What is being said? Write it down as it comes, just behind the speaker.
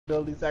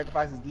ability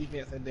sacrifices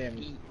defense and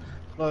damage.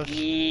 Plus,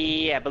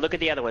 Yeah, but look at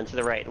the other one to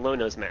the right. Low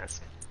nose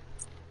mask.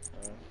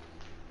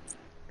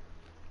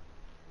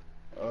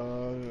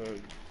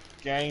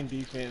 gain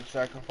defense,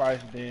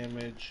 sacrifice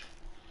damage.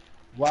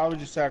 Why would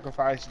you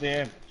sacrifice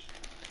damage?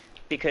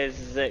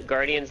 Because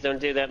Guardians don't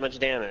do that much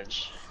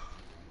damage.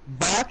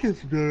 Back is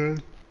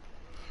good.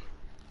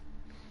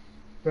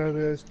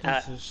 Badass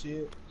piece of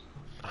shit.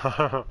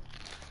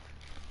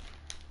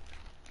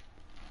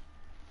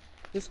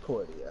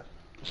 Discordia.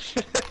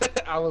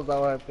 I was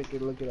over thinking,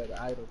 looking at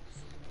the items.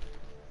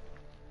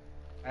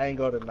 I ain't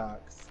go to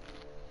Nox.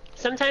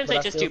 Sometimes But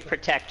I just do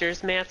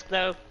Protector's Mask,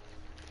 though.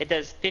 It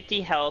does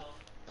 50 health,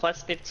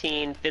 plus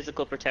 15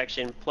 physical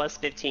protection, plus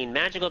 15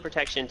 magical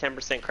protection,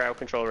 10% crowd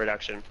control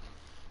reduction.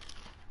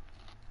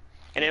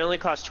 And it only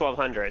costs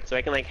 1200, so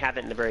I can like have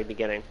it in the very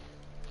beginning.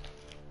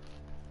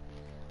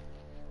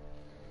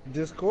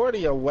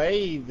 Discordia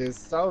wave is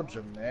so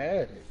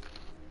dramatic.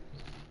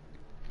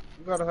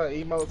 You go to her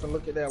emotes and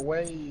look at that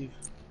wave.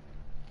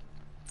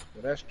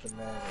 Yeah, that's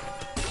dramatic.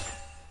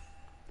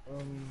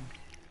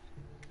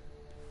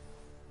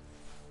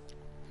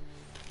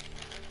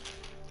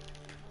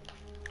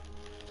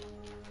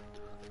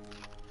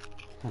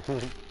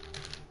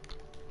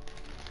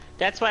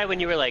 That's why when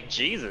you were like,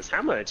 Jesus,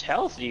 how much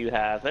health do you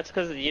have? That's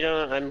because, you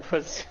know, I'm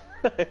was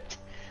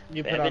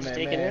you bad put on bitch that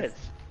taking mask.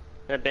 hits.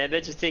 That bad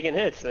bitch is taking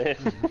hits.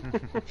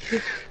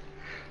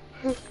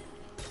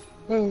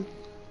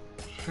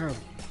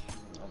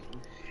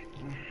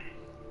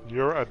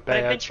 You're a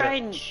bad I've been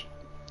trying. bitch.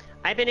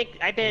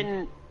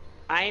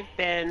 I've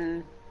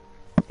been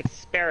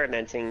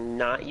experimenting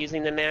not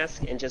using the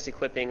mask and just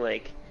equipping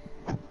like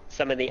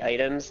some of the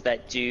items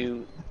that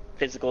do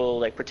physical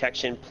like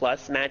protection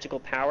plus magical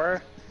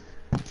power.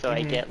 So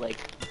I get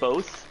like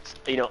both.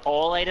 You know,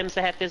 all items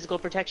that have physical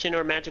protection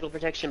or magical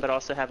protection, but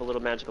also have a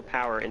little magical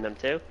power in them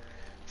too.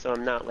 So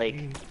I'm not like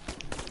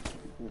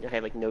I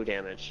have like no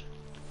damage.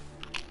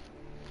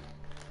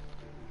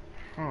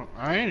 Huh,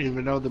 I didn't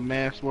even know the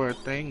masks were a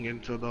thing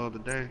until the other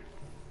day.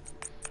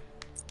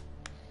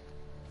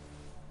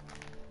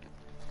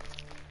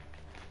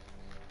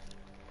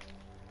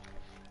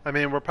 I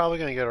mean, we're probably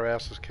gonna get our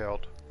asses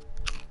killed.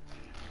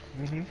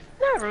 I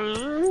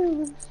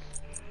don't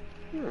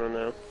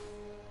know.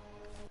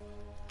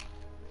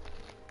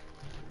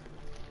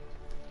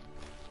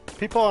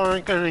 People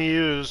aren't gonna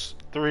use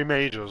 3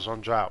 mages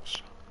on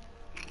Joust.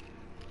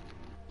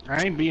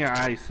 I ain't being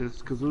ISIS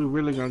because we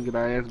really gonna get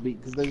our ass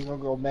beat because they gonna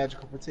go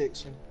magical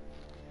protection.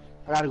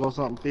 I gotta go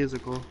something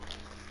physical.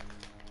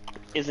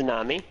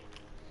 Izanami?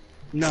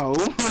 No.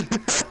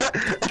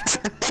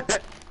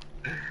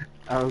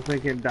 I was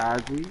thinking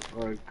Dodgy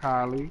or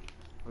Kali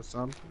or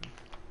something.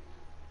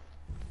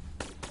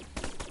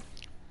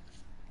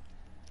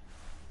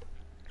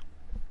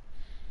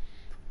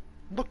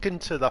 Look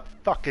into the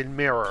fucking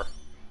mirror.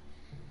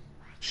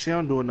 She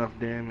don't do enough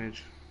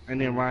damage. And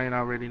then Ryan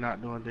already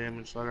not doing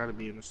damage, so I gotta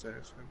be an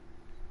assassin.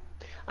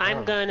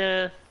 I'm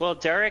gonna... Well,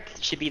 Derek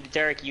should be...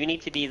 Derek, you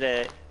need to be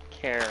the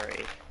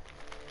carry.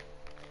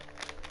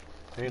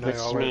 Ain't I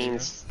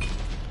always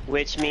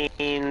Which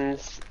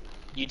means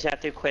you'd have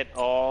to equip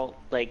all,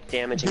 like,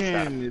 damaging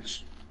stuff.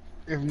 Damage.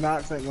 If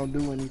Nox ain't gonna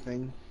do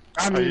anything.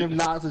 I mean, if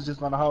Nox is just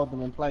gonna hold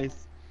them in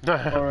place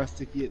for us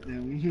to get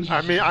them.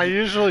 I mean, I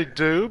usually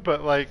do,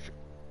 but like,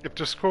 if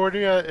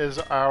Discordia is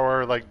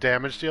our like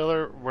damage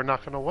dealer, we're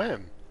not gonna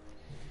win.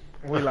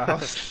 We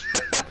lost.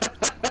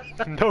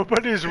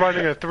 Nobody's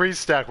running a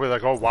 3-stack with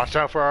like, oh, watch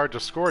out for our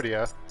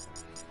Discordia.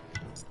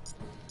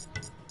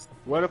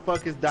 Where the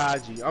fuck is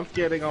Dodgy? I'm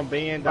scared they're gonna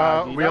ban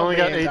Dodgy. We Don't only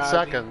got ban 8 Dodgy.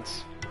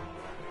 seconds.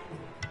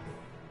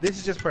 This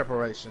is just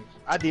preparation.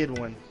 I did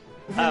one.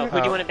 Oh, who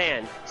do you want to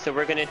ban? So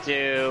we're gonna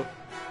do...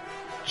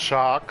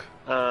 Shock,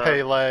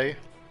 Pele.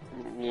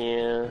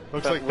 Yeah.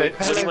 Looks But like they...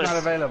 Pele's not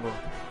available.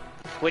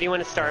 What do you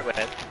want to start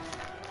with?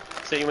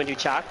 So you want to do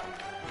Chalk?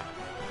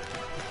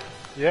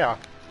 Yeah.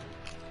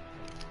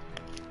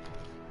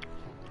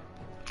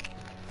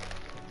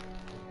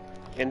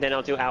 And then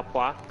I'll do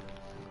Alpois.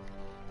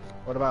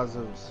 What about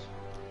Zeus?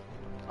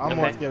 I'm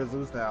more scared of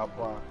Zeus than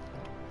Alpha.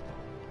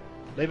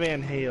 They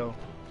banned Hell.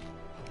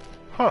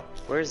 Huh.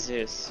 Where's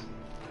Zeus?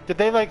 Did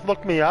they like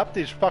look me up,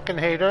 these fucking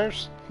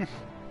haters?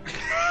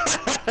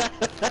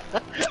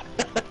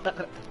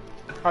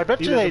 I bet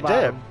you they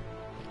did.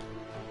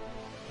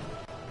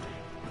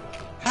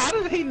 How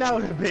did he know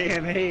to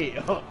ban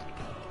Hell?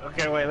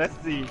 Okay, wait, let's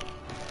see.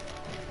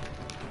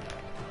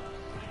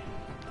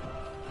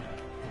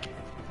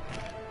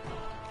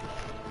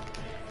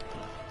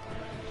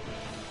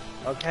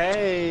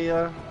 Okay,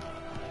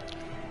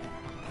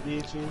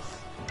 bitches.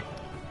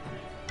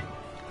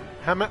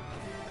 How many?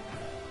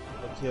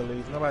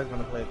 Achilles. Nobody's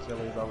gonna play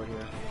Achilles over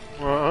here.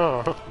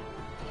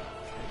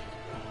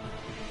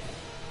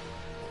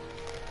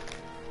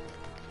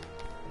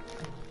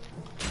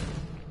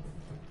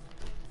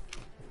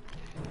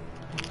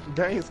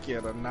 They ain't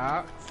scared of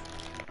Nox.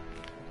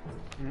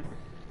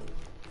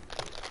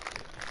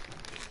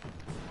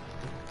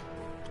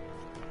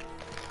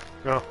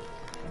 No.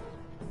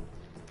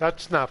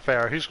 That's not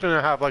fair. He's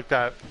gonna have like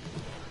that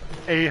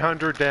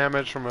 800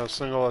 damage from a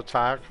single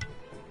attack.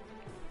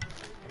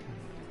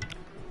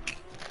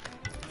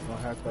 I'll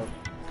have to. I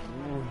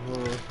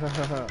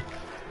don't know.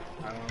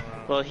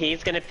 Well,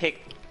 he's gonna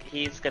pick.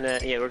 He's gonna.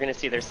 Yeah, we're gonna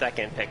see their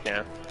second pick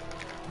now.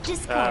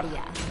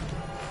 Discordia.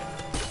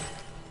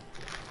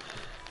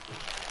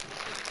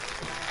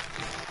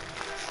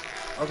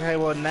 Okay,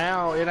 well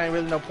now it ain't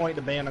really no point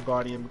to ban a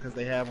Guardian because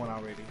they have one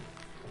already.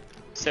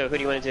 So who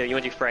do you want to do? You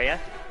want to do Freya?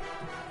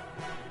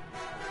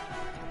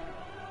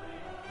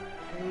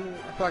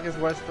 I feel like it's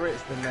worse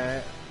threats than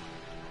that.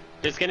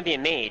 There's gonna be a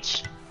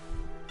mage.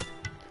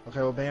 Okay,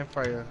 well ban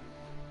Freya.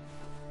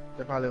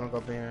 They're probably gonna go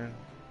ban.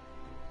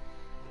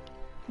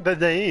 The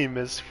name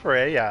is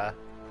Freya.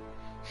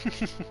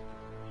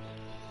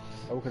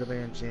 Oh, we could have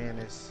banned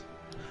Janice.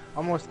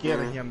 I'm more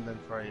scared of him than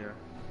Freya.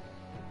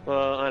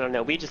 Well, I don't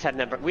know. We just have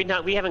never. We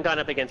haven't gone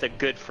up against a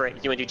good Freya.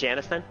 You want to do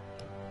Janice then?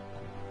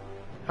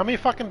 How many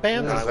fucking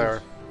bands is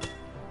there?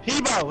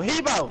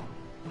 Hebo!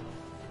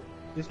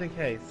 Just in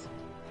case.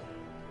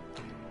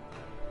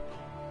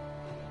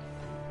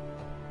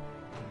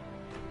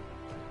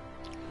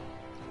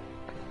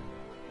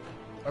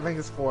 I think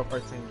it's 4 per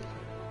team.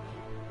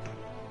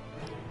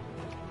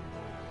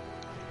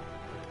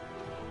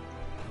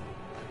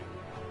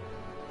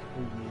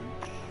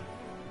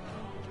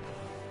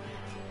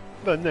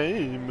 The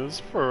name is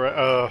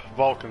Freya.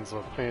 Vulcan's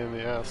a pain in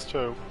the ass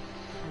too.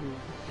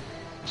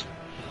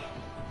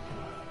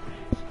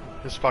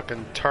 His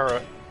fucking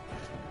turret.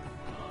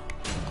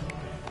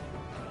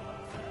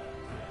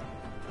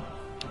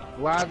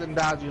 Why isn't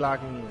Dodgy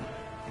locking in?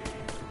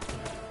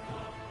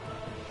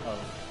 Oh.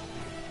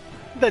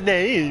 The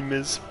name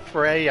is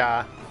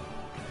Freya.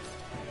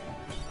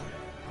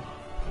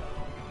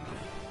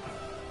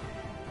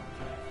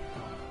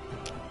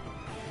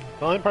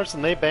 The only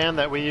person they ban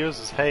that we use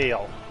is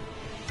Hale.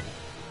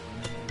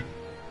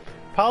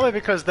 Probably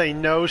because they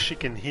know she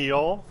can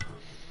heal.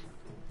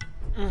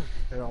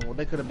 Well,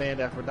 they could have banned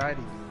Aphrodite.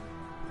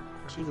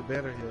 She's a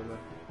better healer,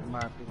 in my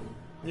opinion.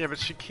 Yeah, but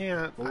she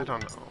can't. I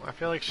don't know. I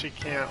feel like she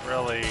can't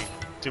really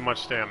do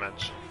much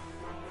damage.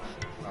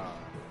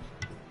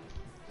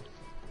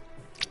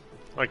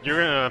 Like, you're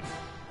gonna.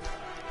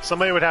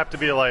 Somebody would have to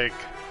be like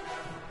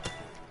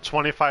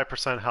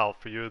 25% health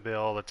for you to be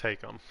able to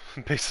take them,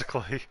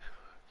 basically.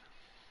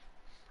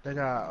 They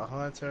got a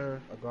hunter,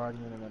 a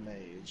guardian, and a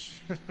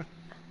mage.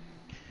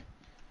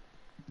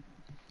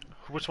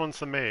 Which one's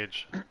the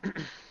mage?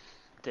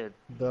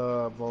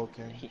 The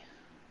Vulcan.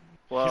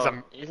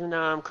 Well,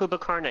 isn't Kuba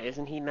Karna,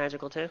 isn't he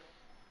magical too?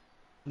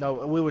 No,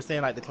 we were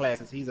saying like the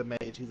classes. He's a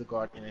mage, he's a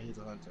guardian, and he's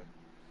a hunter.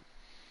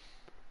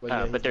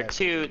 Yeah, but they're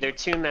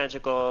two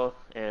magical,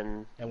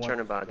 and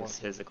Chernobog one is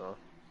physical.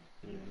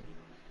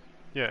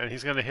 Yeah, and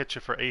he's gonna hit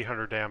you for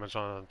 800 damage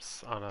on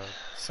a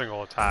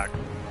single attack.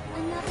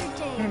 Another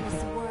day in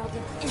this world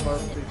of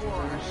infinite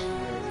war.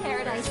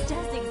 Paradise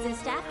does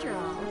exist after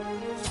all.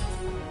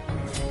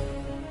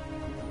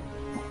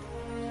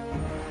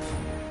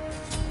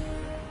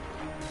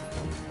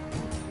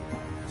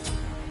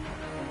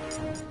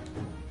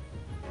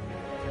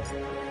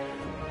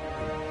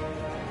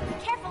 Be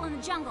careful in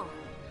the jungle.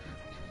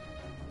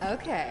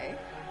 Okay.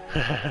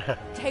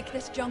 Take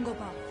this jungle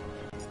buff.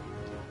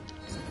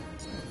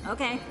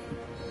 Okay.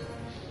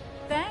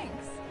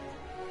 Thanks.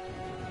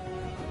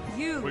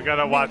 We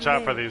gotta watch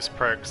out for these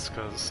pricks,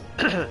 because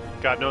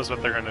God knows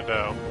what they're gonna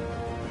do.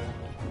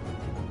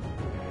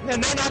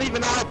 And they're not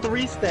even all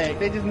 3-stack,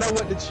 they just know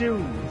what to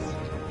choose.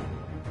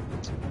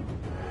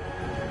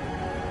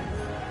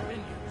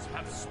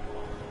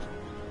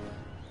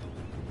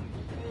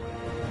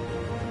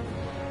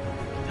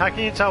 How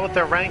can you tell what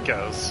their rank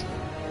is?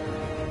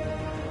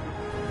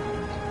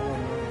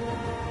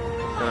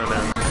 I don't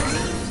know.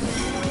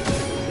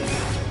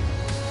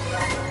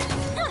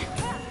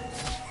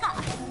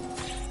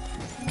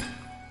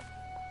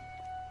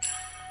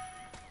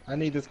 I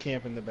need this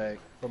camp in the back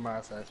for my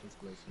Assassin's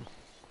Collection.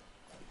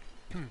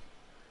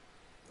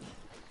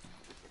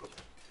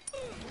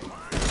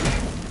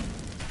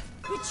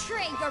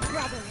 Betray your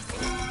brothers.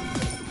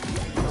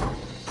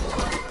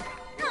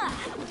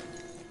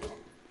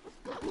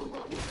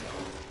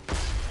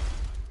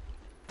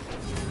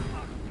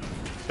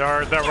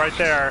 They're right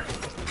there.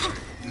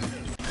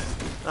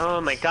 Oh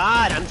my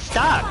god, I'm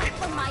stuck!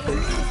 For my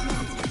amusement.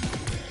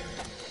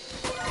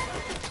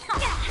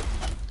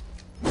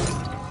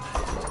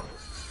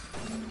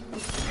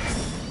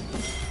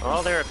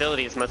 All their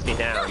abilities must be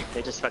down.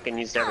 They just fucking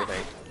used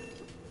everything.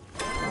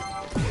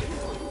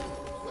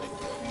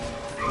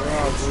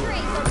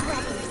 Betray your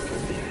brothers.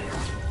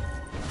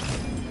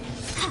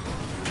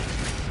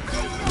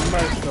 You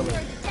might kill Your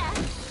it.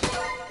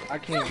 death. I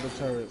can't with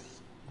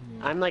turrets.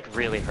 I'm like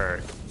really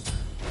hurt.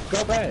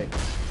 Go back.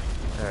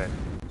 Alright.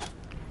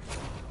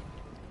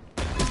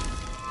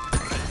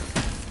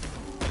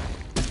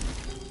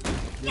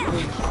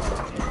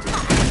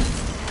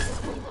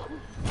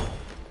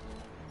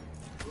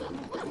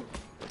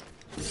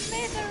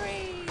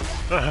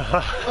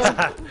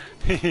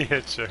 He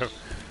hit you.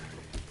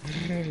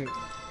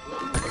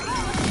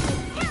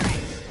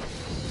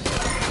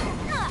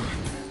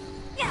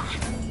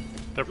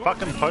 They're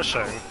fucking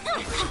pushing.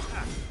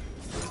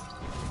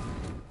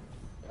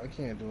 I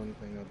can't do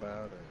anything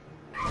about it.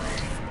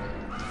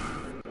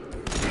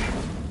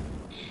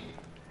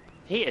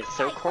 He is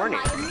so corny.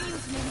 My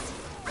amusement.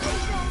 I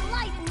shall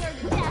lighten your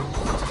death.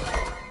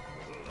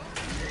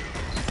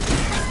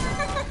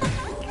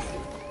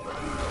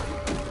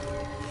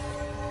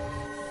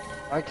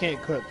 I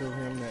can't cut through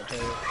him that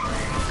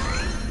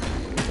fast.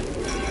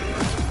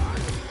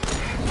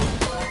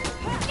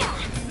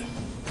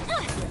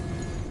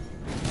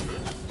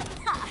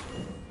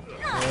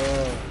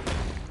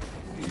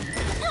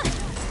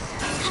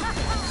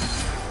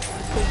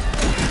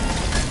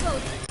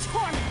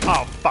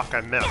 Oh fuck,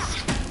 I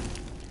missed.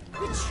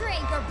 Betray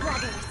your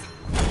brothers.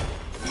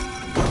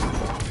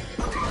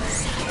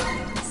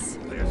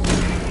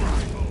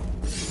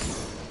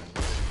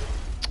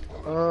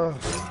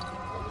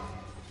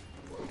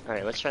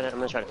 Alright, let's try that. I'm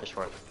gonna try to push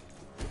for him.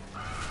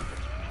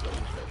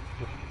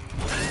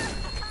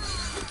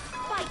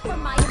 Fight for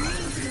my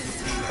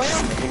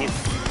amusement. We need...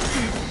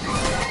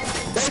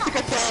 Basic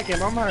attack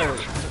him, I'm hurt.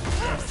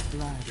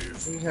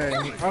 Okay,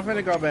 I'm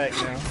finna go back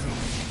now.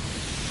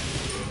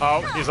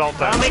 Oh, he's all Oh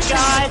dead. my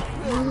god!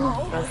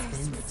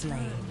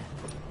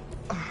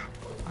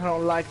 I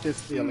don't like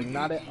this feeling,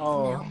 not at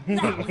all.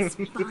 That was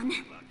fun.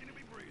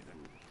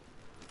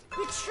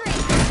 Betray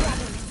your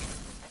brothers.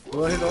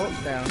 Well, his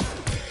ult's down.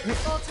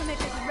 Ultimate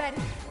is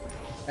ready.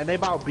 And they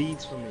bought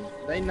beads for me.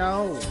 They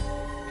know.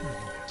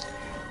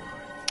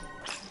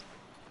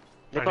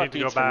 They I bought need to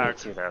go beads for me back.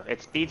 too, though.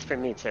 It's beads for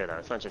me too, though.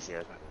 It's not just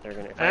you. They're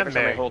gonna. If I And ever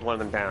somebody me. hold one of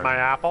them down. My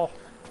apple.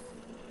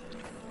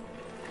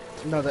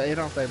 No, they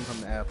don't save them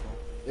from the apple.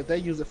 If they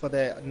use it for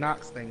that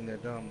Nox thing, they're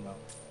dumb though.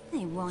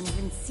 They won't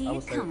even see I it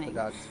would say for coming.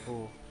 God's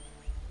fool.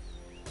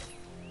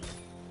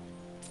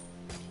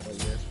 But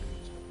yes,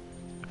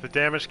 If the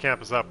damage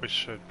camp is up, we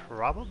should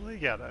probably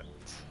get it.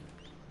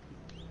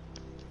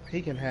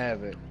 he can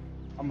have it.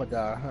 I'm gonna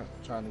die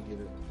trying to get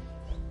it.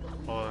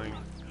 Pulling.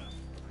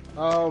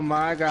 Oh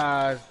my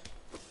God!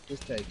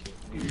 Just take it.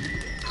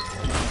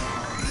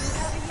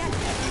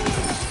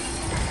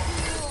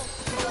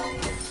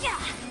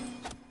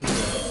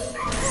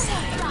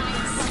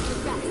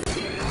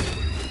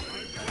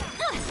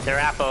 They're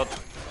apple.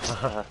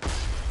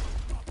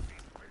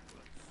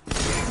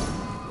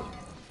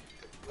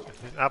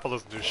 Apple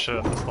doesn't do shit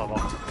at this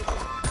level.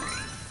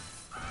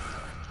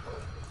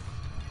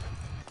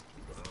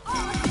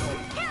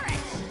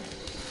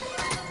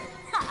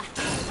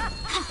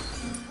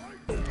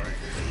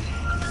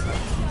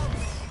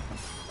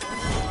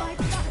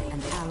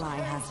 An ally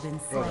has been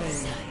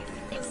slain.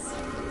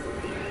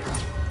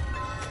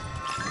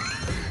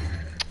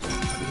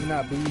 He's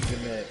not beads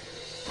in that.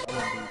 I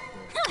want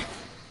beads there.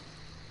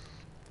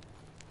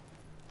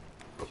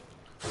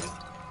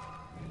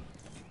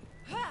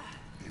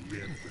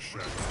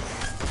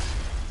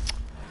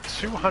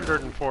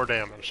 204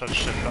 damage, that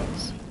shit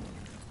does.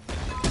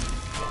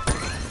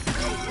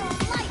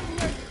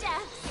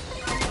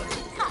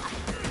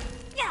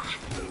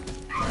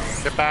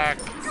 Get back!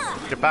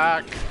 Get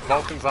back!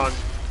 Vulcan's on.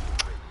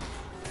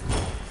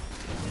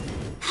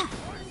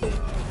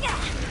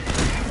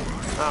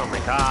 Oh my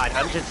god,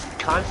 I'm just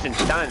constant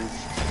stuns.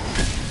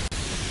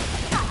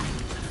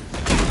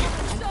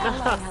 An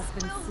ally has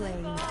been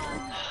slain.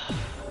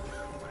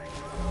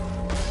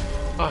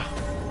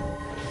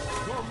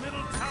 Your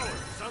middle tower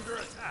is under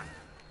attack.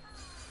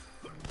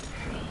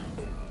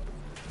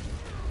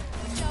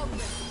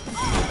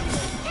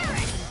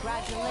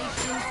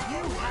 Congratulations,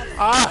 you have slain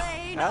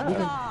Ah.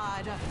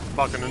 God.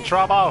 Fucking in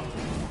trouble!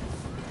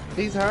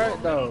 He's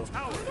hurt though.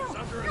 Tower is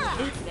under attack.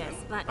 This,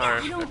 but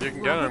Alright, I don't if you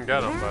can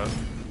get him, but...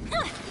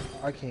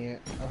 I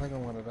can't. I think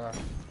I'm gonna die.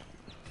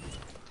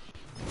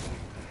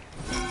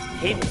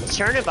 Hey,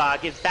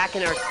 Chernobog is back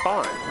in our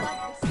spawn.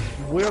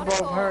 We're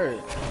both hurt.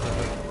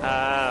 Oh.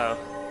 Yeah,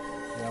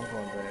 I'm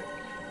going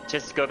back.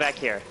 Just go back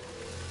here.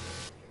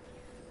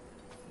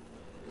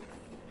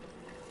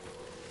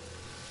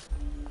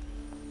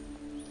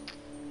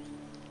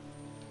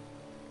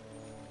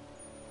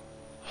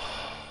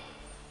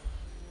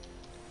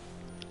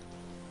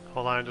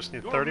 Hold on, I just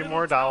need $30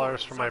 more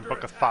for my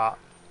Book of Thought.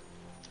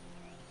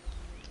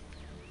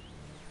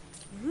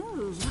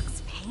 Ooh,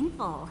 looks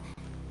painful.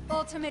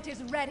 Ultimate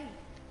is ready.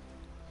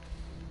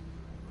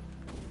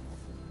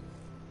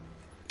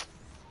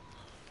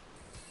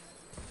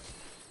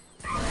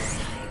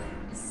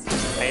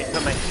 Wait,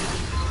 no, my...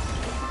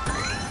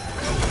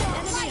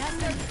 Enemy has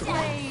been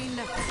slain.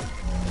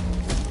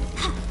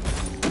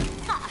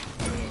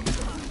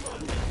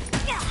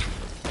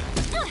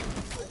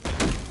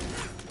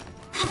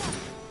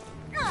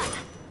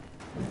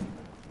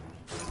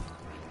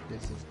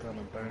 This is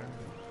gonna burn.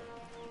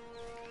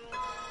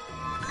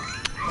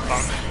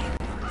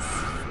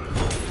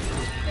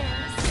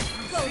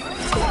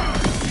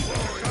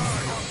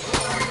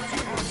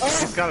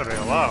 He's gotta be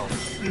low.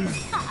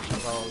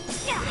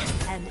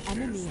 An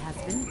enemy has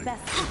been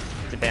bested.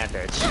 It's a bad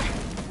bitch.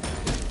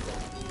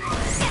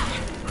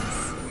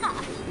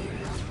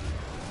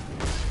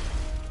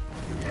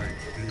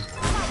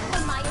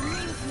 For my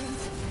amusement.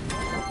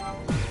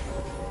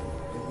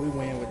 we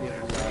win with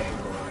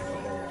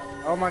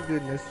this. Oh my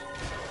goodness.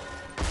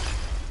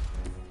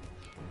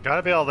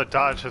 Gotta be able to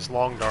dodge his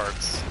long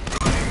darts.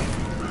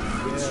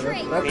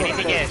 Yeah, that's We need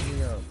to get.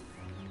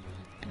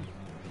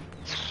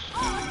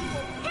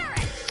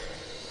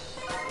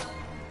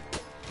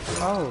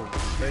 Oh.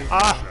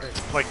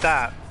 Like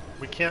that.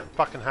 We can't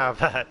fucking have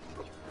that.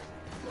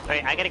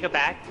 Alright, I gotta go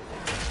back.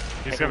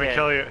 He's gonna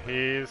kill you.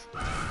 He's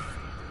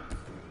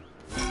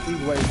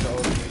way too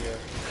old here.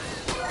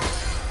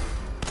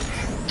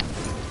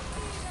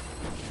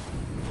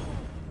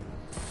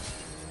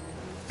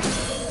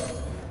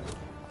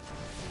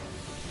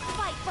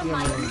 Fight for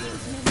my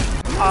amusement.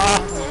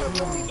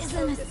 Is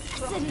a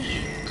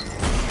necessity.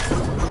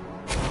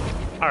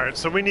 alright,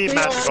 so we need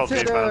magical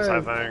defense,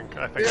 I think.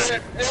 I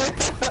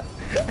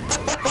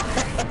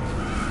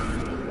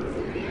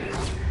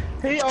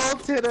He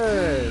ulted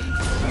us!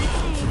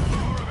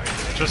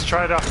 Just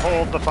try to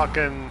hold the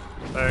fucking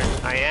thing.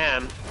 I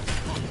am.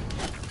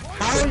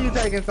 How are you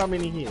taking so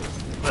many hits?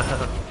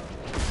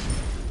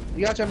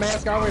 You got your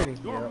mask already?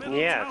 Your middle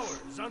Yes.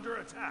 tower is under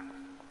attack.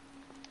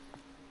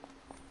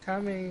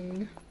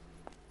 Coming.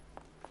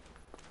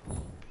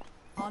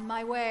 On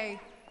my way.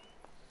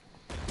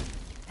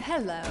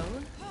 Hello.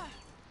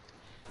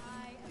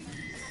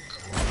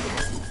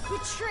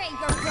 Betray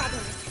your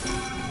brothers.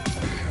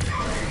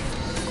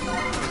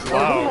 Who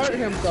hurt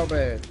him so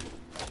bad?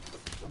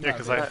 Yeah,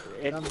 because I...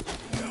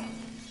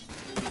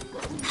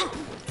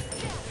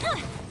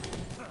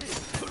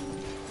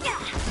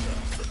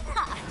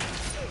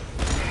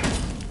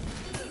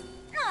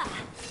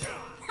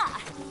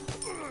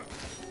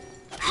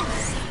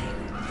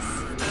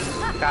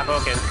 Got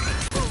Vulcan.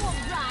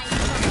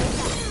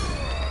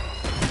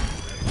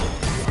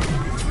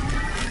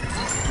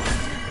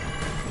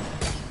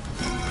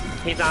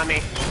 He's on me.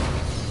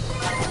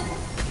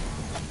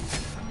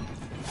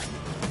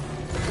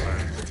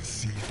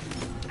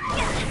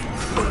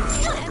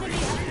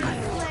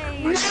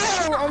 No,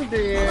 I'm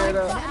dead.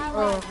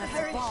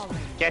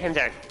 Get him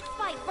there.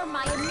 Fight for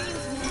my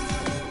amusement.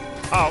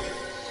 Oh,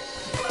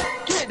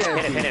 Get that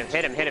Hit him, hit him,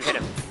 hit him, hit him, hit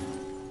him.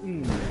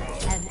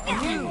 An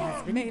enemy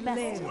has been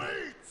bested.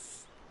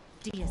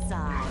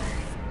 Deicide.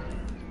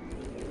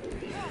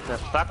 The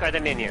fuck are the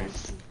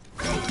minions?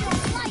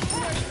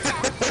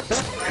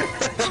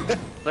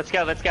 Let's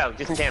go, let's go.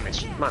 Do some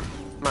damage. Come on,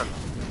 come on.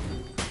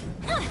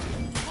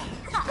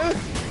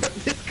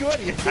 It's good.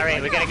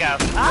 Alright, we gotta go.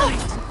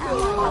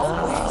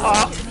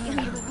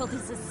 The world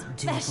is a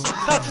special.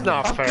 that's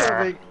not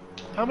fair.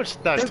 How much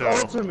did that It's do?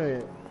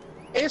 ultimate.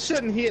 It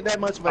shouldn't hit that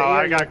much of an Oh, I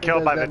area got if it killed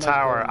does by the that much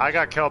tower. damage. I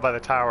got killed by the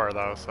tower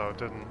though, so it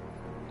didn't.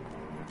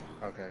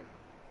 Okay.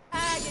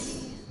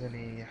 Agony.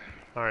 Then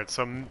Alright,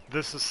 so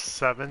this is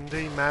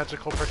 70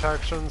 magical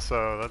protection,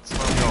 so that's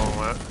what I'm going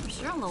with.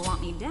 Sure will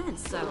want me dead,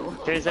 so.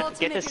 There's a, get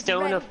the Ultimate is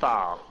Stone ready. of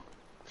Fall.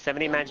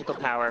 70 magical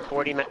power,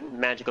 40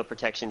 magical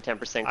protection,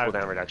 10%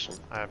 cooldown reduction.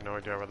 I have no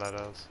idea what that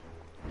is.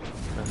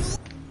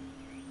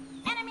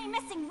 Enemy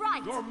missing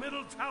right. Your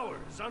middle tower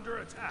is under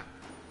attack.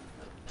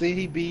 see,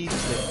 he beats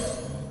it.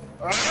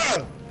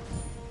 Ah!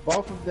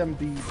 Both of them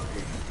beats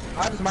it.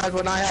 I just might as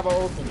well not have an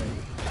ultimate.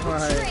 Betray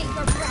Alright. your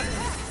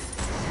brothers.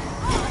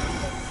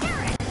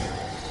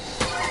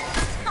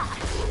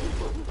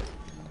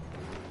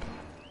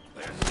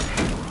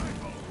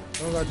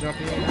 As long as I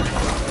jump in.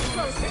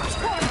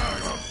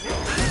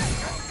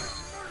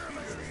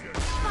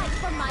 Fight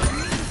for my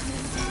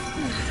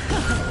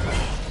amusement.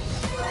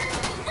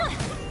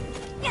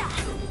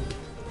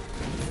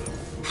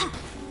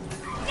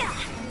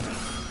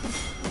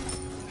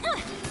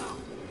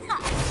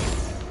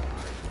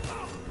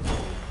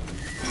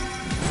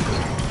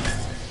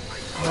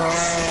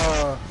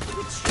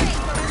 Betray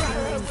your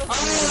brothers.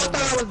 I thought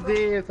I was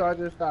dead, so I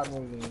just stopped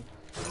moving.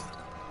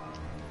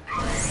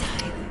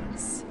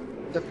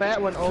 The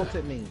fat one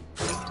ulted me.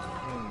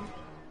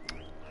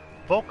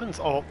 Vulcan's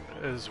ult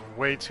is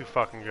way too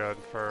fucking good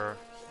for...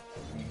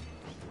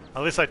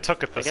 At least I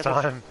took it this guess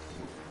it's- time.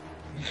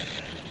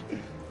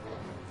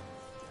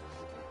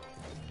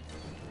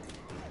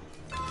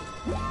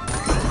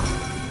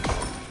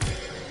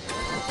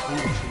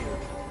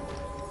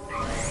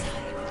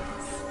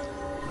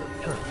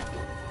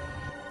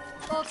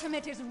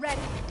 Ultimate is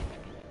ready.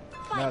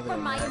 Fight for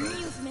my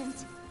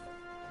amusement.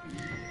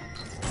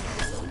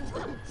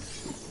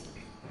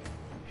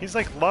 He's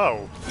like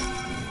low.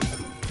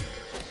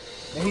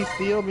 And he's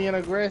still being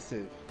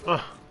aggressive.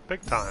 Ugh,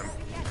 big time.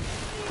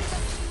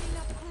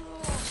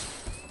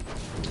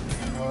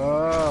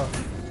 Oh.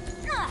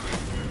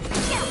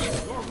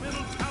 Your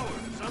middle tower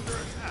is under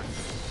attack.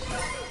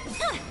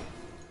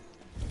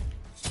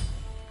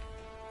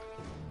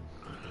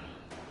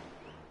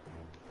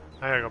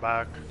 I gotta go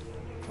back.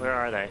 Where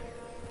are they?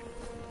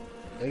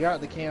 They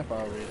got the camp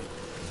already.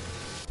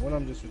 One of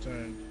them just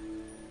returned.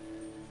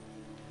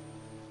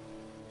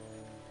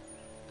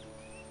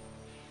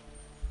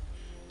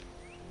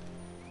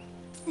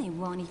 They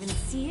won't even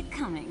see it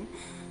coming.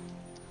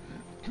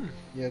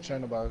 Yeah,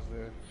 Chernobog's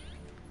there.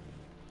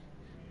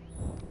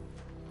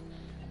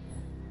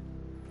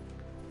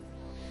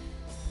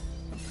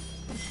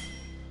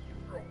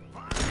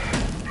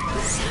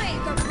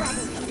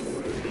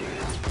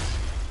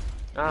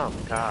 Oh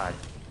god.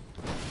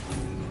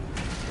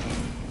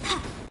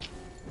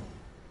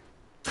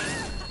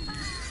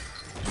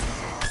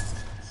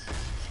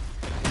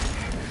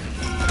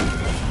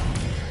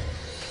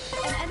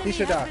 An enemy He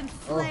should has die. been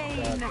Oh,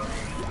 slain. God.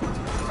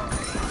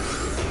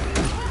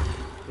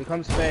 Here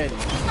comes Fatty.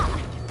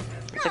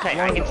 It's okay,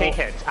 I can take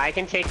hits. I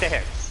can take the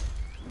hits.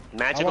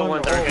 Magical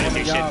ones aren't gonna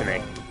do shit to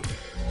me.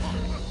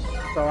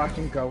 So I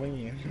can go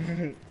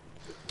in.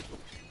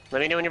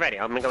 Let me know when you're ready.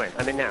 I'm gonna go in.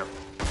 I'm in now.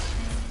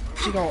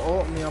 She gonna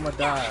ult me, I'ma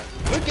die.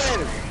 Look at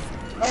him!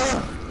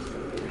 Ugh.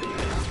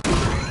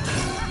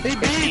 He His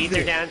beats beads are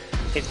it! down.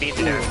 His beads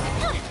are down.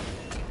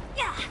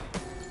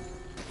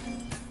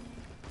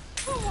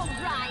 Who will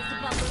rise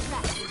above the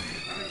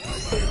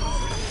rest?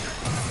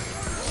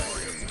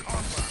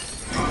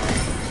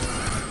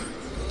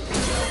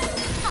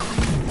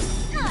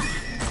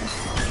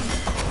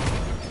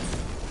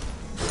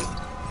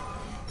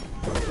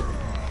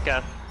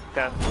 Go.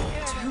 Go.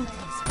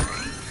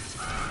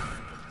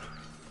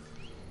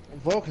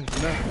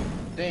 Vulcan's nothing.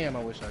 Damn,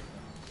 I wish I could.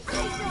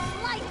 I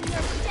don't like your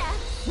death.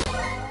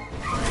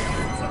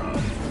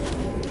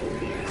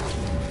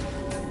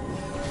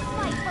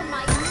 Fight for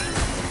my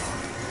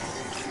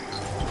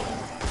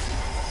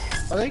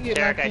Oh, they get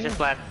Derek, my I just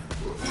left.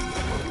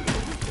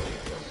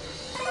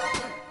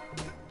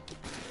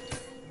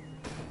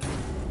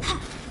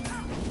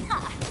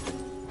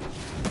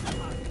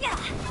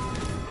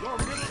 Your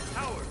middle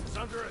tower is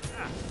under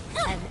attack.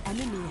 An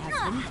enemy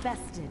has been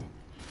bested.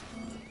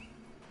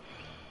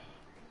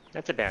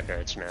 That's a bad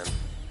urge, man.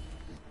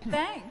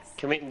 Thanks.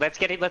 Can we? Let's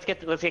get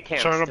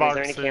camps. Turn Is about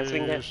there any camps we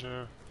can get?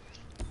 yeah.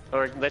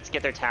 Or let's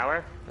get their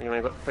tower. Or you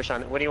want to go push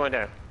on? What do you want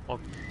to do?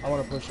 I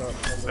wanna push up.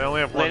 They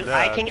only have one Lin-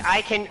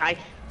 dead.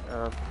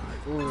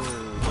 Ooh.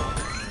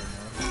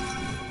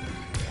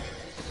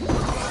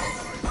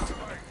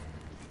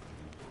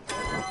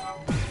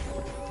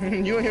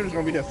 You and him just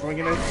gonna be there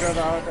swinging at each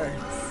other all day.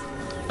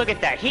 Look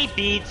at that. He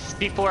beats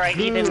before I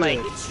even like.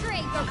 betray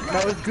your No,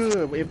 it's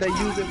good. If they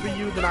use it for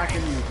you, then I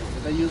can use it.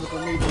 If they use it for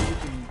me, then you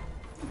can.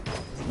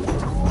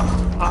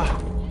 Ah,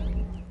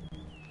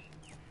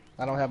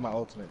 I don't have my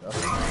ultimate though.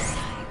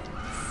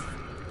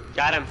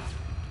 got him.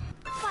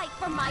 fight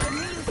for my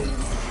amusement.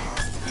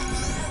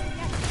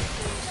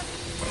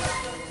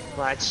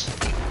 Watch.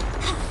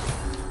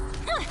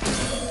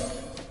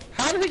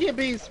 How did he get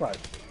beast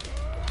swiped?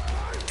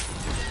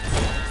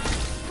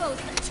 Goes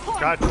the torch.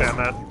 God damn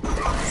it.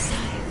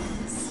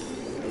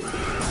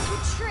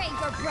 Betray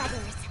your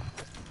brothers.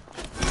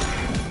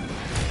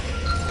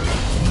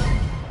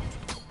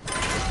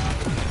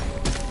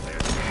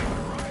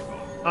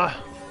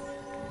 Ah,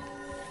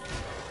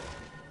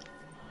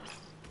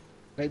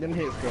 Make them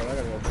hits, girl. I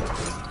gotta go.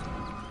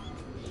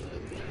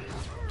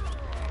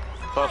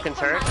 Vulcan's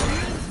hurt.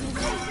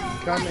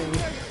 Coming.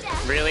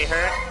 Really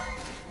hurt.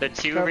 The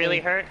two Coming. really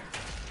hurt.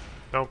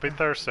 don't be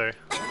thirsty.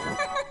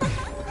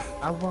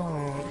 I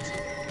won't.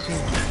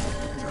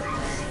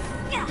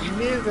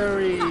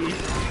 Misery.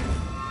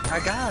 I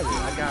got it.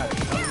 Okay.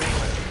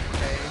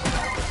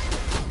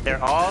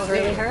 They're all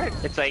really hurt.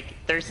 It's like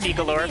thirsty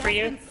galore for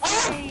you.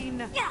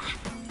 Slain.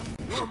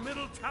 Your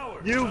middle tower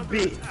is You under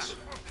bitch.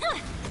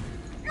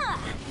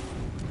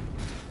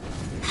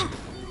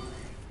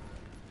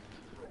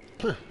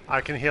 I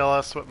can heal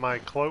us with my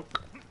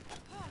cloak.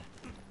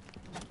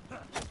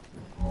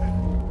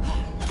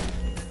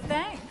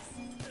 Thanks.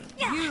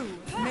 You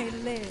may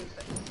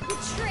live.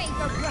 Betray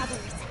your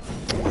brothers.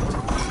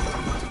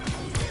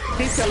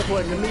 He's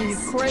teleporting to me.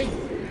 He's crazy.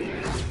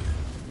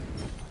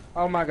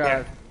 Oh my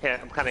god. Here,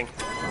 I'm coming.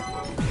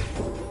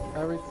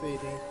 I'm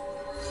receding.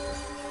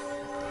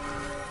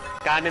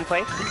 Got him in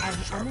place.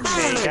 An enemy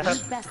There you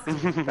has go. been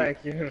bested. Thank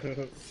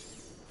you.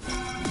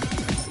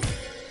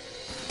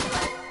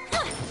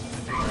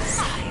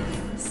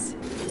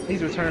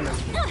 He's returning.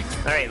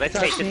 Alright, let's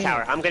take this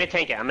tower. I'm gonna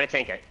tank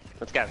it.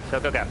 Let's go. Go,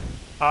 go, go.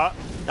 Ah,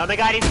 Oh my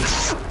god, he's...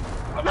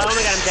 Oh my god,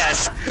 I'm dead.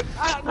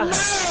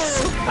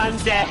 I'm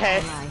dead.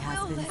 Ally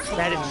has been slain.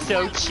 That is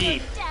so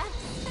cheap.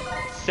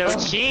 Death. So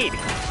cheap.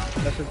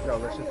 Let's just go.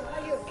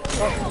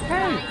 Oh,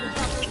 hey!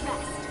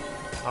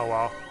 oh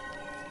wow.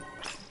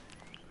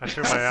 I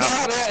threw my I out.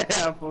 saw that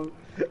happen.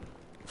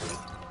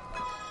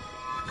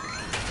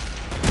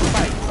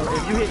 Fight. So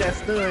if you hit that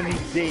stun,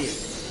 he's dead.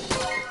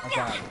 I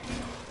got it.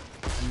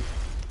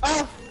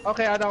 Oh!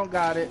 Okay, I don't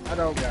got it.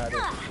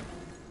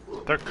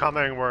 They're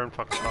coming, we're in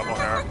fucking trouble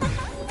here.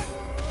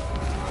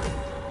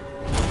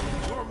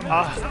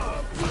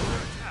 Ah,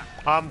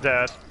 I'm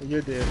dead.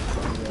 You're dead.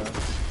 Yeah.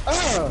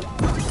 Oh!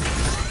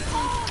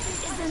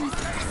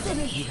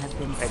 You have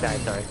been I died,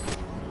 sorry.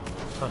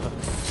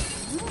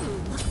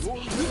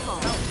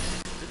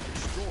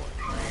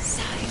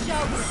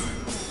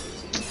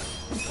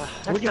 We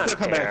That's can not still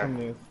come back fair. from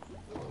this.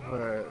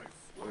 But,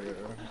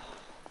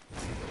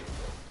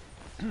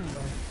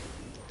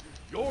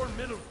 Your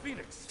middle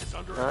phoenix is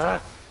under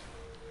attack.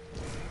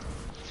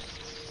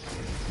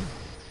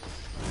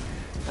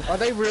 are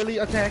they really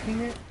attacking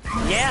it?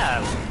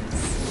 Yeah.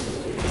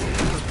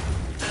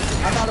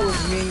 I thought it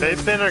was me.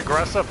 They've been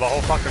aggressive the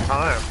whole fucking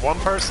time. One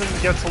person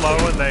gets low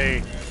and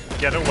they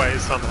get away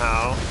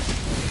somehow.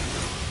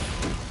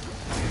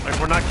 Like,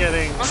 we're not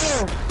getting...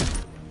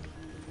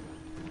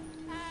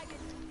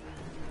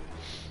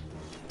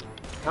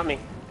 Help me.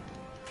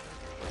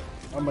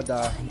 I'ma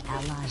die. An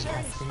ally has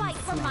been Fight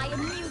for my slain.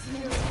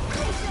 amusement.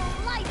 I shall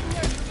lighten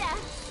your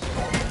death.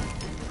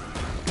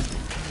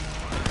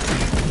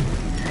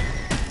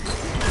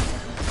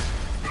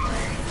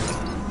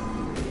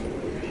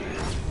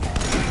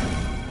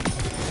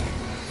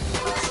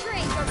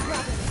 Betray your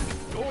brothers.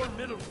 Your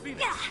middle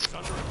phoenix is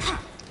under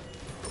attack.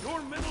 Your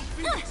middle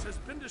phoenix has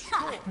been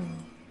destroyed.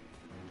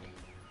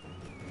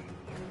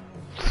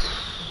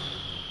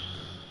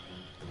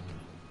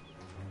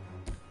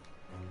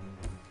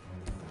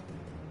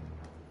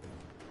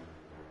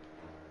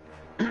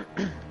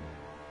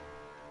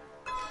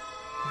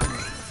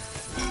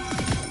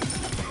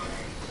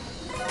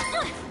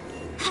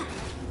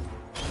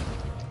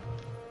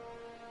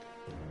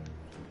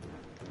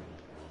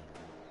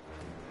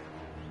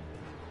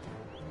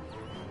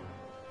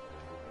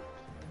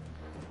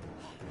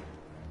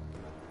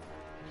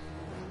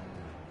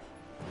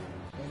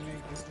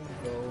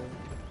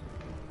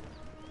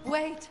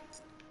 Wait,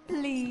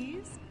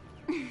 please.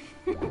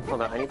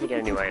 Hold on, I need to get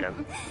a new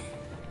item.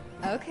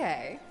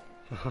 Okay.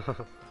 Fight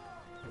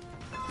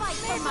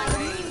for my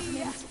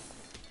amusement.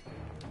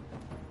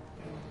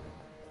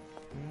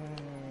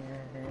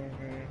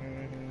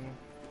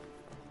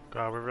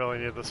 God, we really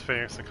need this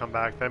Phoenix to come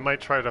back. They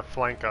might try to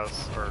flank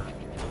us, or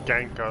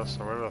gank us,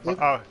 or whatever the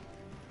fuck. Oh,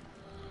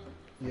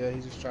 Yeah,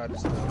 he just tried to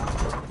stop.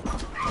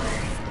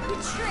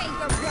 Betray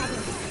your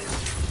brothers.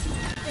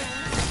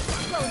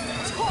 There goes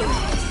the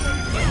torment.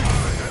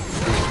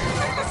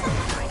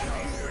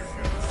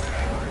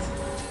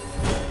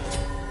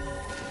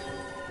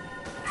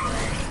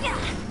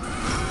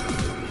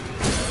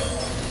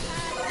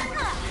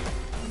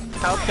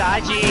 Help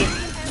Dodgy!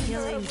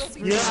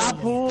 Yeah, I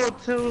pulled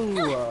too.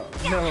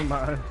 Never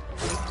mind.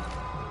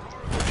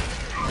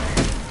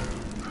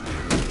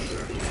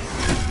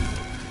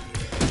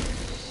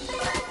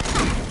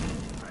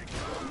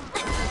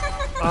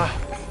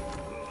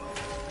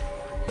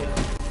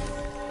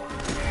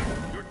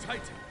 Your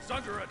titan is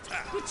under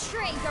attack.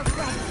 Betray your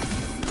brothers.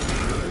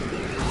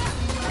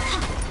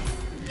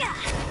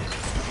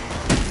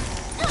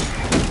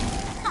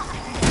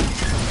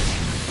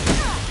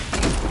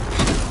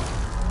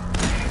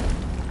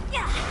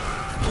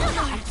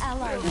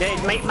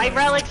 My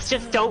relics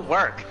just don't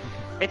work.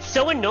 It's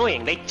so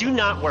annoying. They do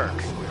not work.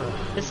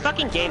 This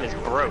fucking game is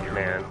broke,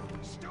 man.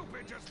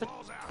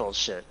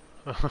 Bullshit.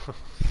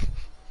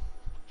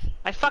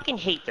 I fucking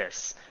hate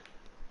this.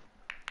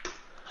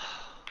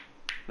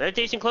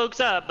 Meditation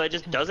cloaks up, but it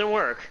just doesn't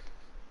work.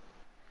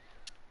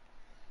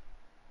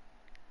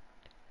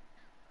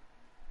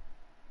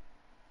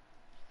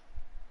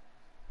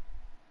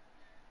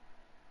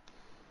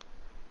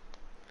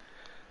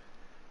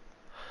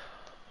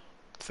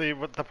 see,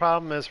 what the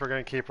problem is, we're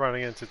going to keep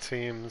running into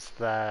teams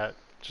that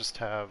just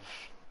have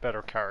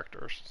better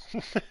characters.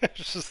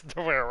 It's just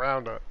the way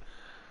around it.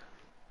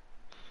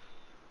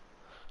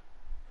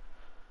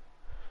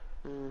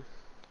 Mm.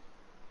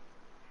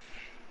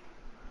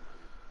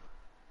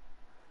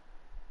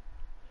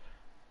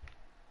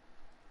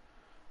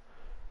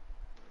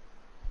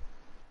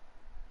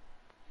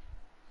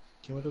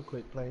 Can we do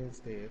quick play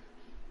instead?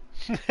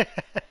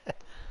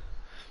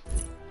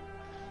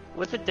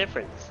 What's the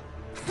difference?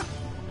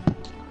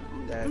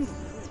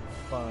 That's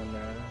fun,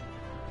 man.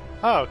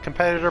 Oh,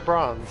 competitor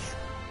bronze.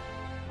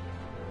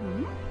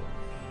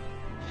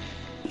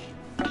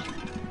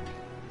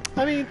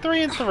 I mean,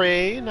 3 and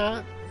 3,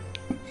 not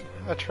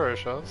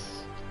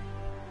atrocious.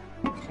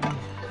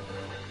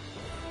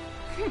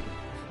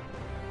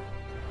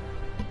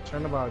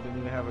 Turnabout didn't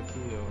even have a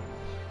kill.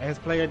 And his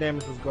player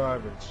damage was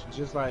garbage.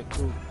 Just like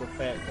Coop, the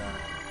fat guy.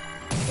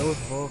 It was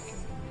Vulcan.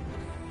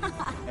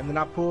 And then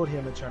I pulled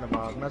him in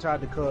Turnabout, and I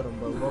tried to cut him,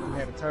 but Vulcan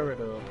had a turret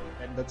up,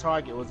 and the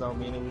target was on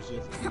me, and it was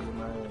just beating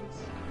my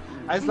ass.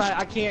 I was like,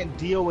 I can't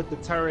deal with the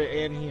turret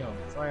and him,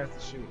 so I have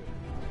to shoot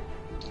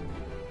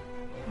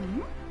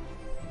him.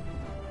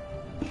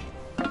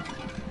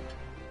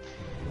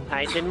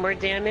 I did more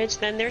damage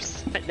than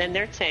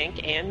their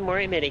tank, and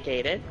more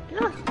mitigated.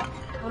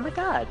 Oh my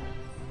god.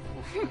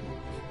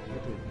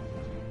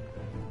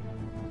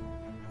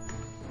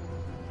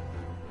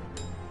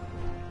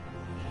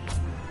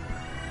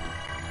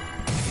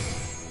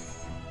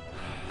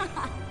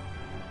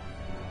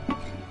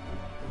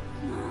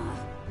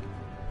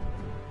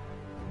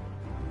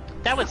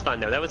 That was fun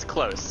though, that was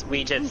close.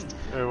 We just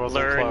learned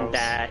close.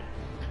 that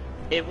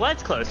it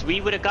was close. We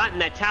would have gotten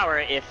that tower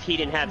if he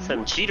didn't have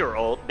some cheater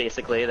ult,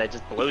 basically, that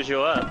just blows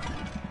you up.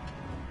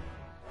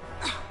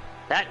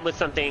 That was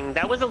something,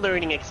 that was a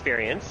learning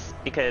experience,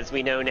 because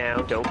we know now,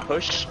 don't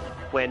push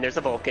when there's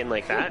a Vulcan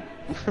like that.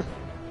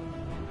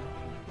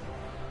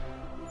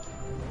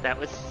 That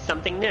was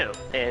something new,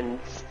 and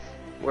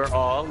we're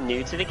all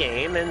new to the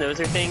game, and those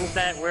are things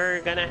that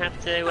we're gonna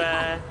have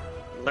to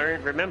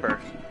remember.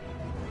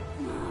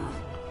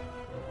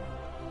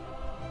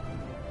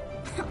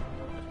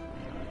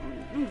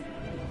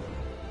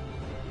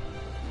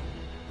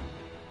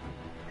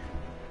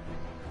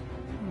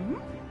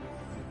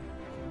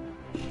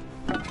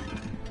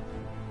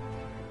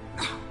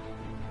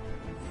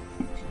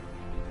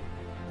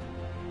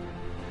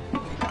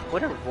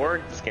 What are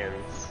ward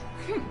skins?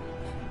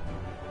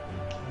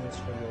 That's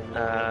for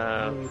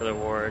your For the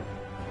ward.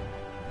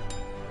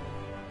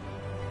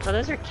 Oh,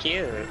 those are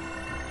cute.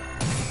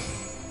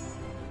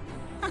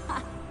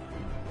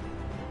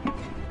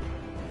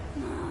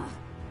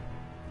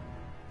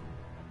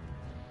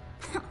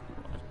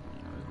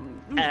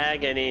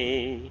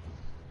 Agony.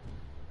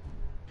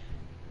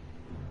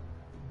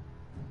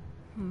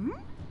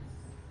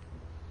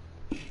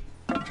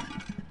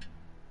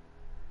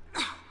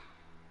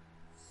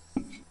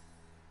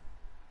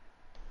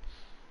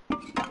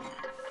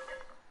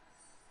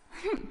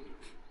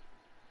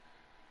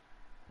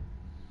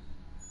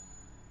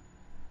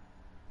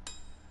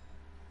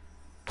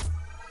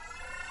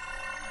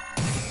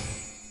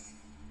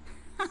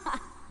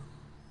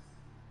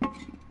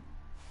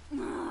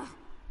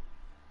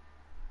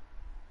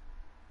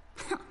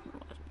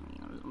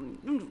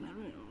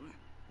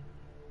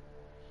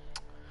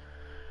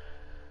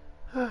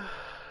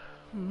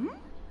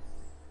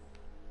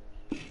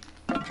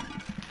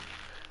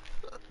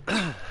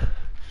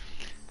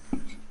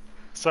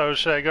 So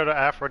should I go to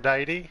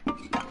Aphrodite?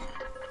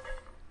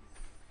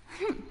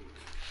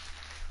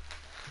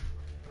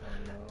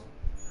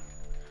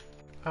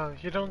 Oh,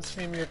 you don't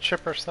seem your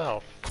chipper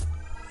self.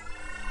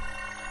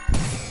 I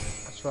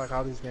just feel like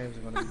all these games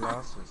are gonna be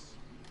losses.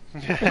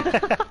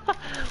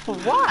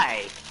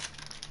 Why?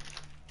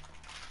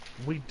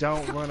 We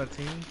don't run a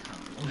team.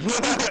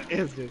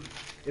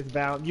 It's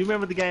bound. You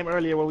remember the game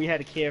earlier where we had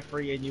a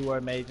carefree and you were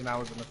a mage and I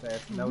was an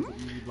assassin? That was an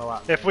easy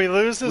blowout. If we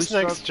lose this We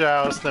next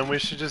joust, then we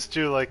should just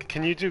do like,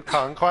 can you do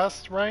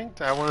conquest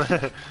ranked? I want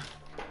to.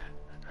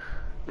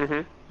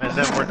 And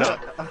then we're done.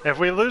 If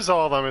we lose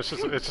all of them, it's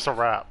just a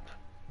wrap.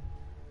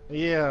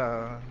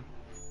 Yeah.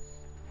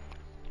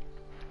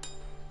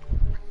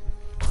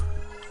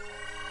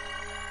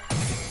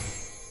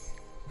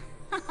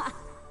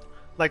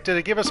 Like, did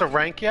it give us a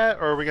rank yet,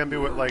 or are we gonna be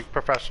with like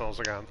professionals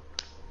again?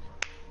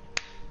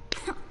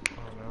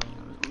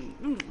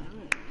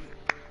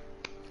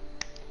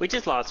 We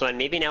just lost one.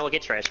 Maybe now we'll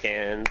get trash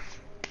cans.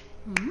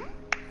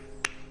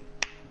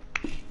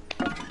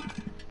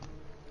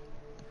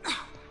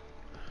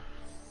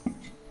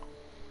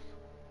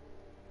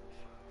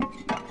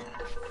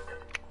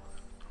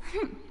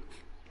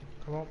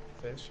 Come on,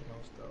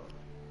 professionals though.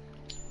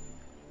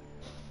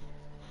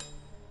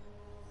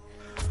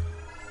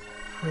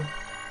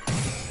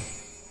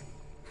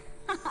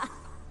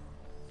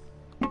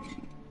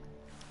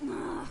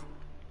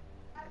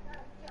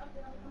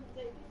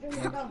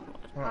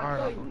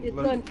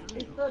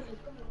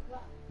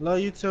 Love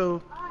you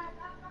too.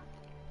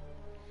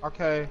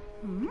 Okay.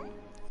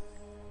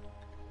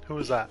 Who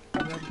was that?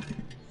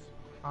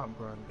 Aunt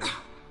Brenda.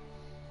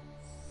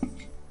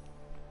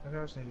 Maybe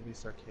I just need to be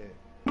sarcastic.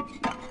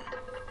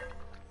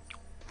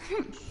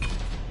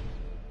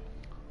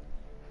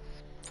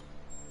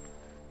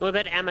 What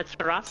about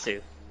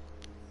Amaterasu?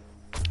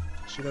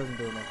 She doesn't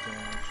do enough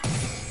damage.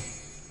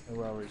 And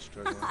we're already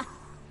struggling.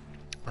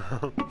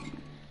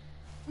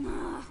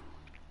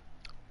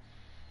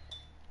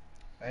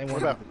 I ain't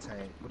want to have the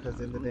tank because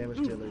then the damage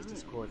dealer is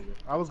Discordia.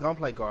 I was gonna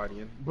play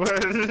Guardian,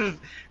 but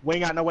we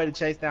ain't got no way to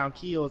chase down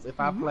kills if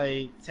I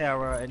play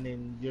Terra and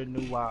then your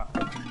new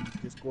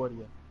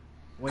Discordia.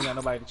 We ain't got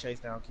nobody to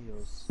chase down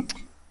kills.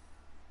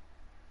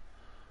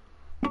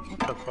 What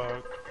the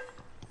fuck?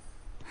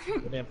 We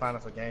didn't find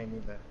us a game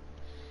either.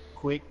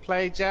 Quick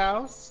play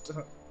joust.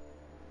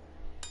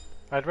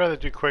 I'd rather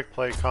do quick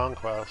play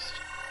conquest.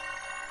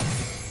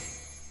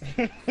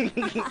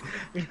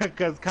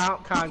 Because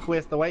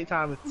Conquest, the wait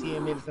time is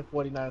 10 minutes and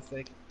 49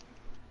 seconds.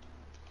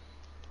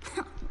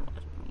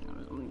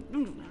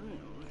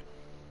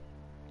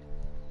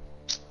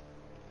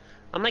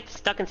 I'm like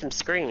stuck in some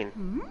screen.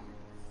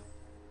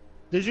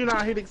 Did you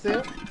not hit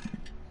accept?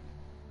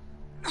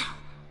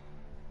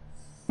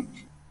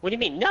 What do you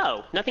mean?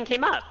 No, nothing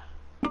came up.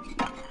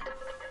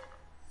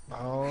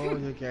 Oh,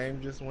 your game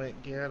just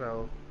went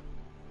ghetto.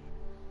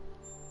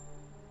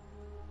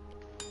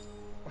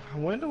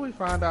 When do we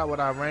find out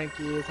what our rank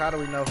is? How do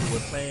we know who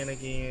we're playing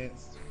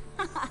against?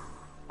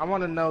 I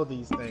want to know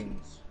these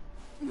things.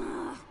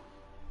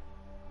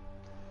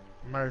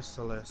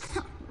 Merciless.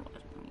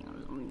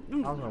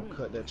 I was gonna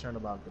cut that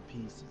turnabout to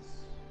pieces.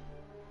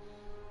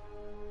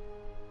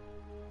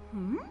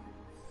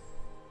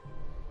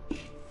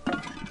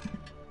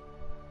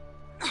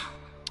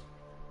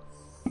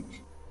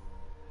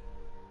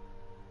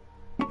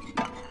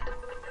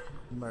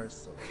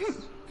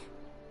 Merciless.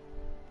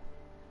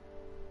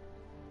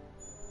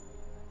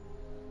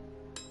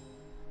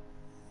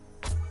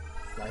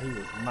 Like he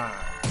was mine.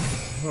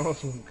 I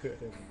was gonna cut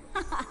him.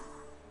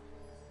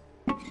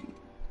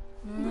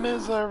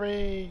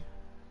 Misery.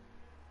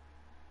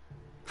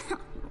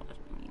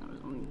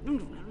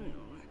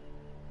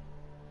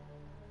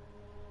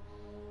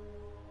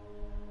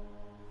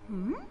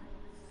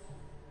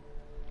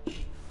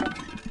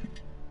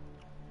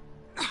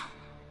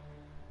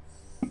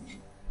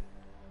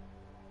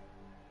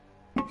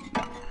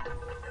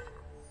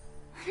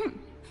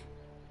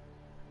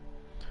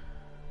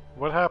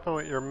 What happened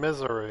with your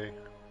misery?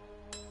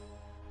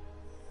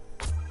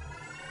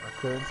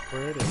 couldn't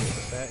spread it with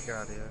the fat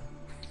guy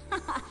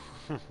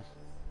there.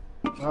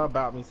 How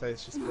about me say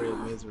she spread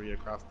misery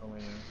across the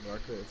land, but I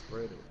couldn't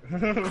spread it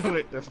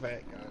with the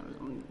fat guy.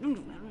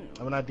 And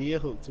when I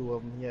did hook two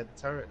of them, he had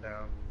the turret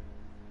down.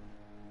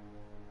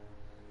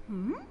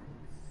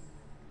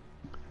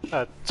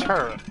 A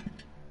turret.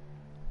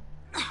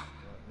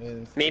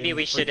 Maybe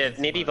we should have.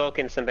 Maybe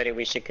Vulcan's somebody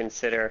we should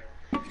consider.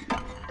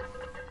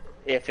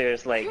 If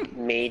there's like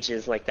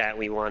mages like that,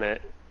 we want to.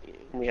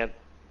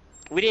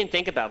 We didn't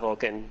think about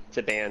Vulcan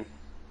to ban.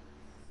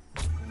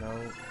 No,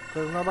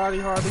 because nobody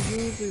hardly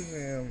uses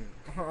him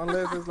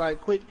unless it's like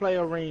quick play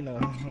arena.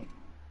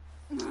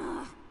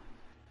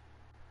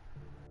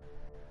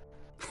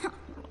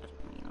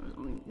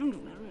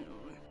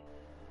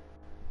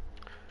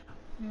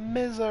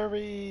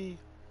 Misery.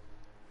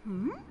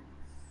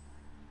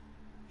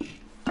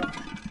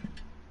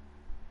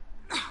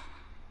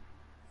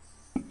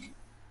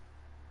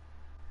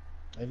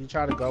 If you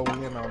try to go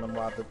in on him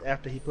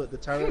after he put the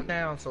turret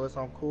down, so it's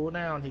on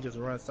cooldown, he just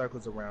runs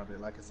circles around it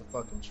like it's a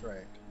fucking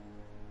track.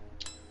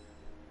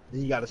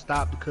 Then you gotta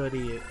stop to cut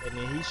it, and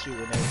then he's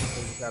shooting at you,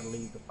 so you gotta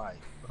leave the fight.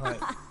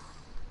 Right.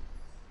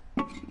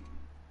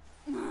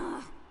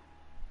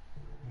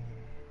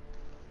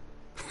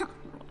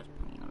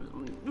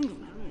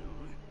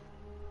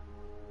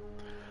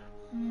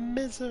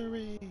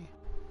 Misery.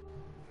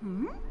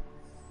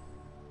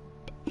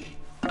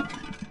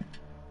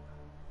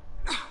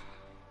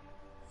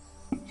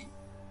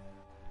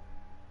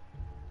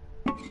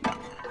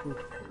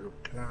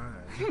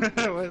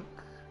 What?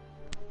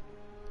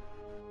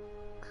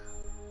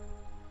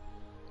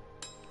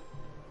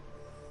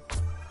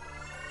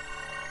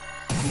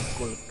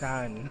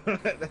 Kukulkan.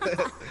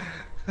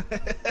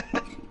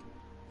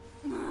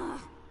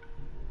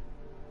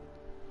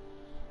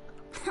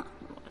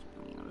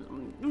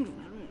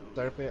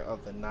 Serpent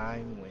of the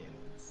Nine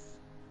Winds.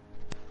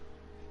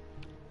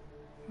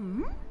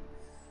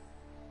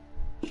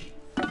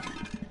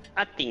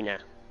 Athena.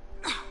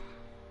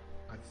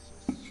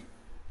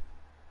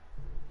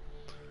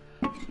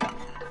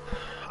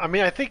 I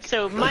mean, I think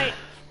So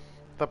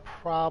the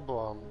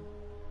problem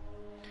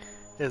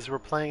is we're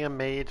playing a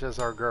mage as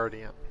our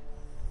guardian.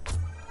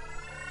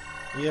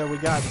 Yeah, we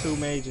got two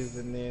mages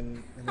and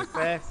then an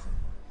assassin.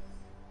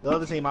 The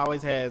other team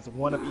always has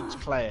one of each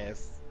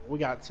class. We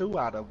got two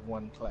out of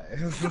one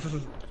class.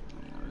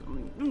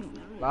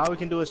 All we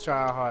can do is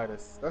try our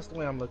hardest. That's the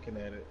way I'm looking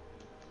at it.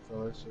 So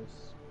let's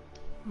just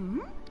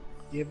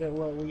give it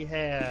what we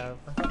have.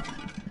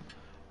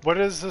 What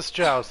is this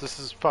joust? This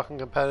is fucking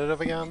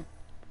competitive again?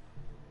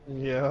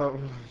 Yeah.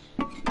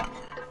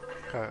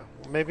 Okay.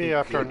 Maybe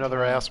after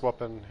another ass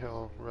whooping,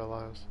 he'll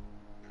realize.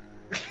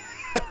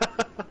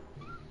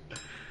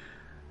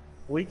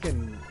 We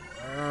can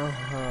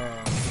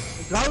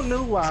go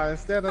Nuwa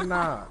instead of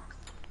Nox.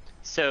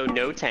 So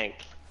no tank.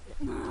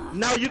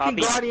 No, you can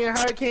guardian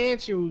her,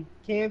 can't you?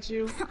 Can't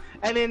you?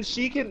 And then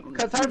she can,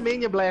 cause her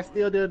minion blast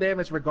still do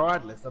damage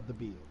regardless of the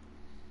build.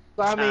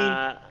 So I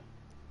mean,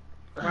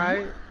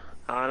 right?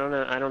 I don't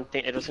know. I don't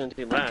think it's going to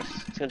be less.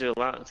 It's going to do a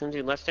lot. It's going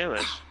to do less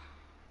damage.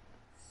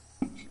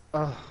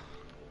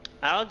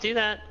 I'll do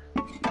that.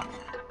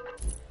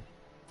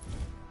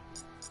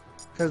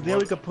 Cause then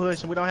we could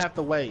push and we don't have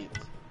to wait.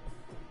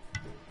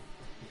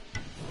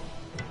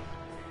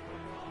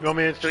 You want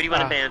me to? Who do you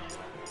want to ban?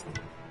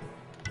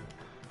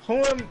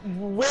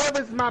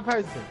 Where is my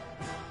person?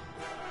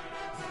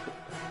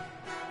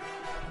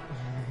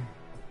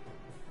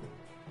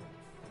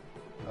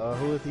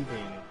 Who is he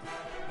banning?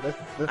 Let's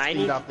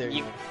speed up there.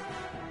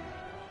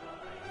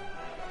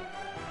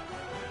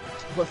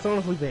 But as soon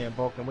as we ban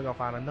Vulcan, we're gonna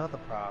find another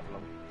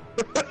problem.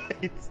 But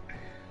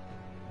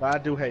I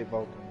do hate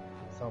Vulcan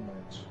so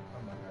much.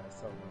 Oh my god,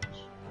 so much.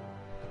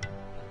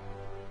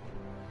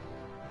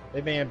 They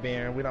ban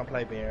Baron, we don't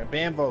play Baron.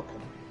 Ban Vulcan.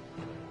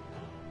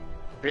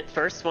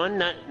 First one,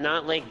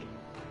 not like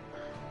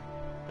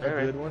A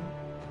good one?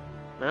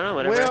 No,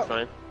 whatever, Well, that's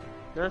fine.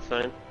 That's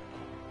fine.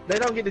 They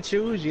don't get to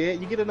choose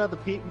yet. You get another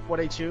pick before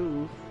they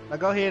choose. Now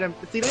go ahead and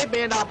see they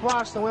banned our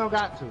Posh, so we don't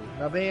got to.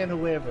 Now ban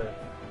whoever. You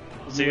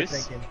were Zeus?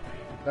 thinking.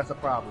 That's a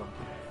problem.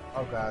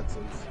 Oh god,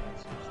 Zeus.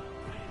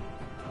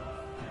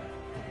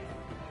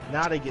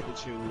 Now they get to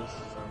choose.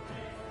 So.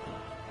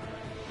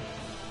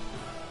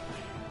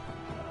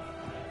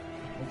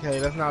 Okay,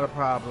 that's not a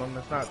problem.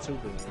 That's not too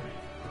big.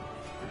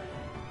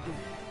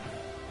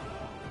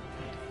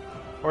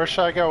 Where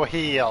should I go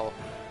heal?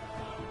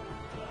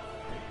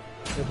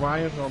 If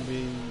Ryan's gonna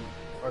be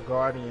a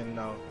guardian,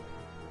 no.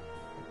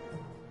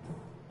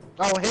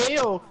 Oh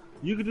hell!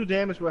 You can do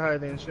damage with her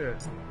then, sure.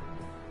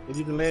 If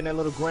you can land that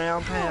little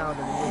ground pound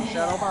and the little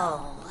shadow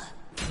ball.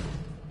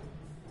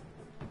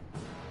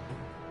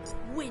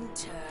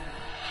 Winter.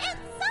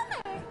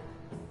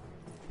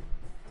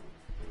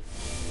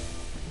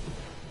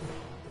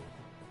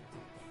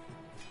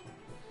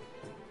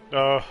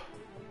 That's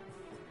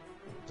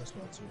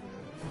not too bad.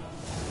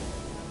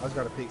 I just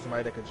gotta pick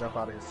somebody that can jump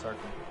out of his circle.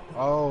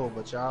 Oh,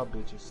 but y'all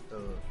bitches stuck.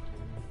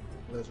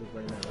 Let's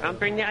bring that I'll up.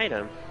 bring the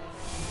item.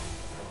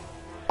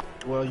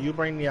 Well, you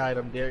bring the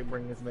item. Derek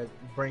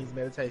brings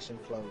meditation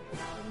clothes,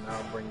 and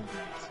I'll bring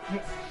these.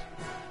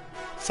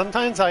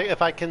 Sometimes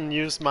if I can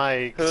use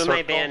my Who am circle...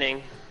 I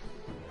banning?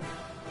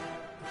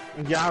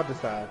 Yeah, I'll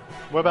decide.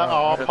 What about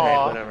all Okay,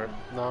 paw? whatever.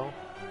 No.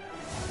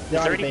 It's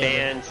already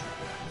banned.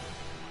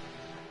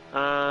 Any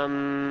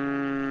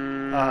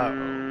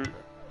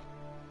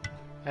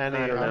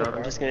I don't know.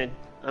 other-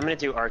 I'm gonna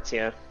do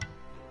Artia.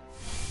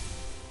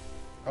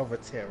 Over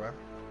Terra.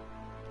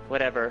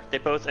 Whatever. They're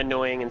both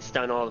annoying and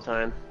stun all the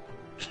time.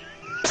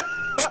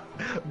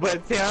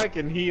 But Terra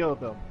can heal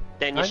them.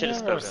 Then you should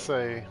have never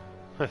spoken.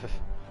 say.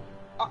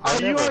 Are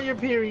you never- on your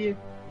period?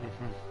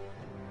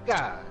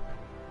 God.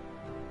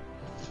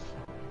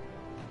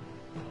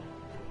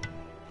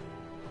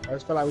 I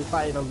just feel like we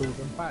fighting a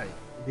losing fight.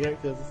 Derek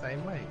feels the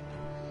same way.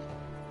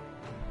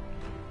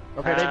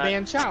 Okay, they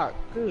banned Chalk.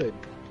 Good.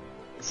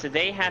 So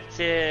they have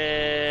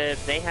to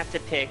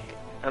pick.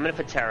 I'm gonna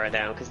put Terra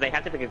down because they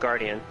have to pick a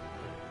Guardian.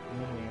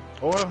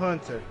 Or a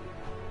Hunter.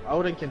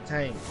 Odin can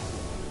tank.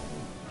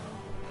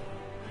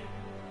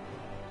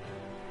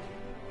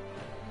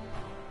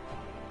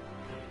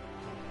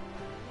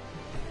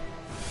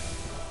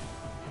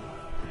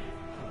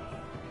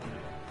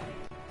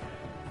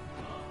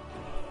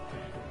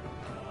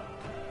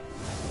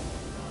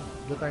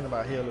 Good thing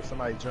about Hill, if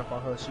somebody jump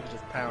on her, she can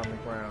just pound the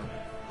ground.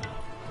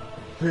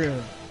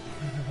 Yeah,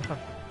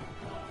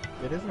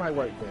 this might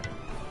work better.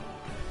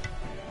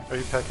 Are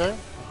you picking?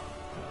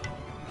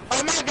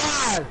 Oh my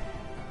god!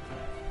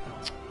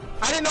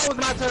 I didn't know it was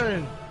my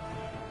turn!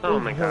 Oh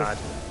my god.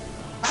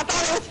 I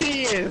thought it was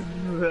his!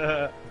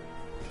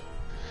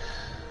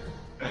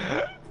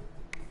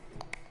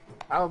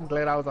 I'm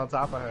glad I was on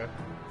top of her.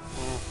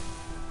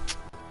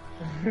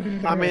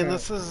 I mean,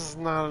 this is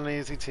not an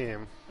easy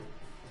team.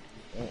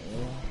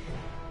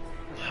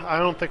 I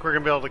don't think we're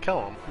gonna be able to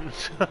kill him.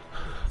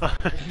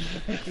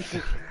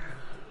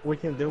 We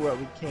can do what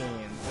we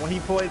can. When he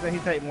poison, he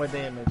take more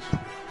damage.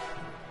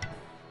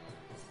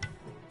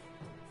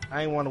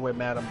 I ain't want to wear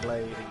Madam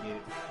Blade to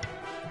get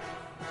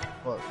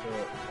fucked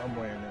up. I'm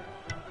wearing it.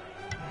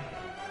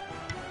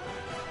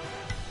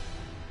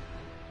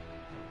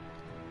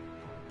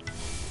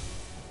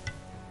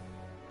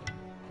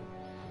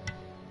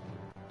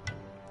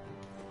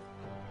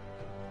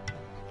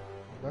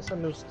 That's a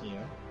new skin.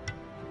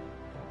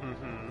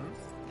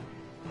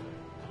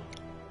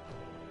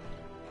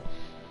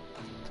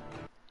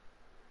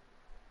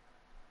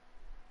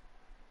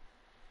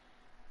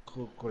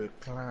 Cool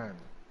climb.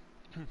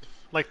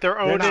 Like their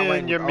They're not Odin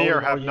letting and Ymir Odin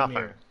or have Ymir.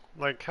 nothing.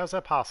 Like, how's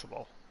that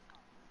possible?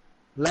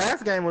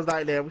 Last game was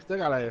like that. We still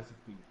got asses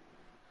beat.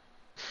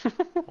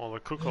 Well, the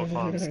Kukla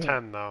clan's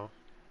 10 though.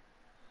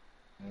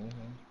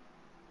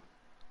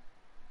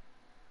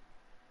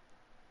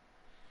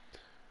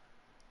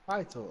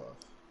 Fight off.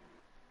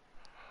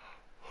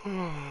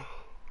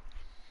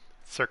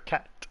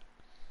 Circuit.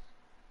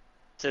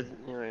 So,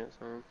 anyway,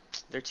 so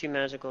they're 2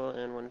 magical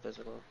and 1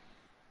 physical.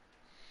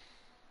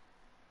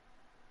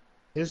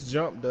 His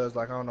jump does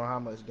like I don't know how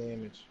much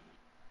damage.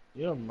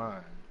 You're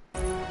mine.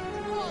 All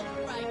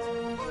right,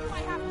 what do I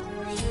have to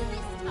face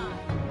this time?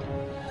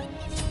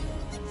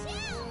 The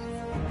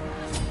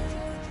chills.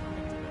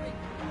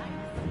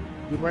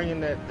 You bringing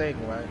that thing,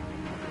 right?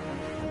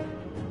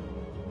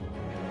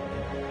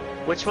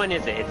 Which one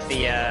is it? It's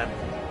the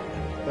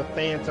The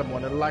phantom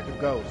one. It's like a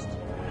ghost.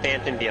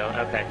 Phantom Deal.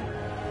 Okay.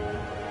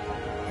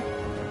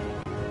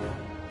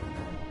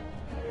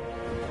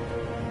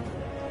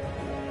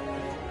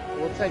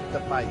 We'll take the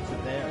fight to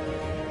them.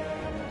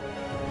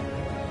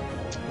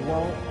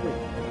 Won't we?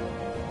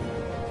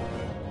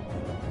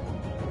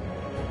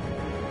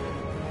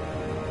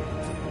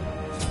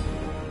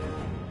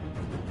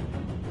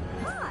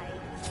 Hi,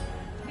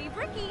 be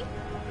Ricky.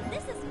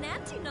 This is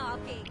Nancy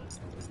knocking.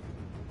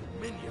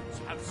 Minions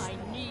have I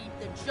need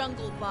the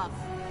jungle buff.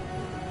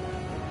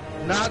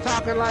 Not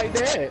talking like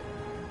that.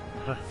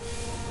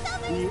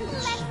 Summon's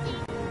blessing.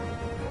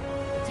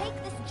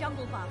 Take this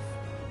jungle buff.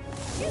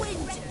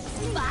 Winter's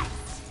fight.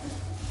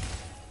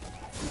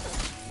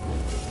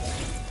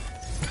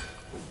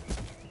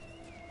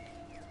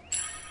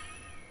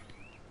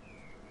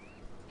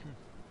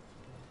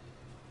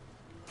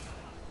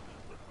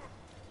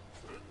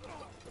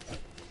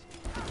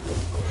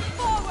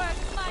 Forward,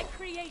 my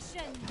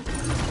creation.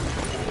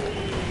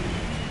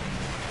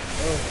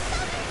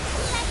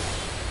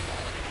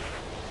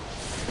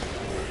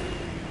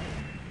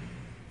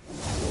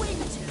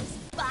 Winter's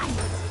fight.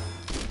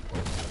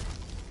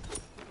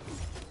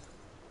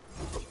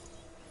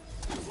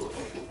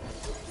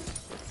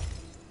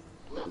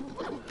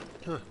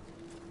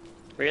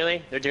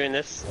 Really? They're doing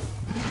this?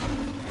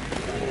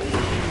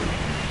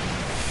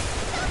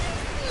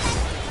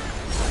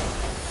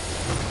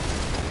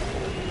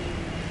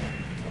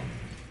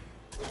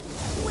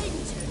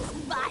 Winter's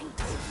fight.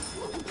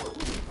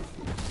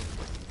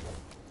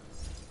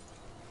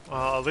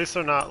 Well, at least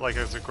they're not like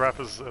as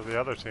aggressive as the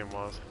other team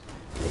was.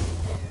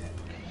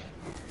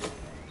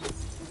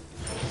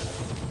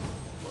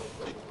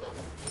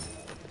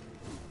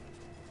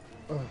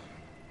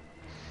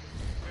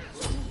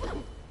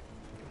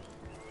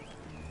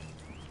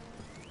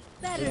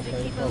 Better to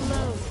keep a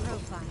low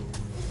profile.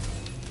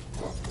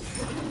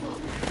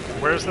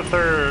 Where's the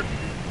third?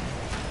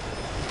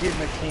 Get in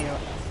the camp.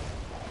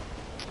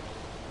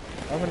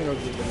 I'm gonna go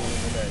get the one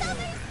today.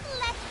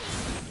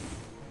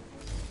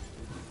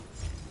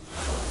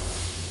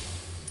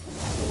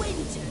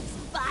 Winter's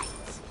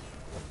bite.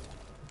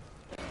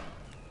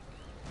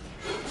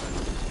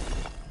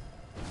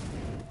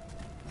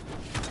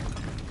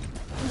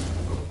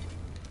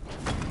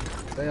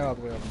 Stay all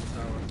the way up in the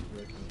tower.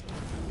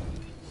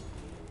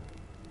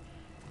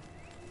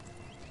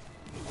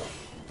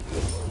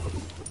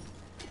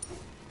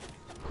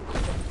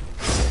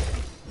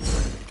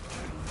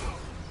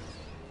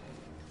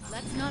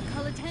 Let's not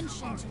call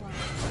attention to us.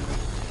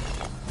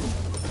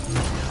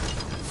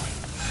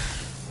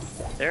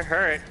 They're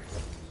hurt.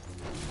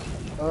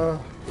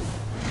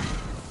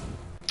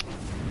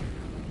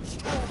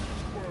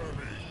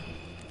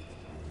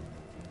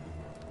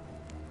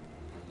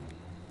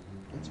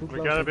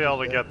 We gotta be able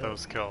to get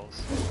those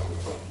kills.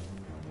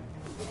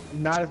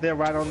 Not if they're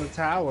right on the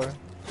tower.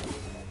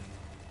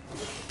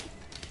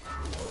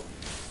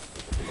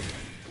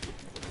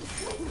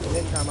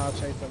 Next time I'll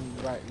chase them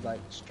right, like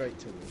straight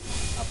to it.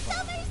 I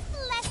promise.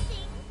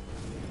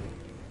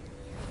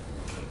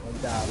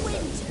 And die with that.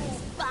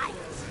 Winter's bite.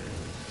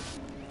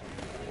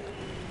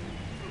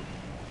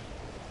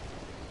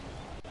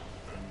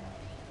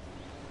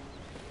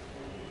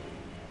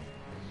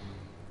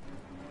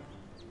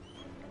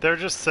 They're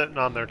just sitting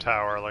on their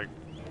tower, like,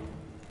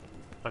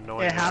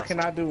 annoying. And how us. can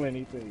I do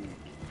anything?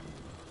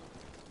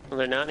 Well,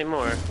 they're not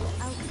anymore.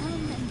 I'll come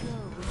and go.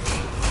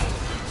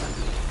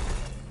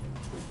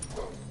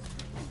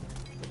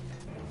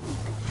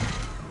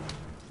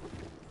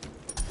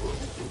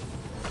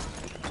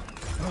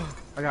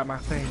 I got my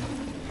thing.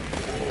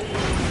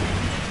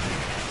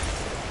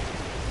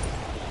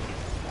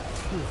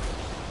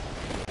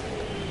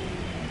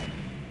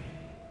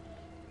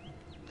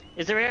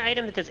 Is there an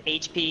item that does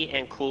HP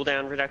and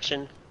cooldown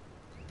reduction?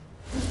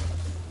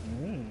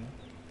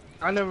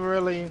 I never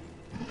really.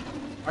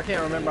 I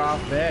can't remember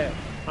off that.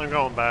 I'm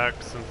going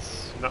back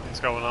since nothing's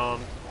going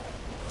on.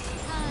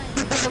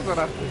 That's what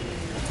I think.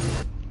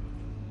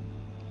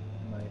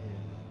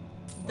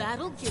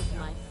 That'll give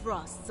my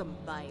frost some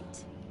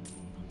bite.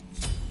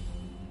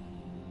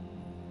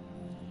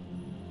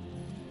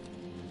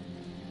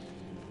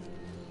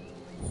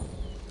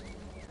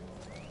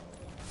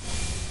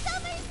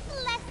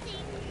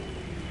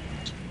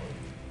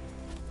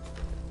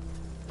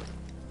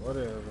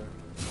 Whatever.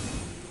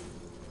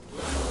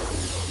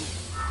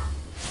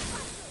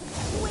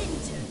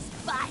 Winter's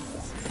bite.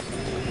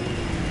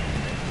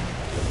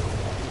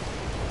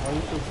 Oh,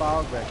 you threw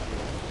fog back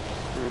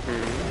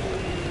here.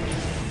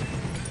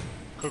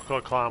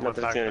 Kukla Clown went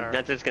back there.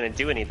 Not that it's gonna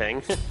do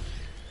anything.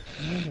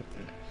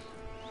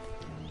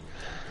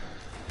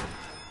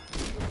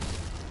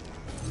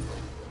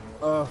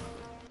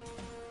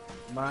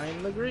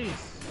 Mine the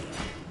grease.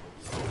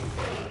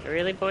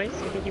 Really, boys?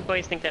 You think you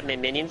boys think that my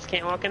minions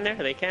can't walk in there?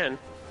 They can.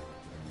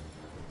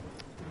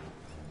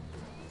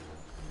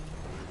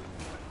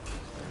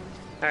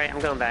 Alright, I'm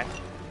going back.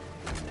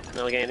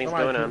 Not like anything's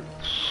going on.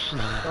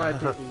 Somebody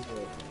pick these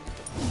up.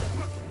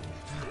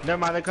 Never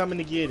mind, they're coming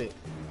to get it.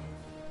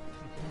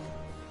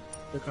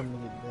 They're coming to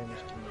get the damage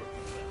to it.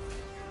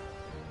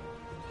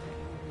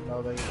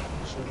 No, they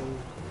should have.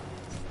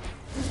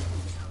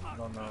 I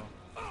don't know.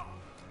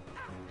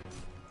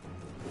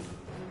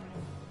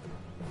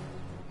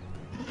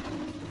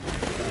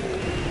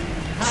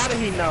 How did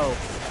he know?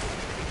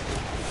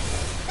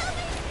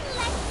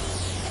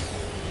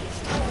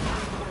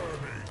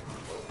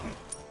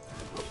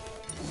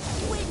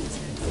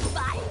 Winter's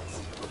bite.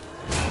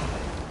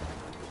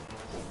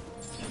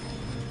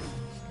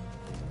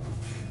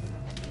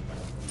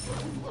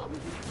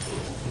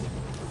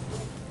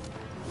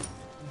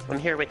 I'm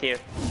here with you.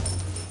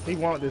 He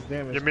want this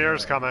damage. Your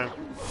mirror's coming.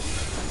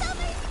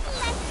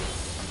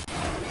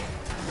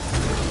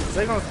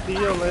 They gonna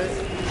steal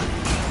it.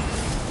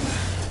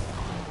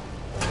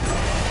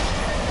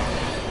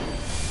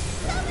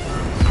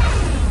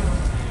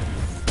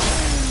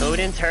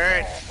 Odin's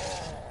hurt.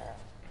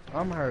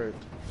 I'm hurt.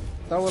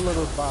 Throw a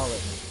little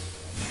solid.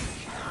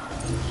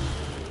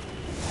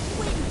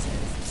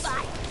 Winter's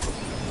bite.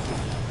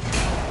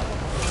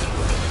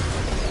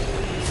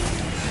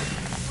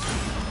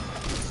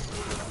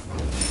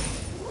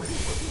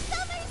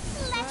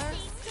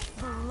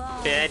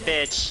 Bad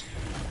bitch.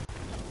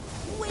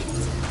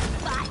 Winter's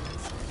bite.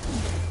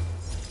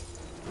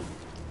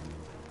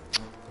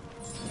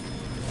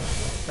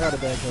 I gotta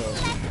back up.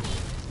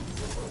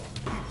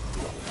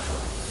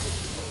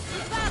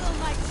 Battle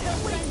my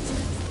children.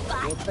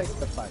 We'll take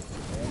the fight,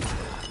 man.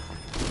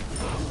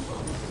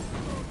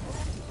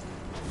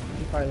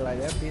 He probably like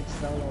that bitch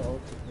solo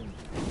ultimate.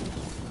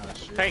 Ah,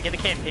 shit. Alright, get the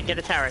camp. Get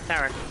the tower.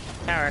 Tower.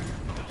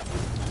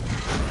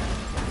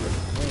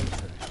 Winter.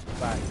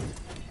 Fight.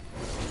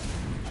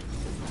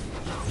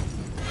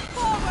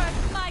 Forward,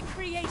 my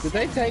creation. Did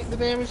they take the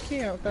damage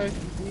kill? 30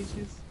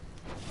 inches?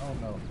 Oh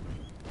no.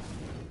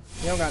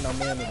 He don't got no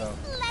mana though.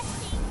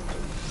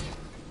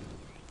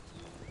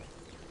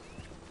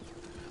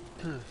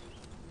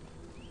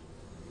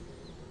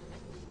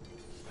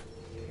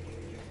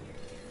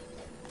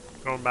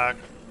 Going back.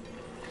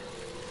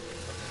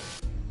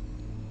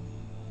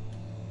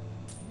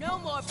 No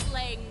more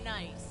playing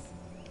nice.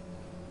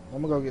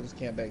 I'm gonna go get this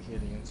camp back here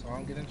then, so I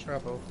don't get in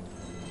trouble.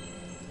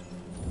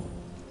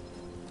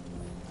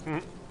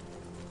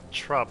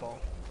 Trouble.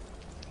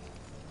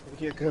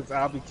 Yeah, because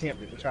I'll be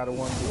tempted to try to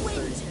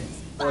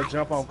 1v3 or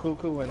jump on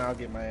Cuckoo and I'll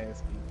get my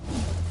ass beat.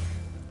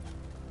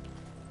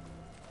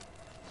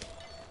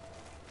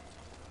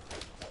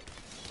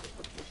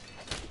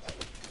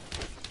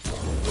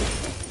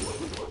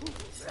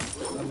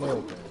 I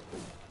know that.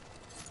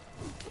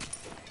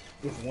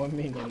 There's 1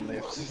 minion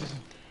left.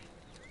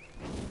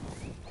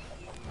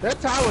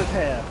 That tower's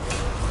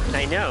half.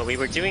 I know, we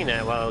were doing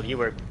that while you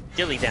were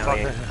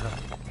dilly-dallying.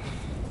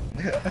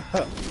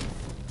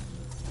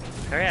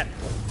 Hurry up.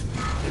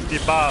 He's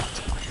debuffed.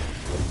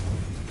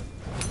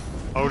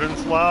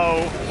 Odin's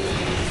low.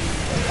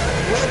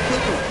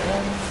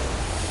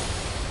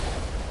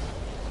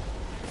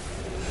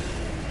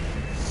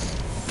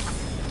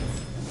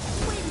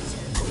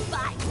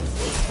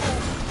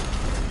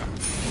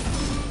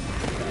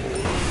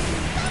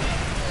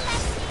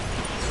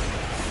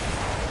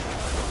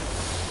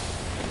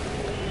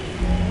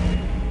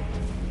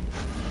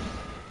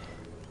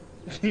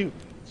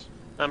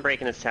 I'm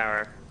breaking this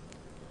tower.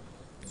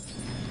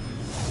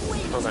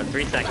 Hold on,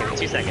 3 seconds,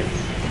 2 seconds.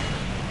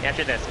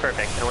 After this,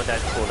 perfect. I want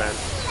that cooldown.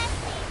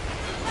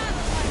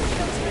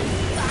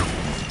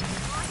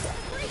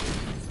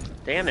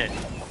 Damn it.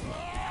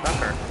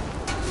 Buffer.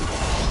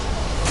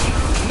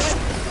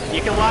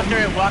 You can walk through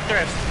it, walk through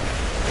it.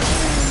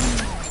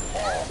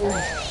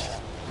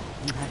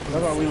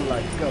 That's what we were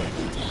like, go.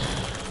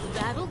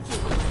 That'll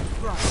give you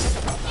frost.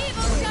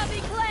 Evil shall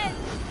be cleansed.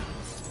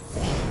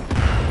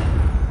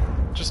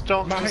 Just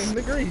don't Mind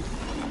the grief.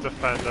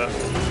 defend it.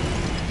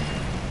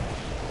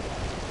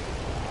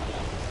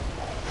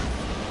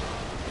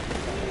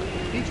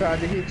 He tried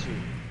to hit you.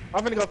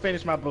 I'm gonna go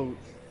finish my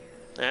boots.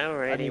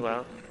 Alrighty,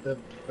 well. The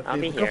I'll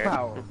be physical here.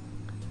 power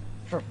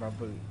from my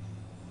boots.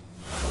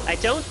 I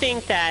don't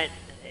think that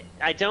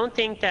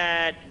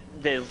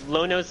the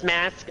Lono's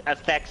mask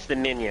affects the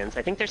minions.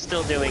 I think they're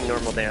still doing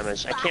normal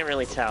damage. I can't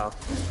really tell.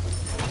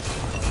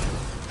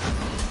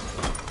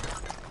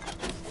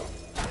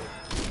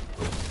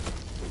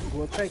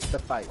 We'll take the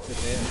fight to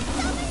them.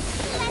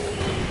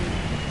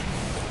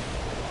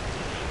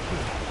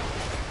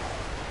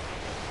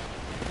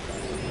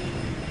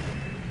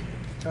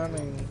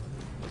 Turning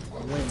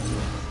wind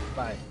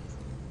fight.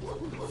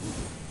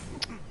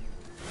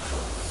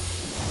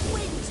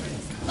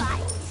 Winter's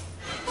fight.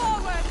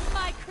 Forward,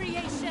 my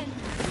creation.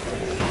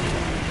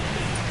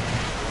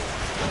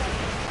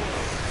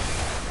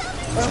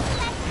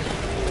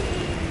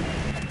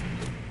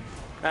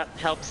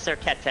 Help Sir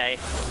Kete.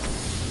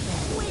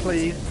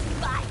 Please.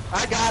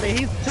 I got it.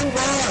 He's too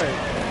hard.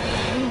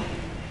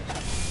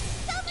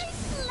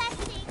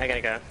 I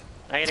gotta go.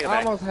 I gotta go I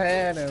back. almost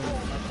had him.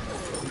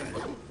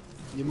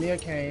 Ymir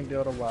came,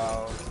 built a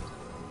wall.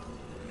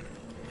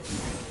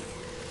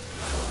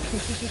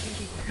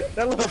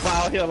 That little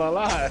ball heal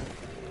alive.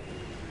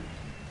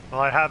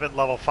 Well, I have it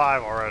level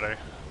 5 already.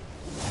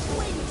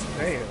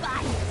 Damn.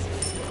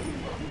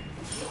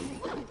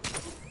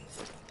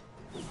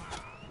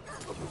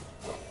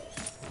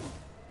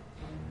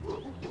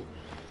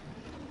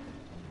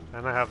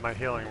 And I have my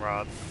healing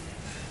rod.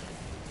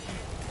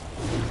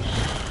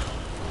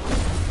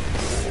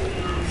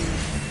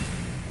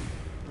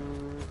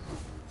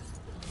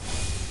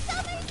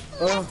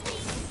 Oh.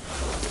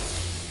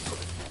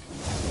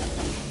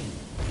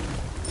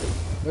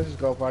 Let's just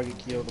go if I get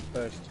killed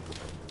first.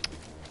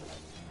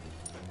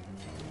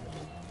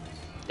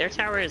 Their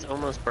tower is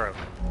almost broke.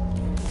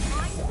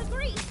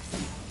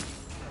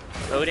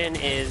 Odin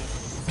is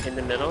in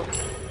the middle.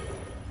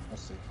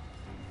 Let's see.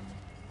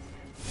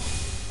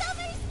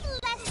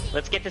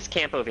 Let's get this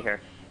camp over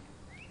here.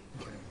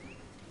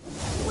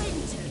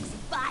 Winter's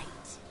fight.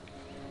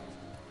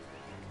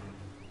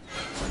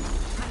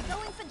 I'm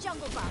going for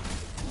jungle buff.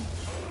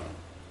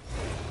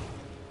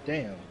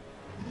 Damn.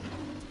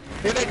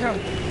 Here they come.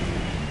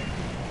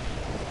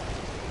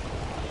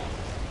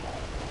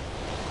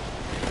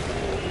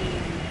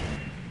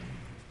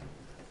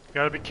 You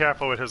gotta be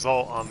careful with his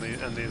ult on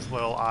in these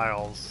little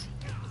aisles.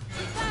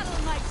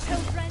 Battle, my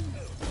children.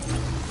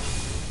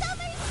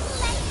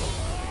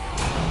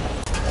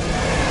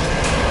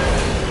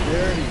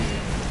 There he is.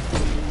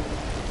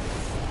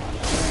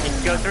 You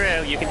can go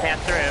through. You can pass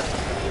through.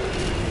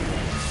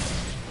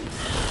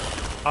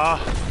 Ah,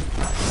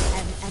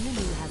 An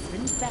enemy has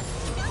been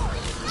bested.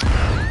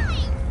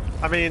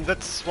 I mean,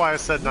 that's why I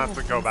said not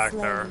to go back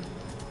there.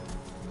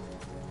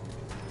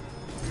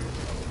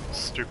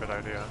 Stupid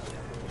idea.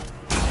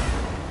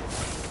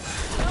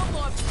 No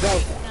more Go.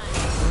 playing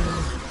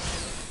nice.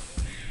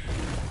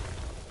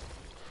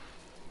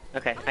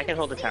 Okay, I can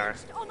hold the tower.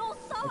 On all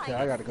sides. Okay,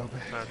 I gotta go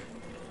back.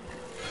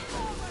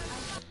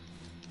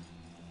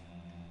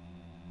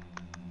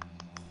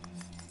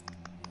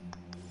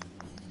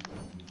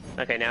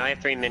 Okay, now I have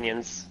 3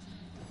 minions.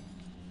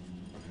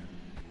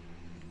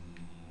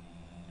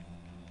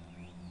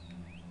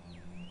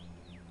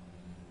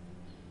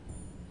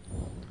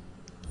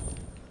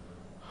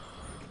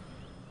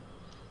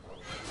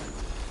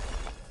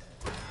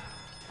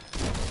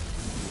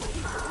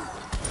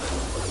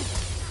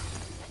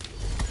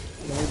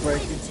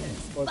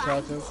 Or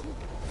charges.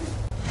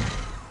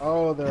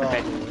 Oh, they're all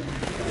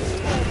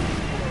good.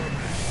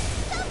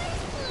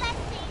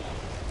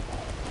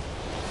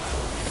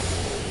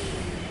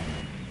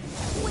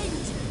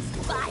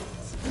 Winter's bite.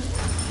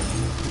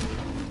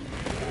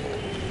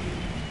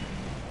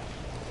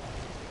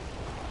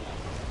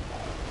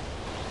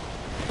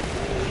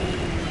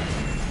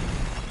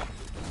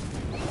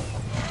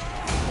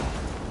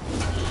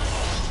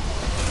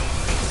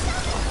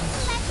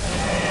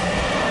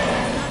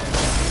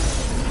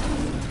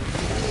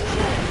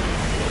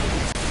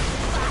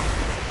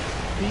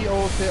 He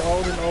ulted,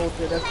 Odin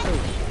ulted, that's true.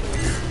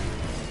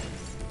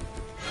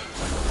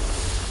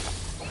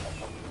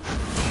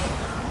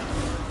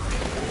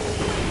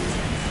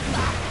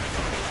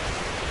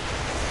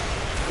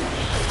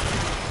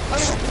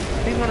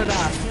 He's gonna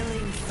die.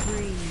 Killing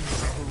spree.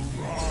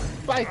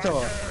 Fight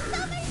on.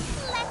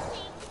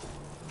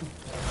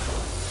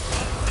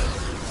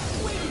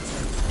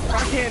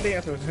 I can't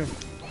dance with him.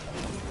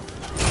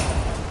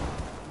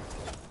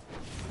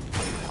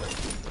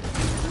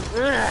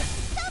 Ugh.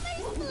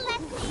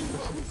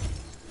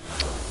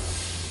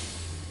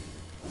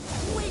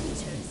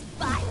 Winter's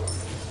bite.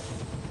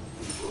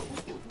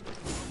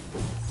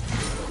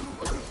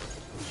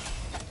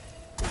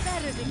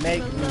 Better to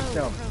Make keep a me low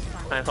jump.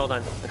 profile. Alright, hold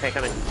on. Okay,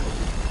 coming.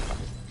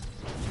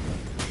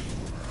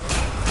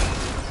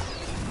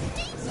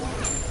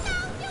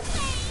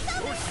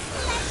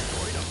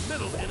 Destroyed a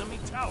middle enemy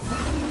tower.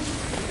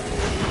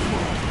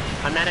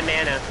 I'm out of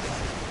mana.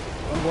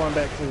 I'm going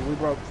back too. We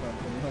broke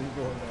something. I'm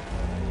going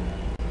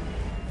back.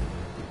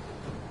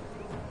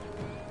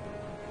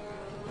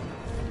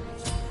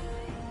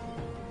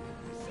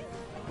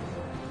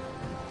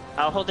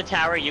 I'll hold the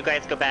tower, you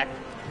guys go back.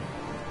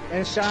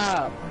 And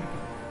shop.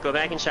 Go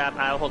back and shop,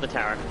 I'll hold the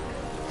tower.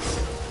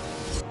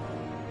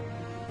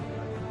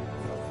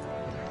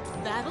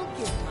 That'll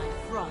give my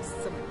frost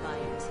some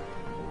bite.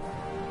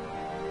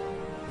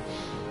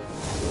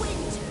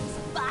 Winter's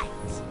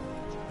bite.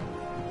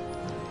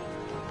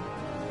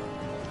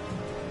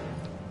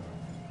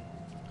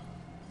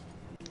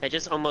 I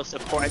just almost a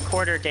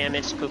quarter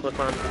damaged Kubla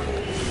Clump.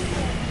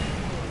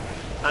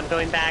 I'm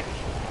going back.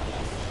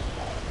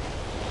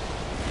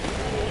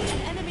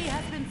 An enemy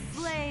has been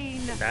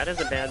slain. That is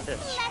a bad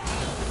bitch.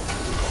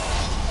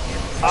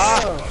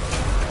 Oh,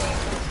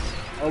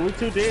 we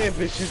two dead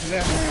bitches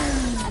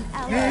now. An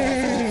ally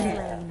has been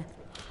slain.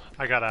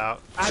 I got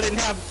out. I didn't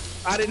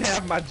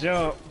have my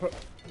jump,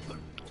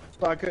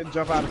 so I couldn't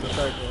jump out of the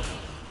circle.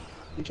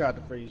 He tried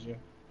to freeze you.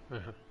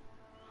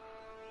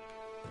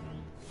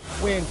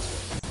 Winter,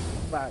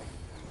 right?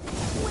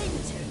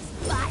 Winter's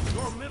bite.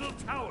 Your middle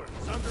tower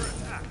is under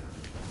attack.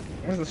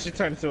 She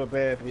turned into a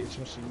bad bitch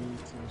when she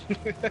needs to.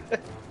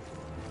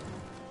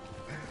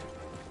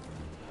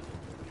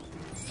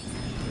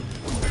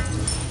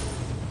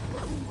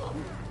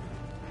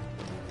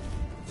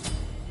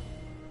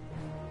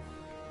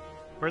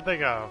 Where'd they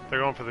go? They're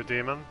going for the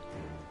demon?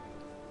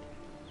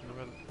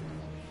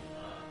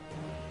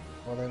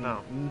 Well, then,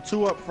 No.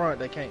 two up front,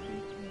 they can't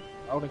beat me.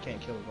 Odin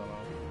can't kill us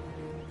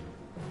alone.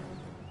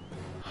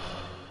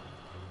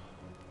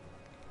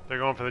 They're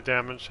going for the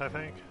damage, I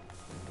think.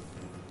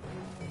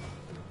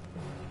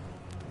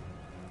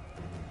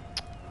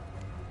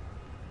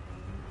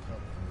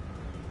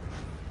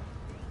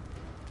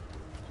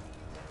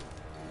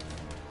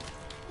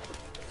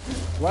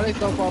 Why they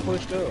so far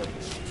pushed up?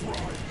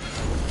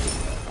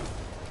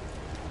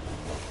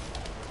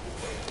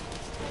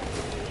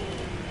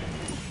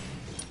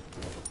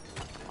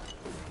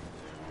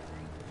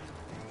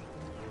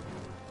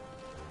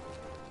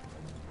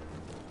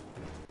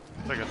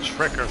 It's like a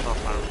trick or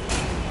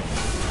something.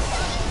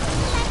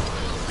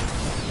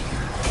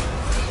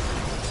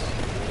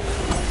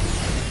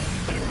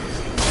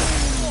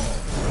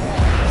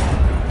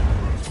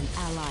 An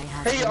ally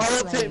has He been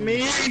ulted slain.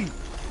 me!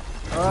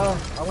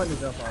 I went to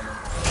jump on him.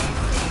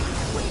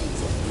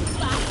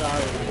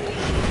 Sorry.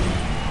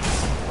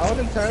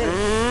 Odin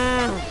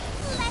turned.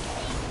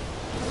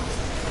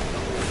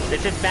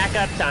 This is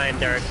backup time,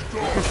 Dirk.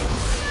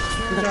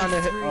 He's trying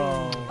to hit.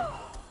 Oh.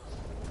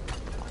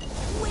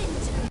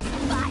 Winter's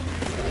bite.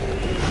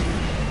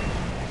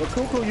 But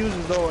Cuckoo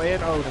uses Zoro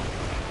and Odin.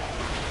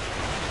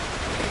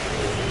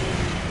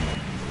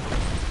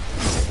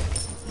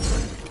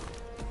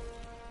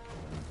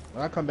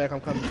 When I come back, I'm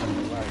coming from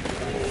the right.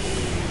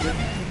 Just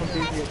keep him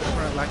busy at the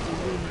front like you do.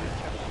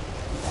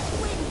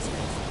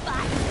 Winter's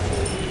bite.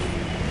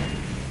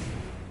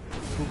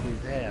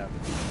 Cuckoo's half.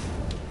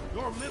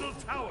 Your middle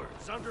tower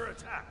is under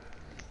attack.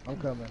 I'm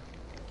coming.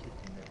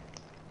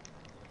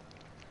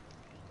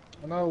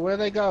 Oh no, where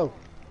they go?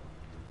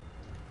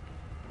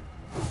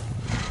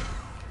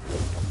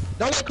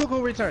 Don't let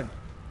Cuckoo return.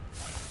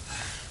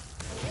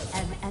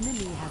 An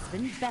enemy has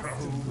been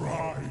bested.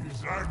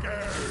 Rise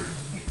again.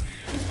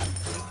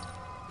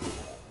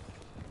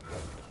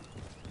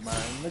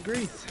 Mine the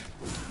grease.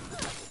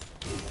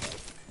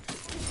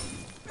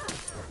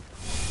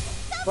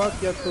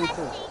 Fuck your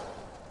Cuckoo.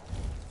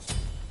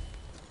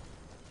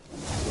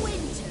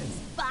 Winter's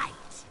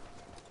bite.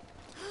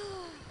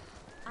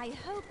 I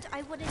hoped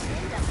I wouldn't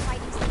end up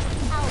fighting such a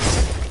coward.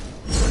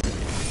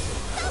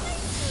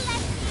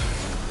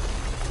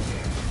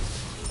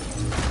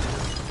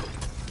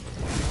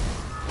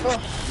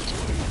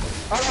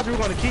 I thought you were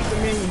gonna keep the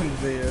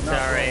minions there.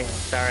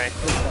 Sorry.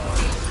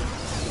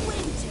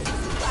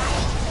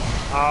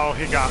 Oh,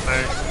 he got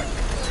me.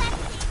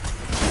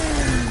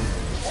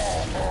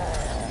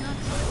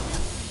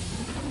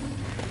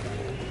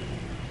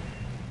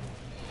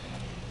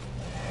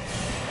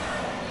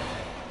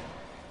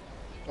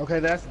 Okay,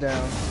 that's down.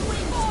 An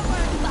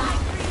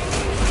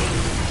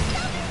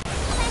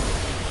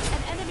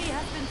enemy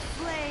has been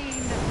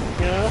slain.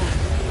 Yeah.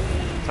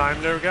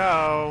 Time to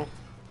go.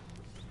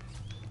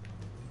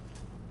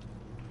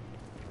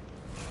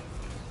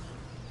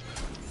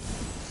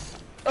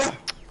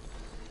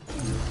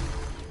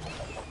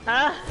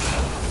 Ah!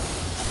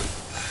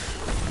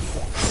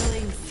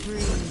 Killing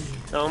spree.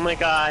 Oh my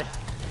god.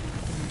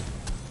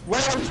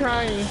 Well, I'm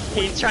trying.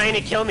 He's trying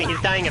to kill me.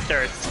 He's dying of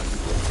thirst.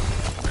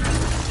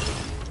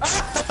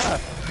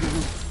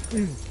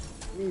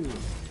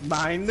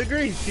 Mind the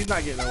grease. He's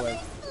not getting away.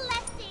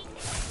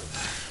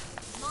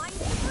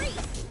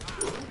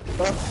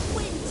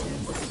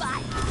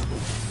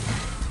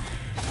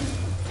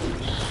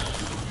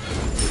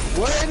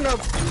 What in the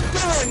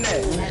doing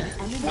that?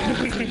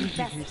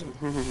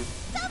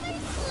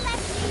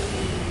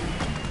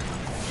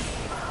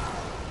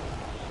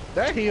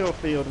 That heal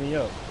filled me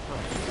up.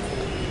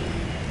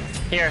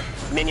 Here,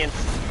 minions.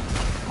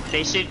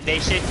 They should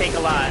take a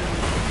lot.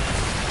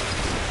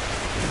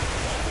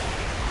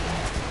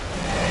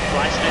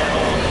 Watch that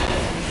ult.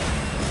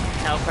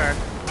 Help her.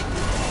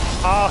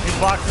 Oh, he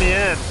blocked me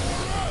in.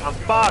 I'm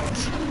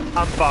fucked.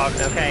 I'm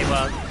fucked. Okay,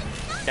 well,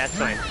 that's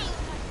fine.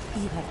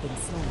 You have been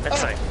slain.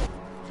 That's fine.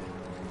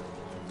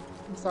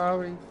 I'm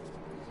sorry.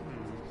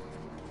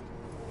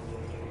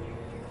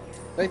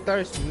 They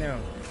thirsty now.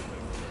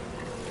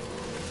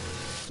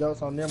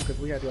 Jokes on them because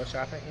we had to go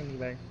shopping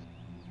anyway.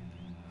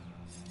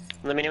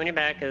 Let me know when you're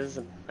back, cause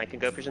I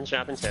could go for some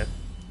shopping too.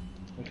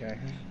 Okay.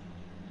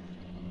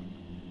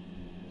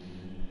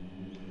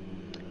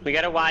 We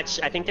gotta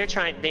watch. I think they're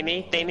trying. They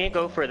may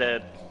go for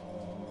the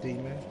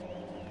Demon.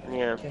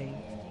 yeah. King.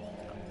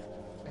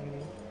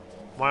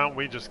 Why don't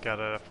we just get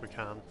it if we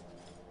can?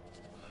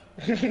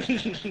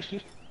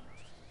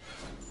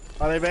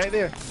 Are they back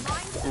there?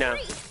 No.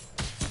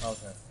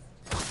 Okay.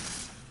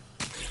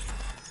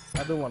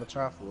 I do want to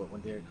try for it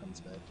when Derek comes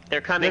back. They're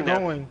coming. They're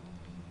though. going.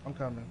 I'm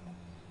coming.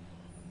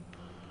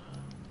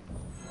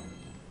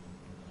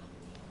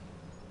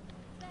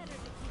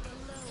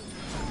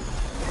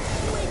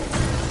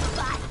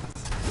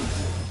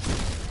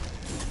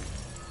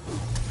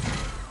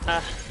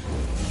 An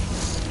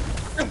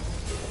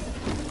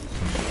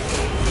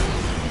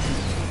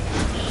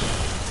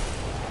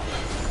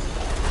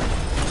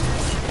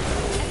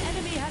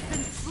enemy has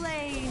been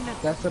slain.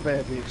 That's a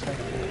bad bitch. Thank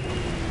you.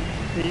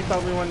 You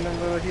thought we wanted them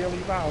little healy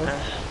powers.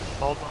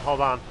 Hold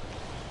on.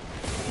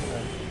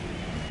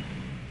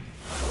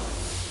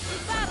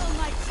 Battle,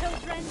 my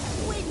children.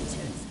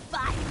 Winter's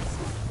fight.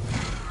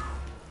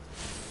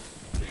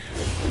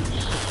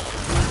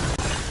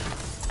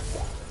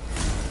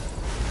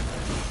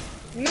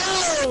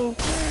 No!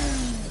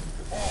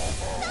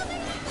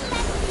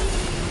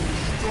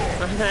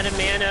 I'm out of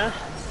mana.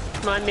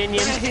 Come on,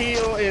 minions. That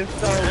heal is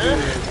so good.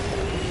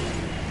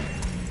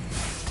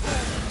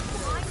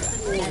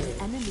 An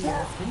enemy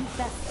has been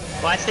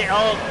bested. Watch their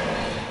ult.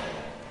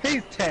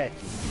 He's tacky.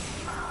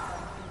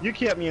 You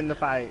kept me in the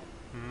fight.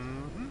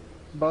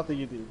 Both of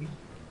you did.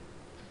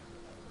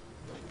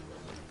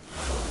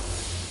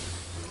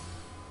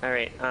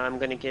 Alright, I'm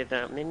gonna give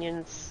out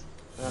minions.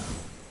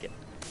 Get.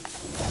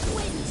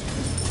 Winter's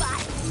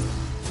fight.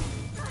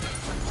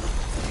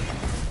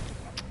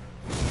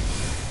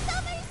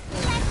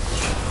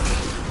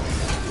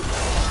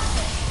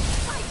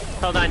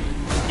 Hold on.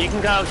 You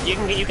can go. You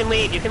can leave.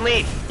 You can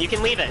leave. You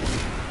can leave it.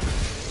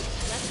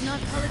 Let's not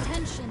call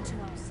attention to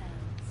ourselves.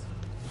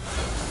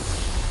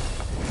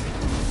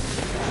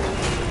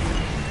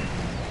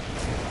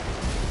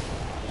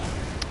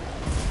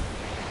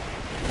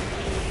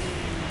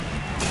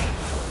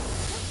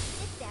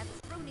 Sit there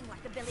pruning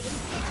like a billion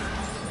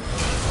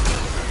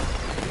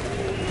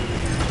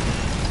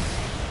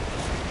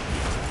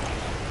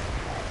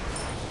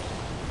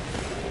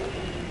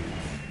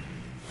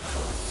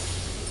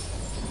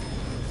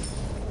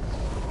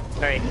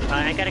Alright,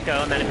 I gotta go.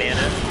 I'm out of mana.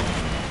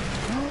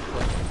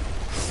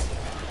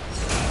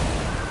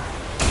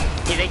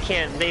 Yeah, they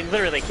can't. They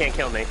literally can't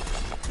kill me.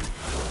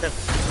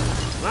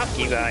 Fuck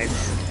you guys.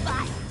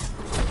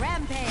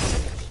 Rampage.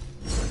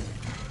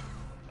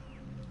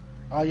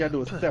 All you gotta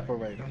do is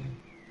separate them.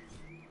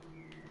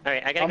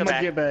 Alright, I gotta I'm go gonna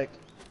back. get back.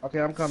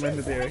 Okay, I'm coming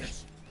to Derek.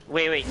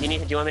 Wait. Do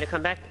you want me to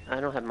come back? I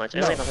don't have much.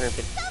 I only have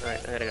 150.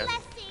 Alright, I gotta go.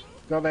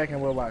 Go back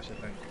and we'll watch the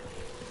thing.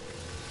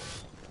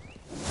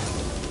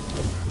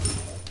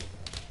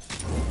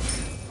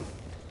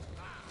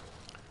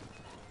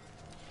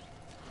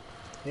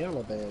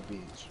 Hella bad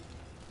bitch.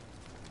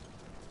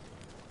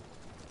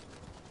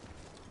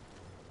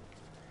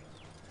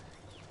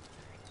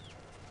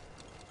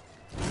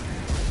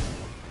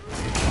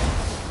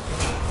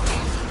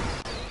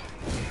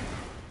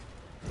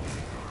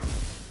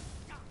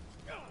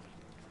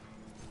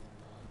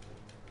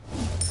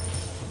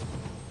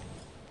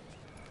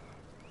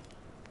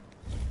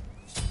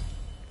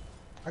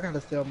 I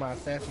gotta sell my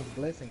assassin's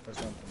blessing for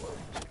something.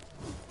 I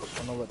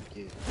don't know what to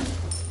get.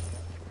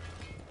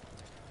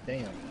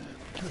 Damn.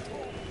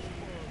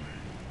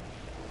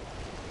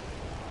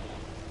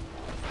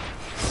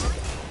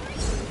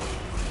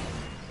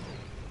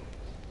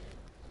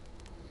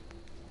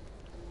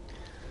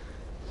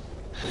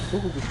 Who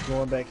was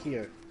going back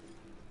here?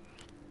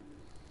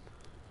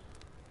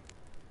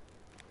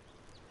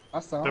 I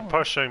saw They're him.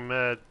 pushing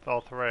mid,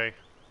 all three.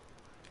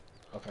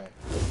 Okay.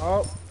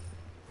 Oh.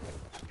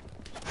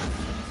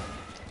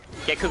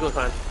 Get Ku Klux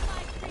Klan.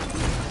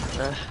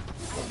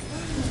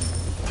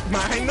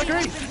 Mine the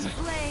grease.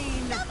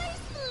 Slain.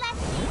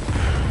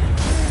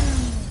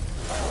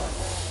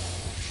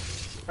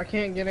 I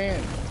can't get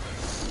in.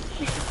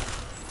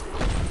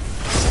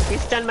 He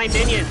stunned my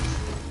minions.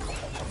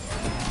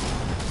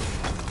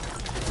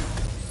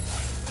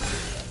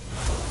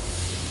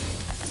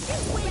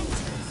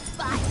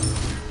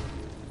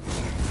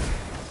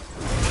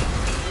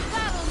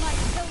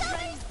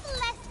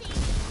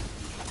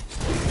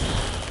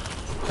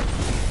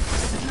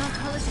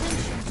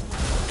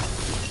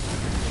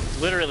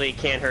 Literally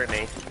can't hurt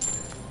me.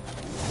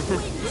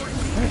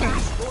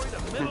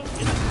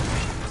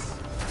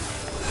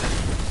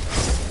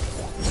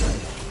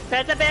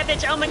 That's a bad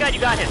bitch. Oh my god,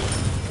 you got him.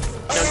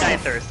 Don't die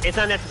of thirst. It's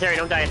not necessary.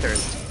 Don't die of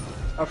thirst.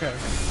 Okay.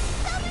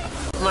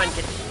 Come on,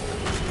 kid.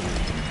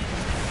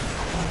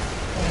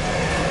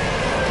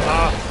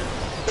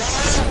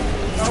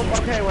 Oh,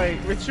 okay,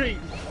 wait. Retreat.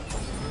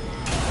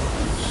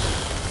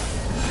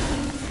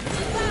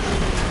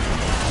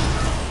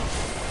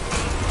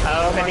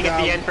 Oh, I think God.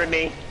 it's the end for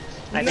me.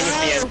 I think it's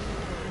the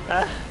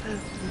end.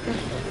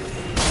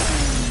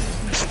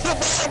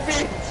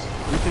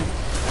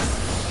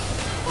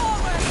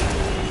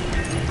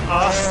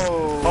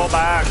 Oh, pull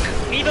back.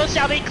 Evil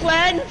shall be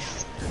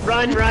cleansed!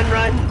 Run, run,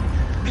 run.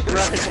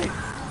 Run.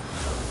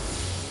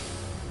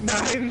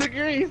 9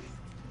 degrees.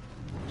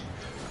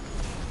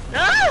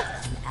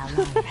 Ah!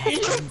 You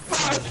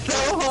fought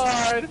so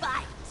hard.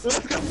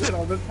 Let's go sit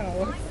on the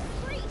tower.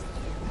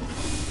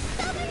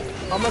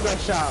 I'm gonna go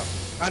shop.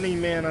 I need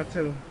mana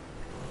too.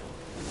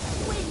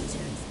 Winter's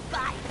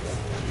bite.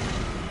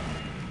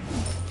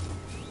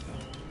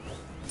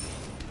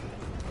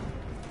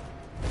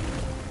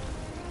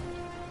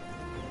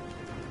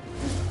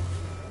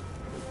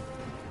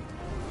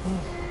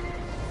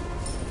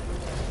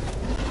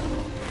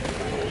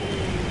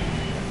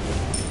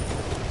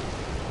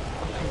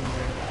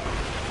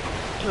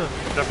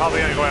 They're probably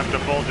gonna go after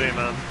Bull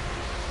Demon.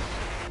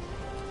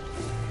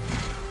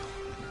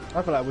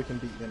 I feel like we can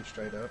beat them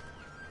straight up.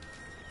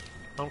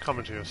 I'm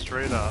coming to you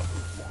straight up.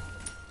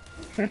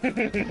 They're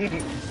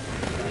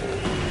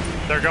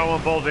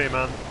going Bull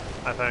Demon,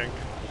 I think.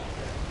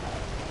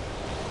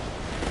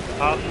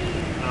 Oh,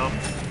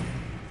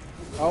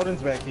 no.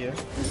 Odin's back here.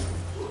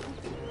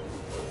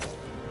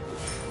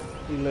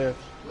 He left.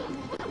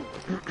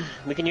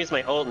 We can use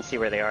my ult and see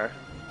where they are.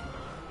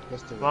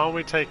 Let's do it. Why don't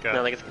we take it?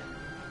 No, like it's...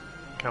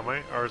 Can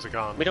we? Or is it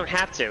gone? We don't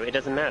have to. It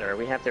doesn't matter.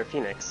 We have their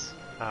Phoenix.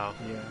 Oh.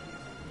 Yeah.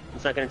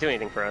 It's not going to do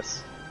anything for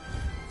us.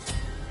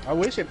 I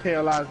wish it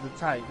paralyzed the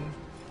Titan.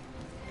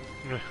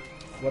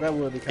 Well, that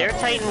would be kind Their of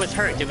Titan was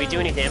hurt. Did we do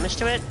any damage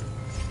to it?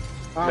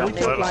 we took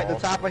Little. like the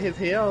top of his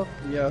health.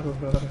 Yo.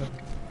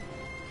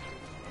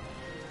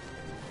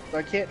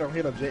 I can't don't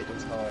hit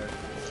objectives hard.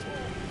 It's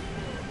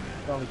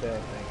the only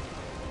bad thing.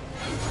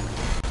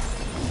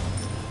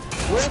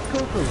 Where's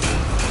Cuckoo?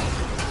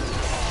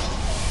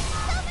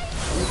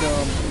 You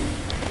dumb.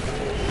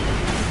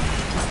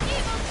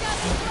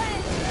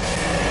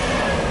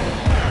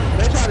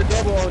 They try to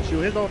double ult you.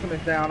 His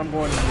ultimate's down. I'm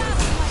going to get it.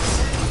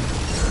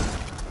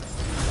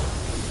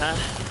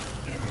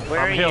 Where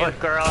I'm are healing. you,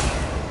 girl?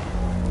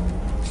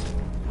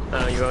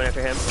 Oh, you're going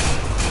after him?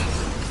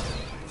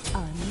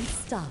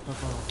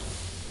 Unstoppable.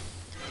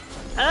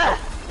 Ah!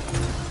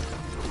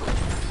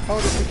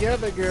 Hold it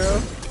together,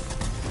 girl.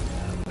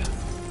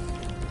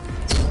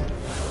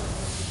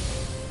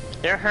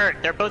 They're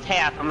hurt. They're both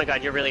half. Oh my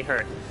god, you're really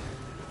hurt.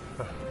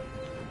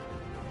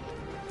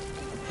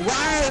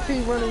 Why is he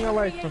running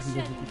away from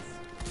me?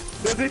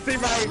 Does he see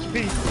my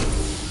HP?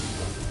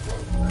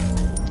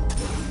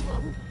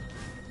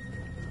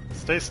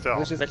 Stay still.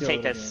 Let's Let's kill take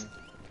it this. again.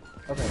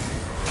 Okay.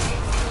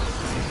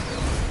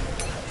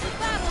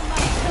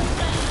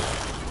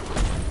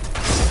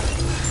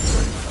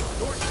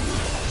 Your team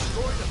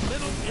destroyed a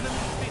middle enemy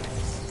Phoenix.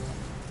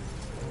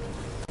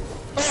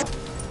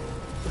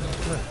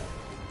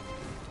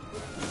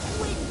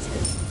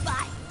 Winter's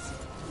bite.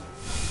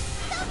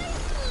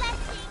 Summer's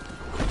blessing.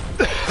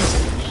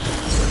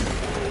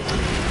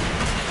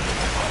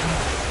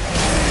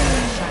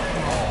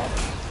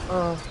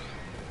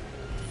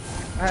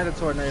 I had a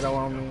tornado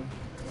on me.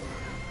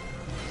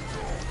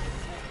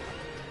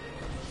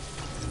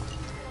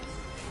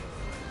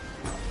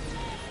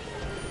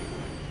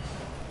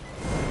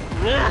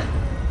 Ah!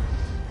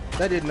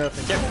 That did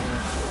nothing.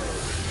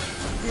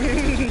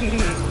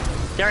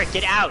 Derek,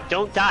 get out.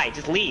 Don't die.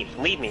 Just leave.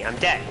 Leave me. I'm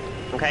dead.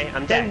 Okay?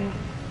 I'm dead.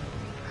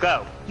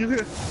 Go. You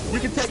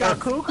can take out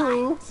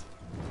Cuckoo.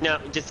 No,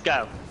 just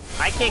go.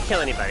 I can't kill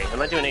anybody. I'm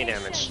not doing any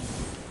damage.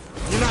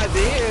 You're not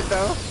dead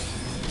though.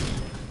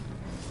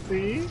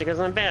 See? It's because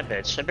I'm a bad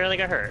bitch. I barely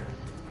got hurt.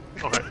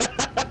 Okay.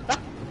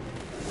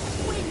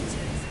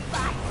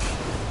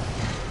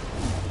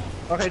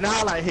 Okay, now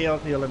I like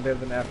Hell's healing better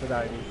than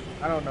Aphrodite.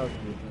 I don't know.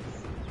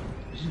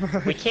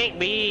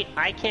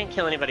 I can't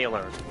kill anybody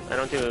alone. I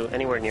don't do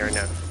anywhere near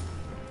enough.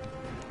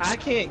 I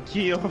can't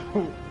kill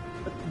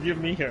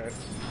Ymir.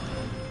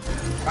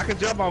 I can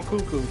jump on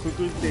Cuckoo.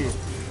 Cuckoo's dead.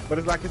 But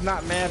it's like it's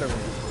not mattering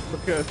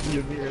because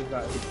Ymir is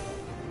not.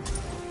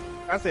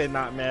 I said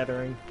not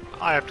mattering.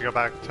 I have to go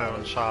back to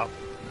and shop.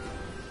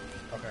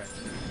 Okay.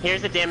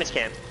 Here's the damage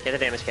camp. Get the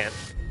damage camp.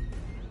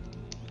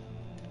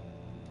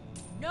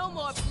 No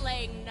more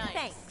playing nice.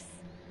 Thanks.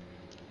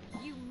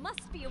 You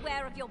must be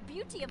aware of your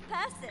beauty of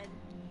person.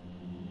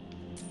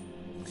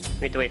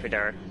 We have to wait for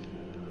Dara.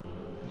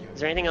 Is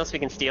there anything else we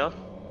can steal?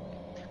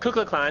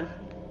 Kukla Clan.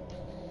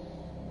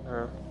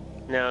 Oh.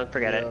 No,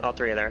 forget it. All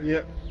three are there.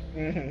 Yep.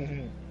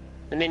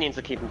 The minions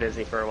will keep him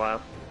busy for a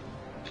while.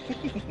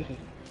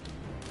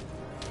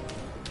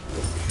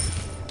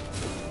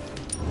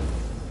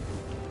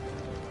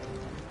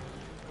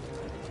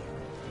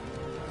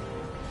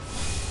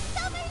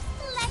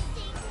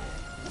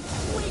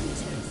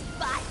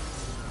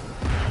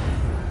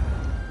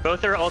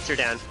 Both their ults are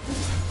down.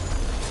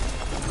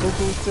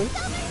 Cuckoo's too?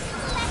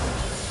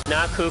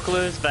 Not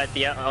Kuklu's, but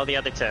all the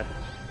other two.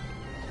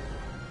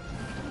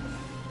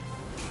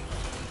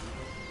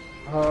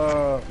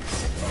 Oh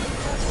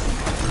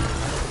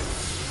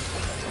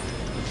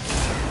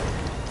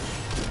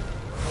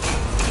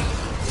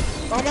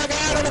my god,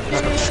 I'm a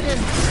skinny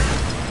legend!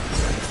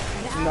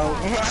 No,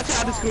 I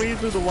tried to squeeze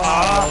through the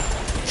wall.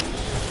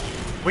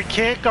 We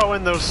can't go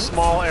in those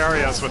small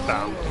areas with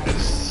them.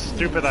 It's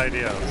stupid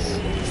ideas.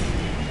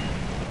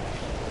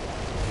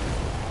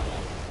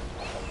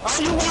 Oh,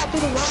 you walk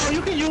through the wall.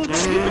 You can use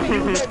that. You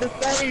can use that to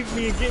save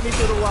me and get me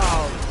to the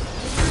wall.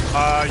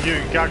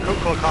 You got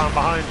Kukulkan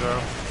behind you.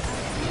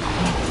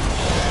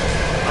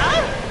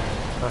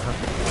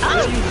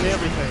 You're using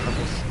everything.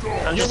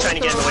 I'm just trying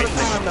to get away from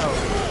time, though.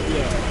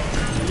 Yeah.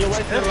 You're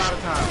wasting a lot of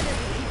time.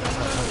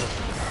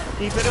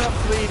 Keep it up,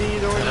 sweetie.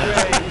 Don't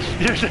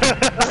enrage.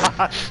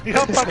 You know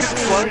how fucking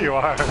slow you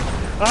are.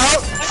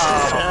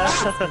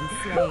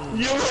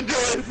 You were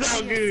doing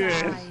so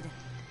good.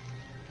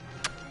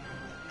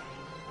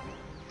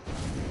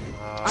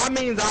 I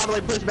mean, all the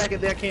way pushed back at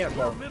their camp,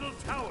 though. Middle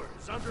tower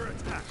is under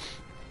attack.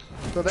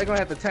 So they're gonna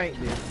have to tank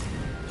this.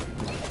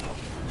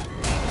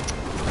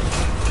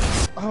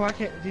 Oh, I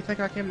can't. Do you think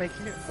I can make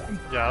it?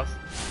 Yes.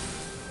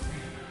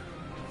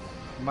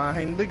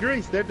 Mind the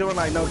grease. They're doing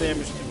like no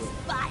damage to it.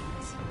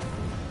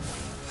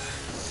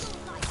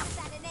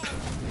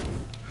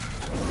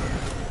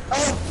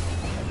 Oh!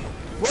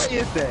 What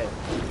is that?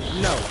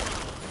 No.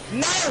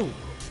 No!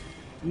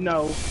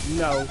 No,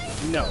 no,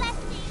 no.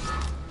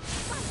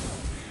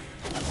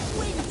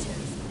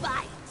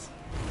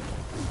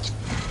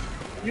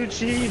 You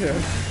cheater.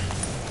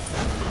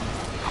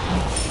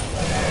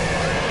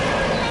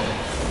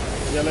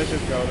 Yeah, let's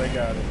just go. They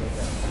got it.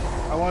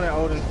 I wanted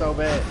Odin so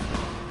bad.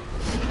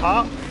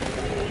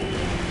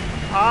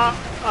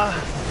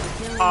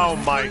 Oh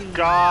my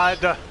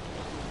god.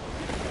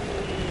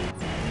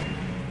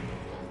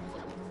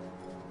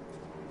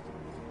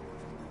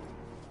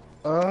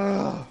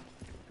 Ugh.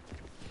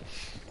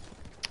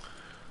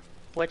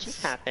 What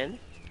just happened?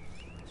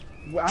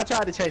 Well, I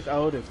tried to chase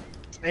Odin,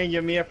 and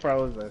Ymir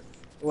froze us.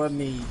 Well,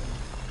 me.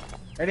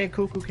 And then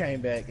Cuckoo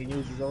came back and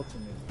used his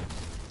ultimate.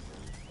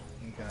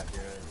 He got good.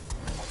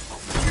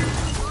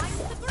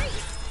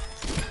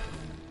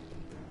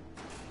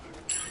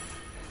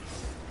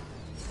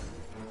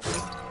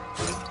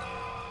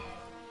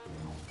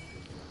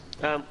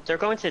 They're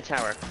going to the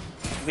tower.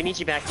 We need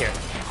you back here.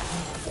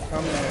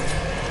 Come on.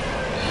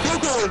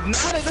 Cuckoo is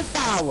not at the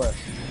tower!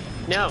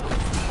 No!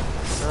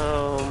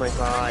 Oh my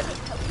god.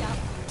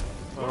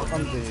 Oh,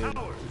 I'm dead.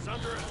 Tower is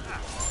under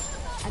attack.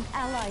 An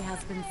ally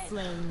has been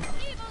slain.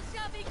 Evil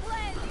shall be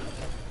cleansed.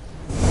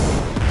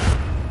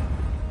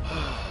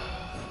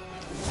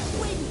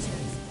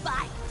 Winter's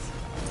bite.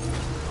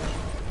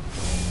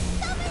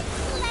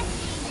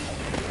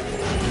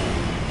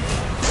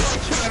 I'm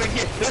trying to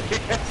get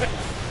there.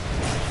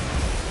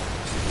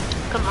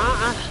 Come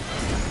on.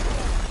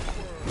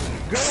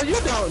 Girl, you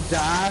don't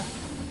die.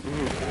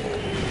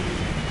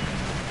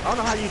 I don't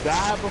know how you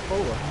died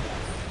before.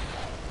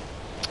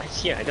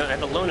 Yeah, I don't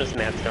have a Lonos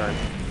mask on.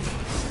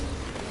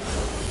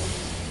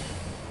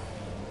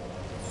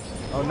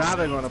 Oh, now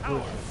they're gonna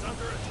push.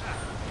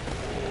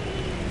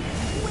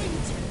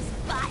 Winter's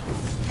bite.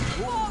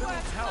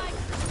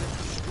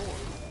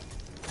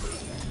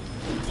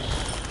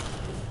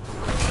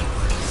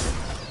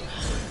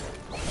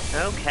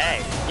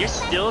 Okay. You're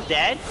still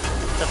dead?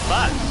 What the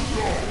fuck?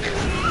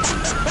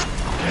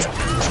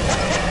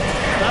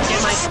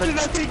 How did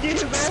I think get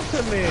his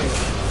ultimate?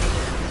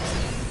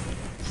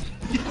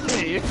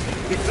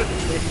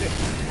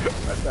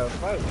 What the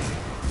fuck?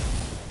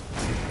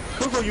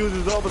 Cuckoo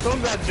uses ult, but as soon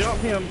as I jump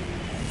him,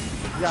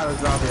 you gotta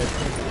drop it.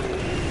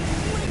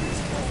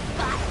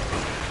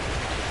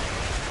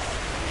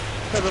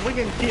 Because if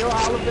we can kill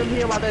all of them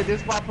here while they're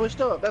this far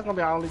pushed up, that's gonna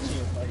be our only chance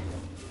right here.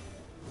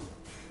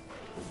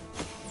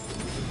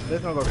 They're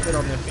gonna go sit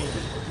on their feet.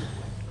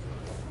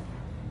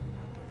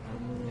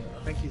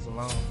 I think he's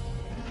alone.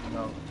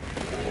 No.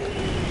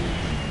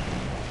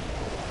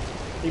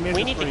 He missed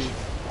We the need to. freeze.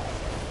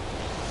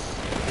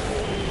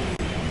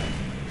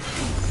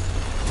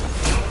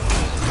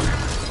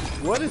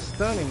 What is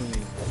stunning me?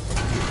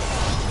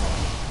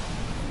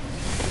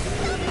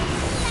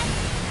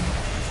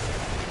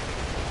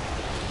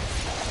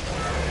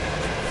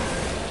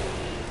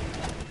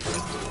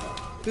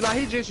 See, like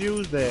he just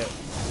used that.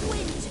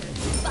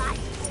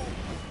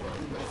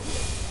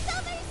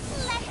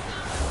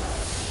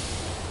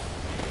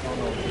 Oh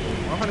no.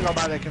 I'm gonna go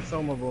buy that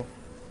consumable.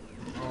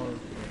 Oh.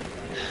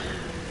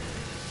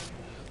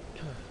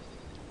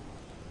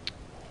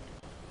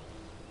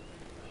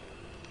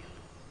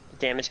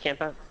 Damage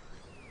camp up.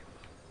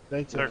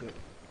 They took it.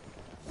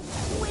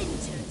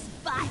 Winter's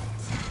bite.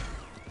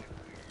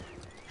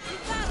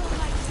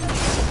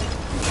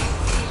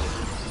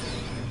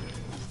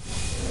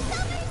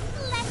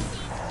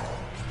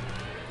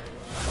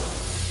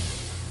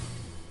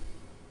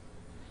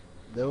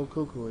 Little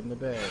cuckoo in the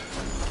bag.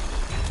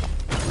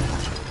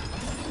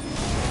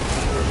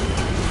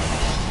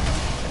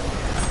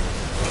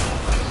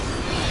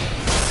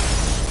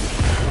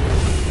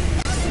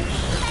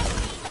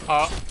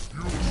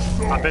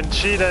 I've been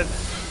cheated.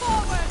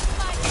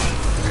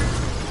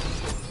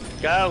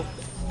 Go.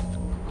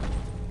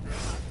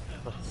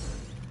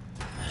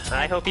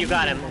 I hope you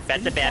got him.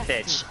 That's a bad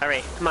bitch.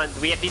 Alright, come on.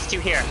 We have these two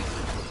here.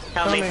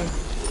 Help me.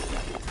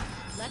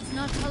 Let's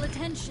not call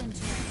attention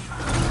to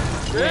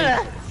it.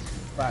 Ugh.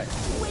 Bye.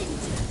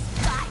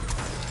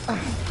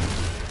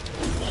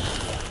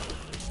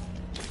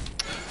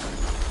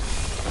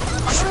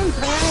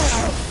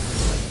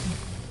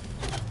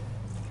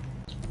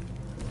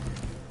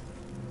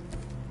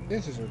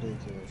 This is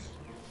ridiculous.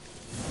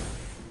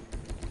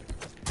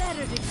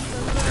 Better to keep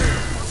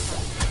alert.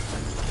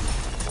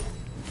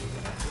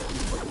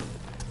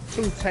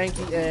 Two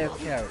tanky ass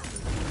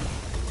characters.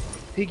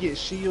 He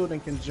gets shield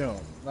and can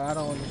jump. I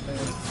don't understand.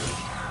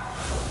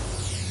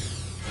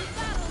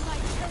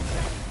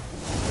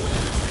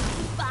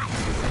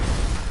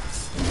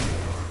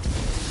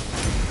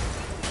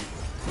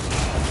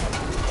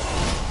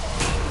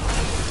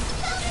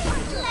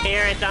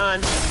 Here, it's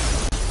on.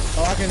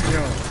 Oh, I can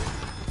jump.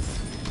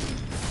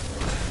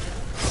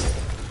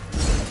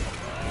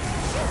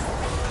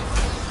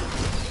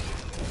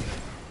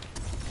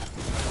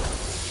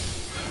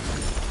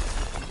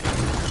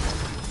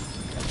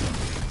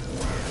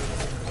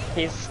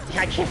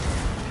 I can't.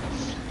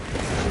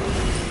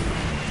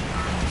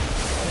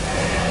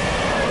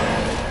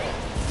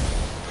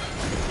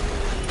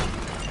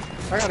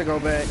 I gotta go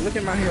back. Look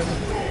at my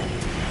health.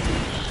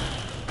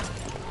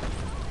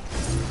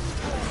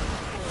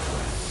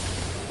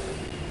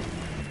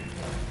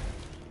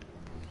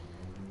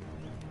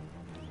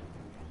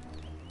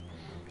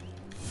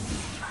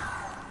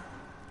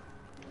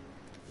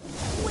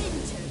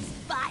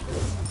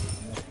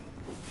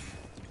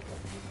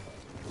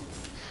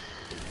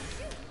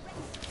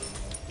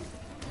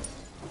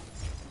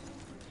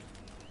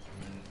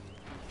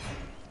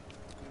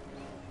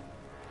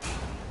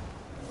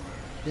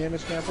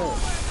 Damage camp up.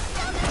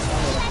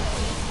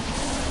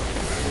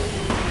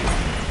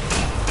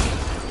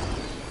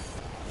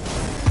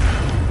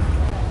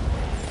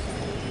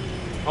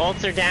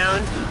 Ults are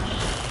down.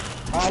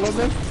 All of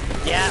them?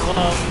 Yeah,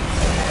 well.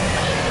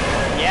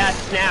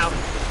 Yes, now.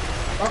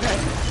 Okay.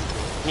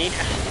 Need.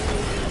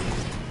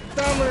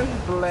 Summon's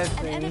An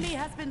blessing. enemy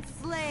has been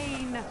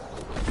slain.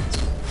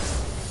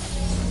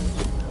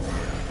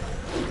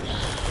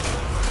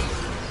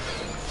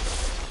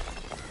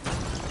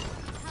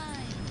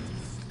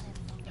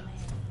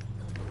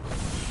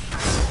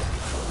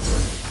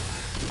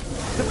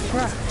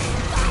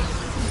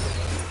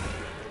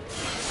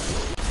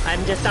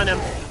 I'm just on him.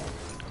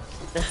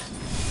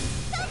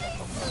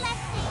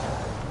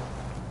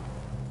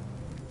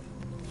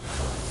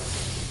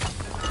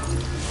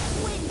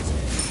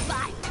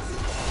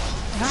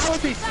 How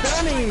is he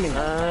stunning me?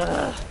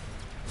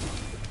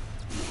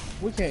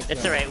 We can't.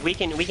 It's alright. We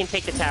can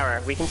take the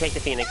tower. We can take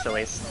the Phoenix at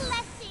least.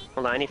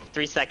 Hold on. I need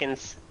 3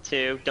 seconds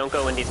to. Don't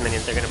go in these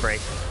minions. They're gonna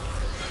break.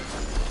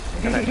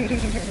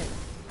 Okay.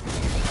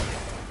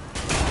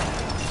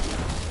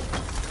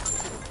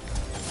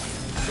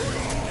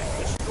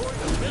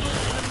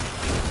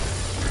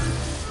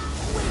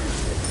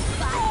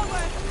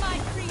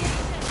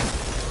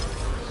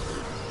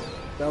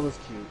 That was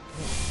cute.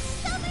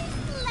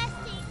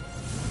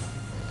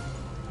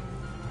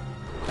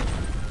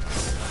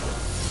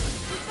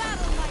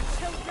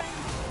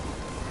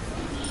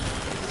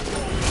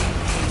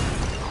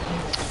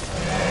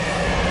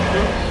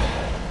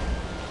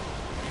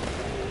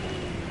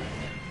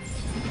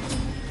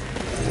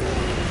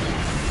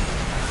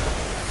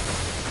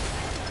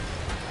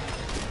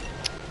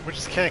 We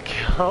just can't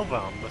kill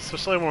them,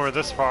 especially when we're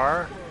this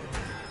far.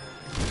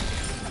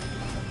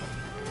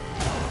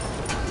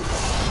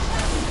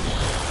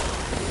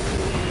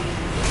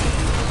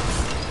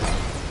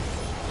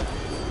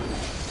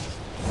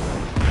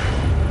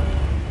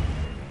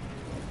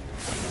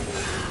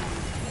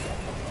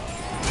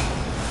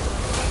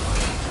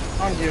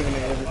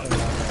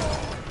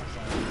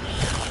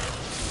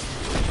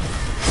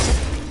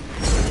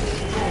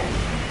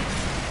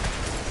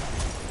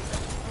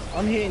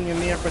 I'm hitting you,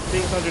 man, for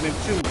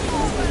 602.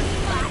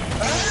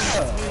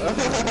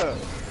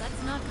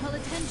 Let's not call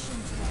attention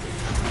to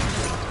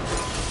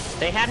them.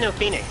 They have no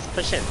Phoenix.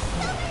 Push in.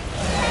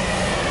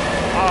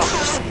 Oh,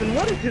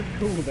 what is his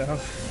cooldown?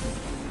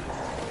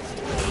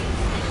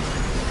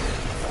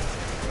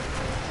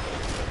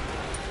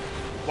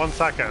 One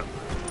second.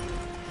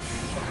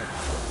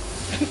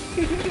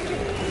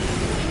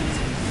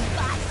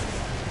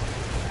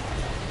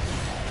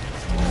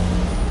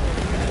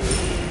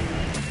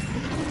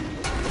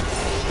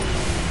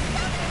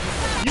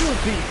 You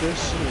beat this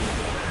shit.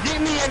 Get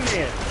me in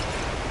there.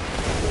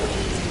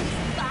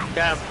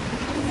 Go.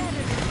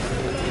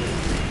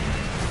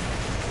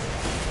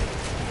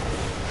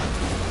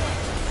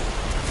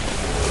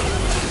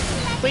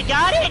 We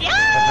got it!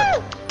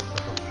 Yeah!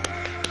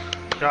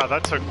 God,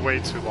 that took way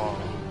too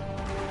long.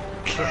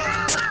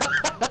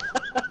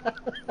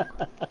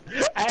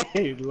 I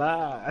ain't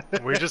lying.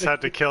 We just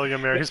had to kill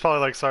Ymir. He's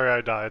probably like, sorry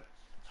I died.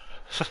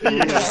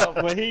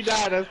 Yeah, when he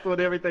died, that's when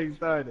everything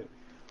started.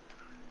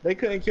 They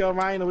couldn't kill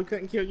Ryan, and we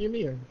couldn't kill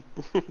Ymir.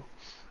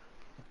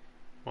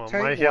 Well,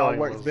 Tank my wall healing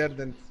works was... better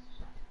than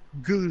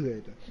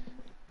good.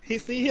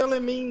 See,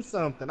 healing means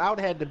something. I would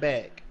have had the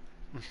back.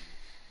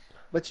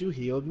 But you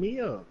healed me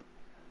up.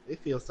 It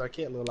feels so I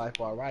can't live life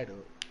all right up.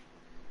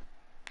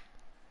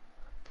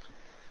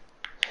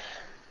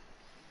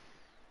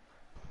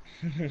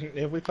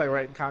 If we play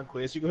right in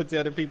Conquest, you gonna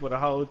tell the people to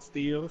hold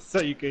still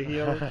so you can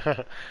heal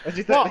them?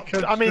 Well,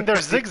 I mean,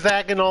 they're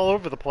zigzagging all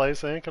over the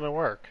place. It ain't gonna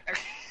work.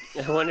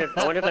 I wonder if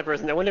that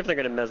person. I wonder if they're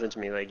gonna message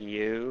me like,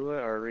 "You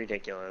are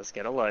ridiculous.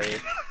 Get a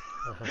life."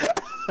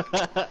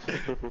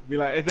 Be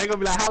like, they're gonna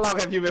be like, "How long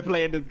have you been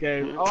playing this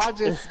game?" Oh, I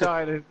just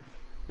started.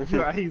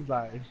 He's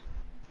like,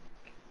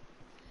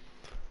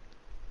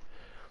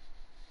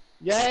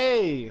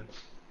 "Yay!"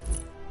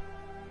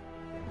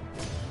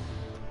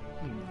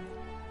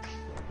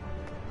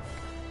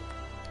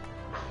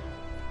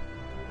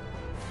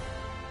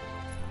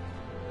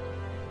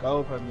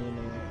 Go for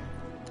minion.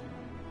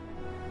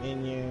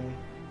 Minion.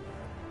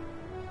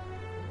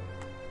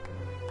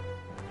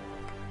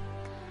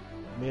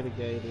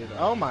 Mitigated.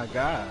 Oh my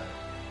god.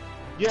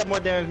 You have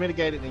more damage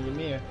mitigated than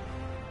Ymir.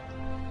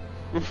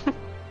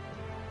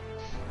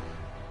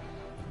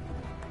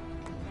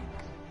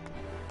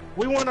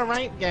 We won a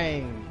ranked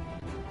game.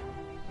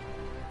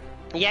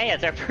 Yeah,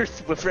 it's our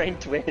first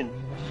ranked win.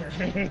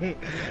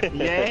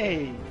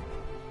 Yay.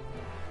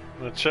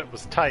 The shit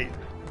was tight.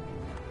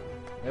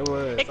 It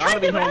was. It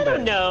kind of, I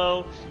don't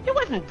know. It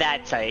wasn't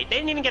that tight. They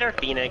didn't even get our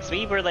Phoenix.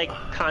 We were like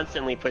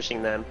constantly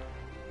pushing them.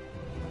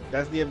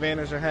 That's the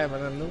advantage of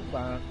having a noob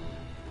bomb.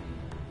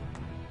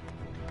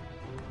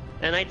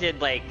 And I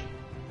did like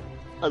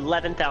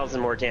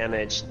 11,000 more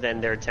damage than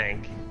their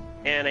tank.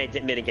 And I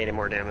did mitigated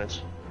more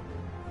damage.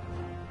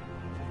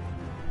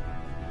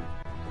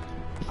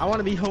 I want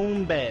to be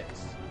home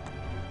bats.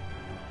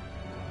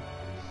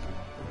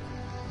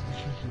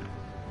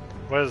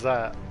 What is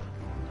that?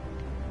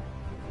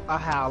 A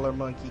howler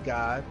monkey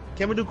god.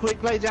 Can we do quick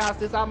play,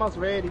 Josh? It's almost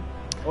ready.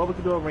 Or we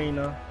could do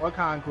arena or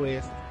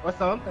conquest or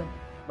something.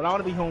 But I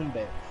want to be home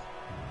bats.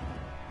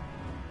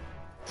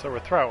 So we're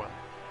throwing.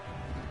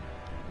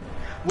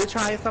 We're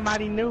trying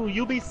somebody new.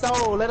 You be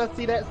sold. Let us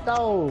see that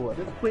soul.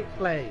 This quick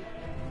play.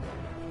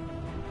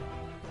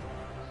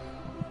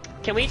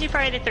 Can we do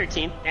Friday the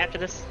 13th after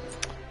this?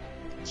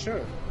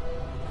 Sure.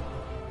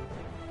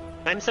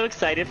 I'm so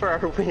excited for our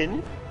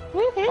win.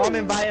 I'm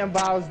inviting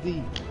Bowles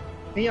D.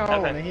 He on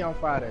Okay. and he on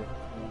Friday.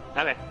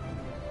 Okay.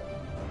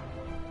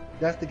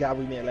 That's the guy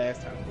we met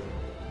last time.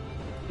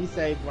 He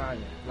saved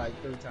Ryan like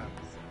 3 times.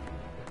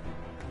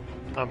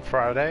 On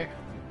Friday?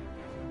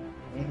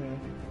 Mm-hmm.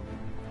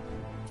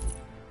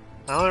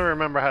 I don't even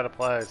remember how to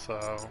play,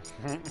 so...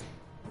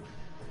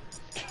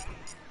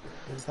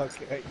 It's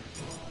okay.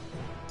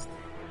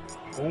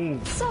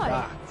 Boom. Sorry.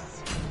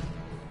 Box.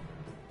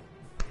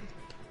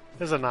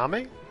 Is it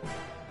Nami?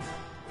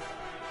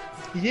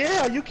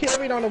 Yeah, you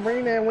carried on the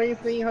ring and we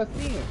ain't seen her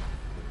sin.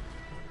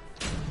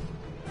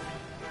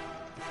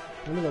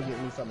 Let me go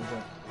get me something to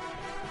drink.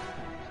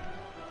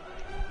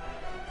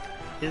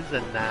 Is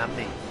it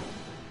Nami?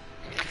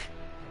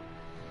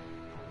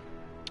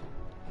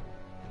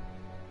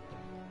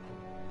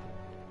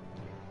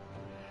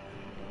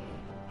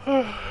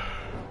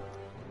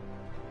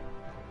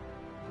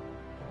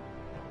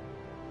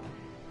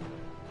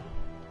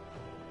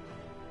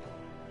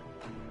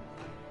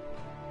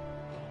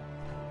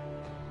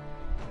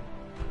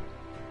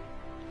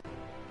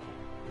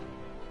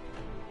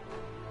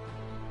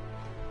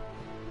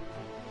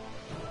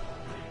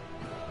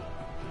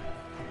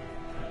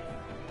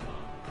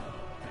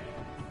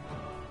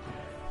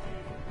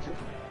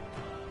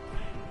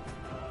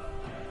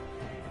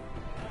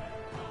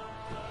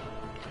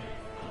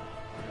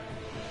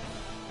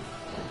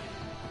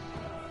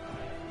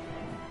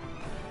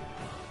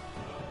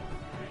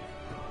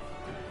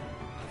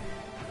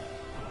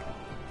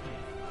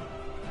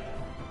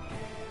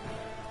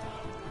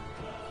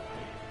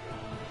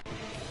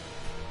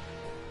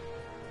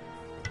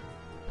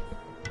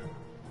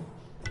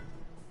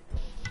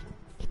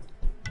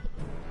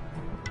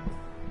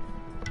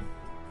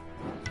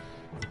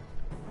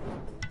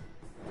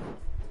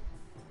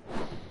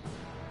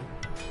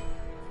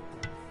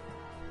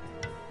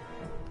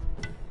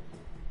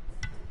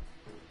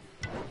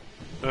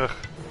 Ugh.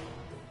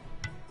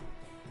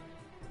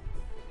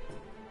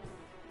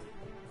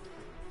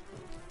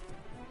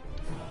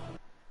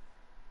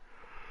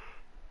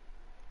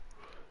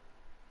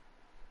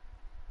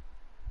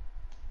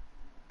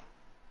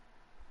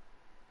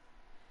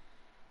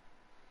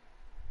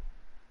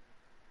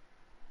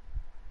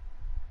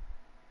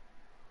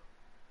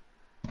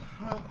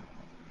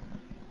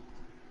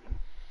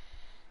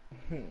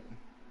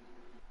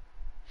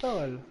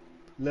 Oh,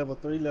 level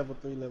 3, level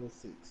 3, level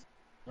 6.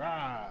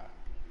 Rah!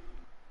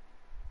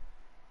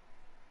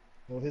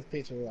 Well, his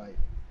picture like,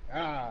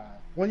 ah.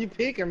 When you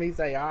pick him, he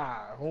say,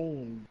 ah,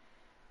 boom.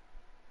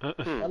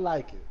 I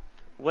like it.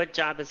 What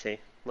job is he?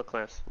 What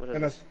class? What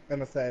is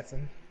An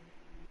assassin.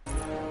 This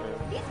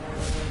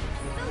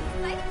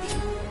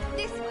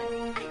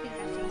one, I think I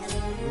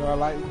should have it. You know, I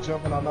like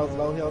jumping on those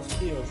low health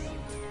kills.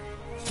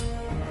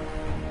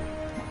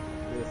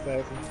 The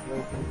assassin.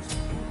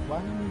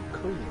 Why do you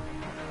cool?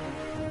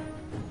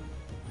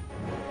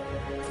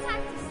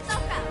 Time to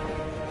stock up.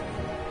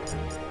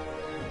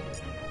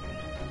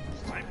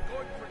 I'm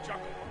going for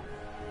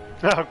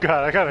Juggalo. Oh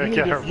god, I gotta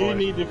get her You voice.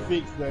 need to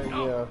fix that,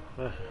 yeah.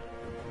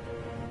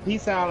 He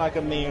sound like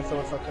a man, so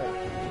it's okay.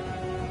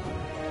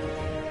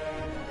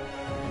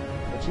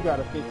 But you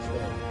gotta fix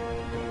that.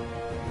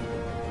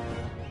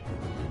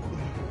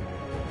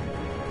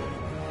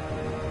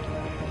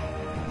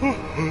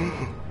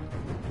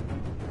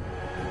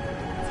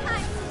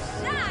 Time to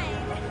shine.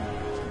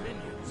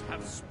 Minions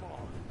have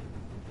spawned.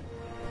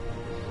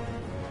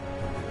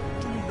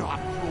 Do not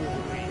throw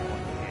away your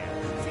hair,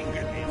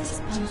 fingernails,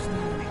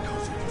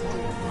 because if you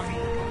don't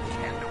find your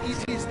candle,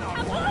 it is not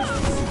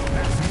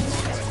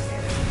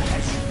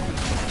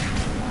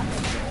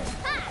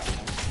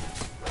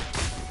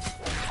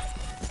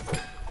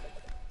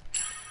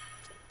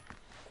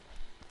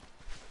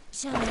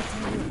Shall I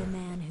tell you the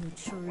man who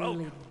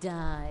truly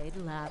died,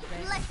 Lapis?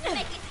 Let's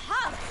make it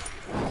hot.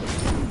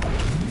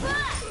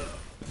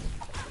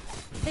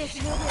 This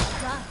will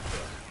be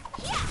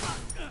done.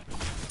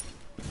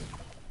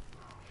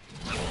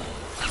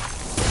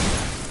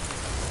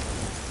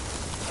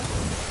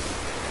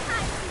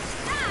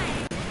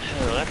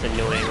 Oh, that's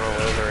annoying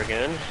all over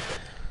again.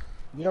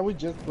 Yeah, we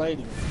just played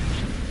him.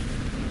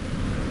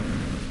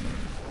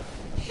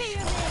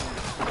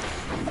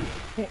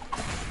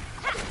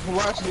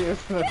 Watch this.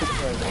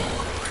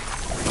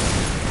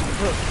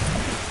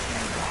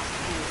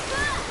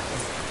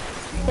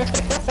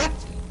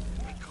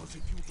 because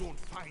if you don't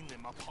find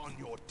them upon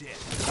your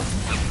death.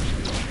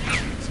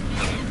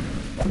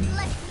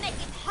 Let's make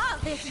it hot.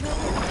 This will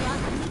be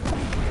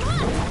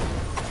done.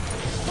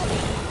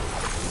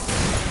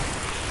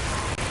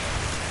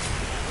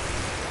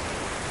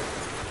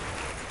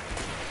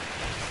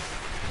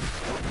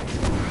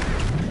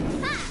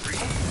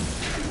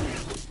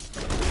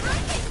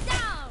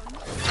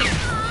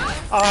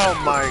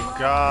 Oh my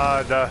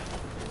god. I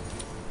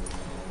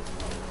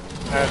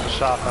had to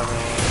shot that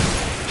man.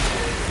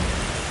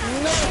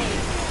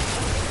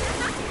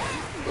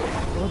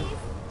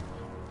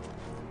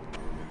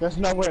 There's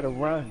nowhere to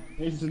run.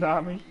 He's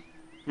not me.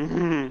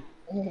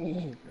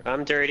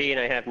 I'm dirty and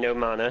I have no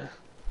mana.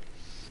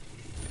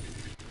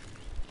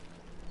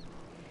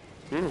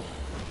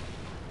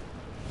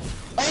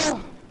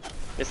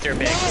 Mr.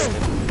 Big.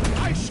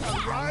 I shall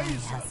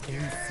rise. Has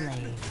been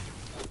slain.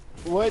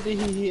 What did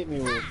he hit me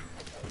with?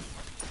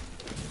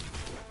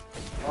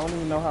 I don't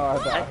even know how I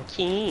A died.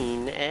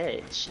 keen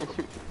edge.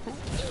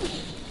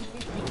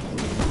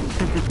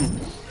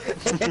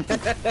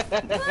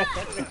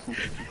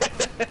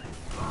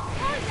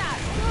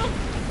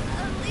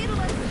 A little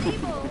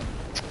unstable.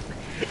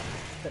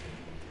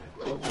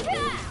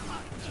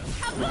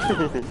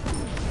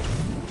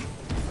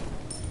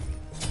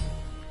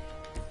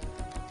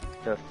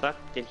 The fuck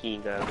did he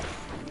go?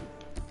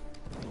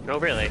 Oh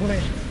really?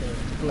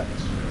 Flesh.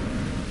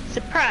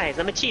 Surprise!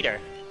 I'm a cheater.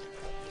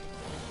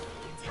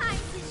 Time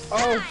to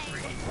Oh,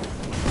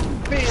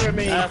 fear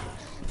me. Uh,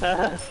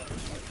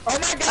 Oh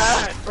my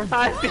god!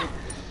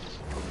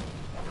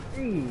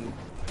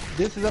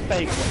 This is a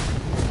fake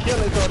one. Kill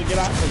it so to get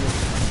out of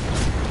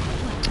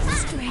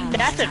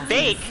That's a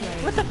fake.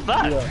 What the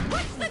fuck? it. Yeah.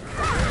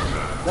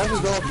 That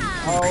was all.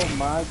 Oh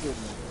my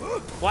goodness.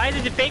 Why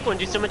did the fake one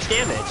do so much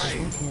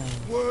damage?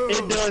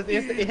 It does.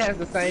 It has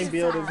the same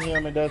build as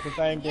him. It does the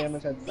same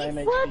damage. Has the same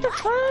HP. What the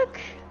fuck?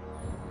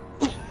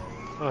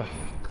 Ugh.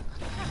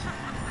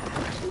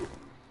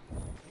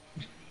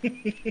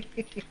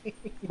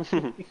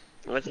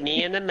 What's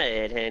me in the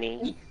mud,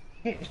 honey?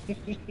 Your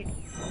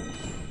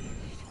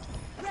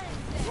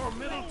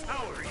middle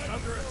tower is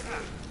under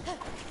attack.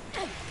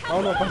 I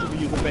don't know if I should be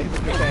using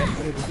basic attacks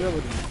for his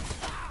ability.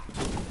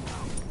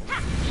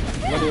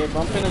 What if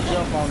I'm finna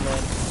jump on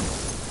them?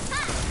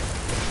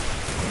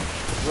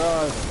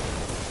 Run.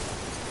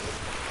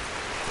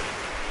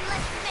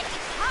 let's make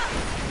it hot.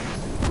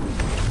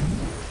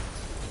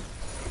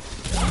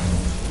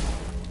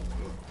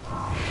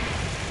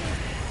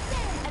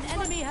 An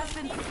enemy has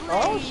been slain.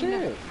 Oh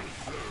shit.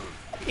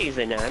 He's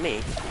an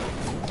enemy.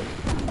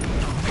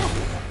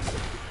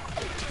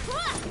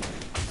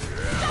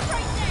 Stop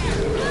right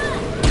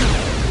there.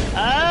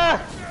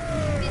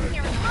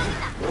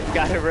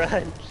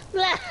 run.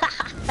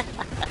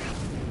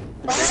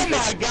 Oh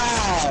my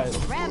god!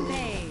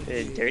 Rampage.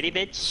 A dirty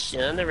bitch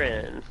on the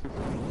run.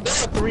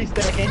 That's a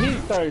 3-stack and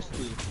he's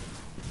thirsty.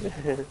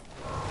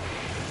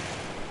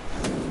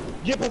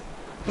 Get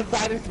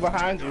Poseidon's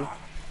behind you.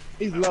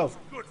 He's low.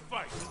 Good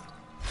fight.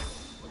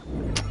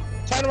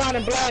 Turn around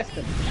and blast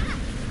him.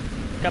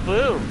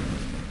 Kaboom!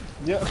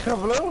 Yeah,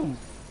 kabloom.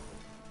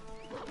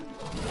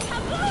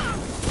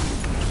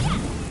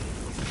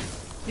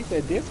 He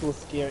said this will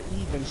scare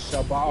even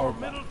Shabal.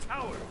 Middle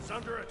tower is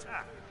under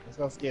attack. Let's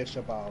go scare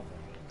Shabal.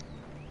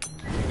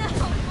 No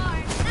more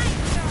night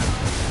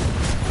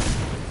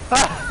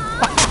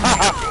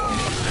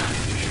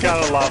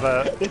Gotta love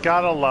it.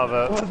 Gotta love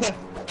it.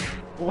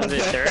 Was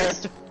it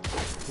thirst?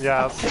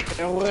 Yes.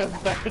 It was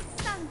thirst.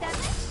 Some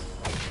damage.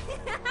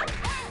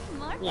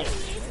 More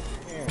please.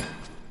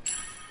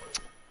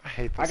 I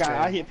hate this game.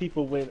 I hit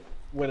people with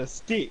a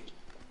stick.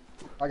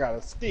 I got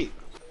a stick.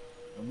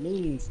 A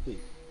mean stick.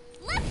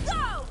 Let's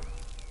go.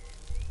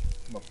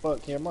 I'ma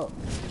fuck him up.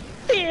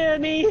 Fear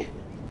me!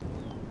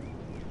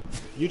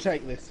 You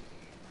take this.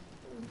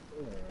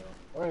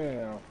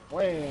 Wow.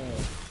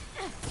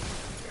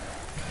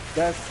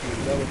 That's good.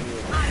 That was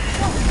good.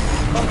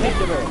 Come pick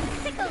it up.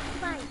 Tickle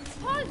fight.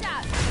 Hold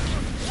up.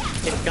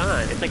 It's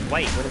gone. It's like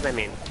white. What does that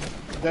mean?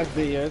 That's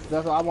theirs.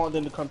 That's what I want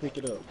them to come pick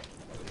it up.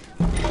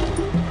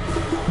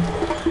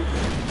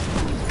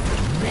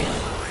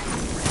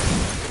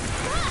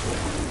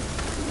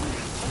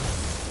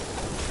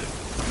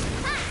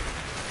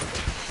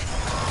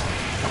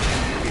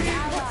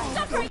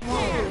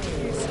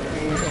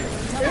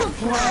 It's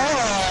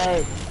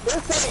hard.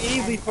 It's so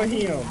easy for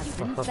him.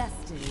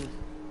 Infested.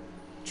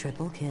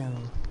 Triple kill.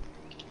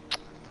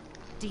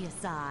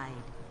 Deicide.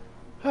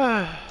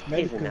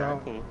 Maybe He's 'cause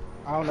not.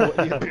 I don't know what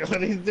these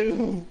abilities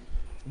do,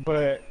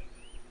 but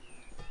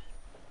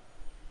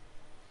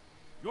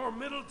Your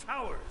middle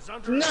tower is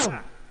under no.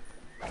 attack.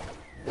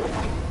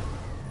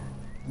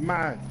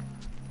 Mine.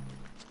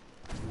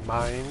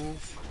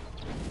 Mines.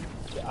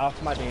 Get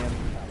off my damn.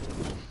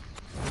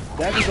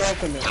 That is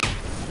ultimate.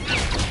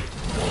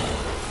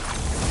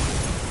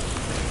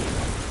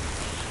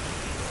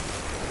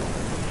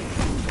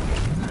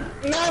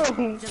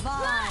 No!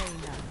 Divine.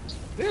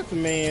 This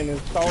man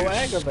is so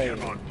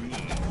aggravating.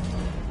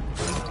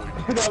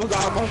 That was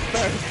almost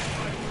first.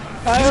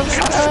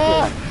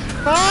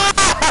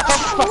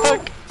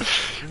 Fuck!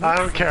 I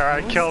don't care,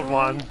 I killed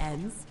one.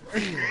 Ends.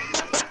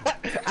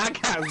 I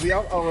got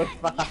 0 over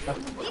 5.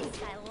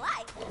 This I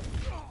like.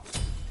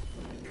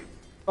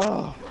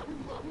 Oh.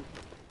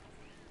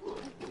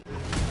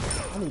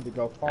 I need to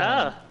go far.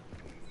 Ah!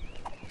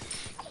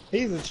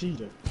 He's a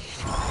cheater.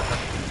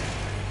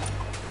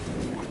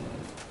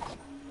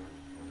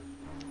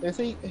 Is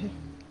he?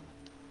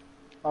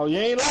 Oh, you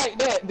ain't like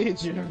that,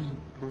 did you?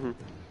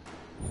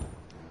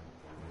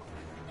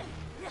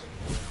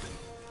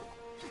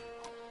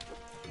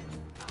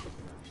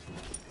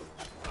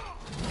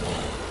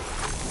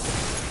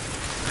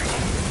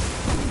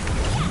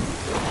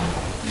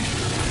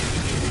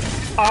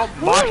 Oh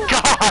my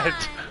god!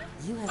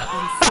 You have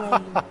been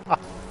slain.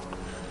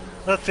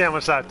 Let's see how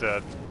much that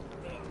did.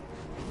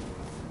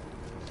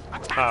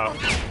 Oh.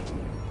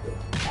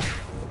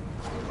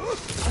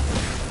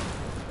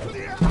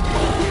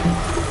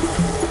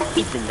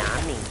 It's a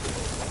Nami.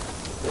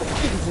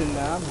 He's a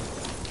numb.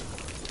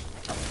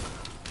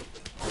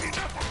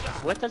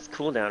 What does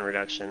cooldown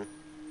reduction?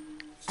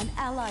 An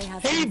ally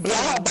has He been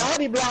blocked, slain.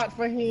 body blocked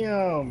for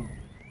him.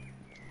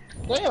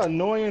 They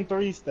annoying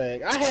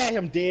 3-stack. I had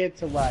him dead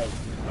to right.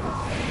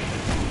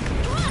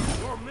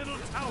 Your middle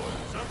tower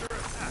is under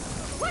attack.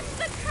 What's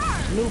the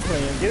card? New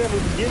plan.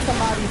 Get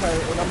somebody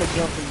hurt and I'm gonna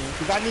jump in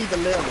because I need the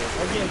level.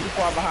 I'm getting too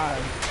far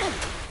behind.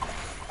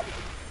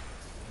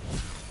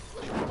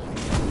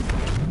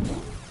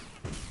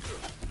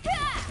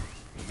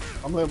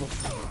 I'm level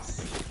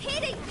 6.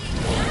 Hitting me.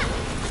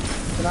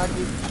 Can I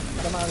get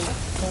somebody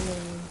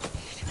coming?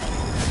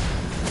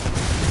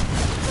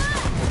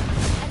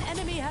 An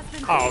enemy has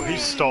been Oh, he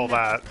stole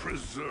that.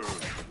 Preserve.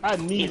 I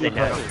He's need a the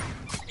help.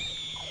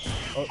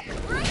 Nami.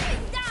 Bring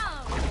it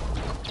down.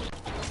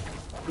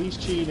 He's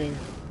cheating.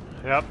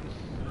 Yep.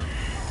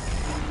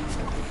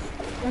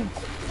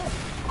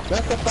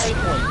 That's the fake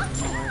one.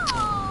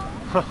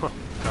 Oh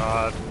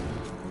god.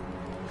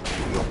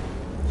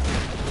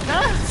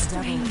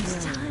 Strange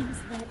Times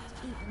that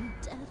even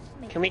death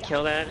may Can we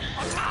kill that?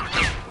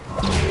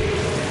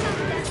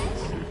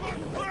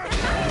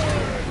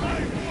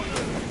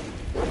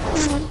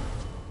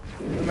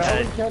 No,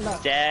 we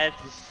cannot. Death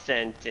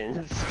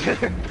sentence.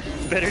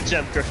 Better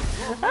jump, girl.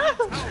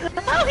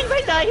 Oh, he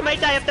might die. He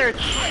might die of thirst.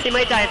 He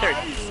might die of thirst.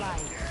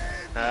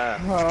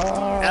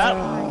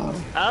 Oh.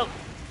 Oh.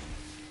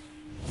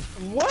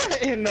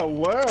 What in the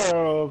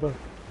world?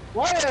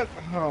 What?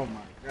 Oh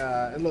my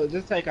god. And look,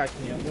 just take our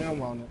kill. We don't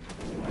want it.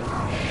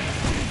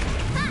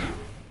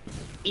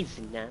 It's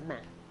Nama.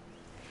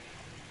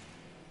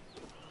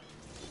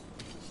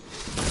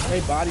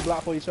 They body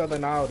block for each other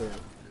now.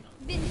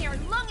 been here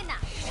long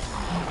enough.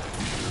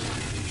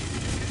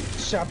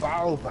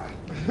 Shabalba.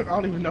 I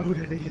don't even know who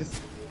that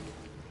is.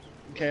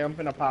 Okay, I'm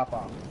finna pop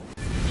off.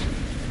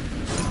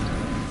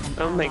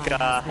 Oh my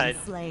god.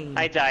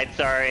 I died,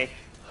 sorry.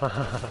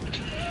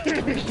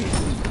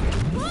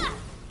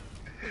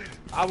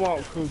 I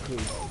want Cuckoo.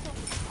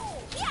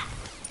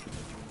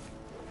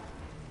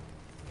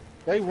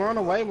 They run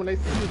away when they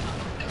see you.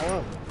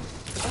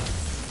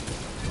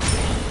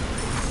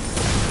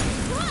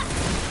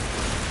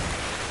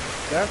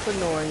 That's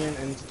annoying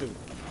and stupid.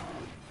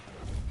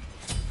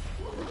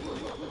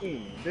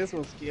 This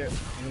was scary.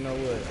 You know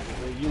what?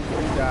 You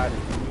got it.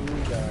 You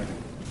got it.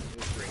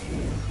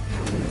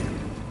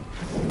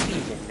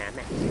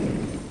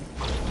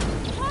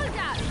 Hold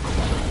up!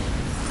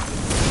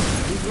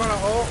 He's gonna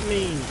ult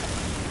me.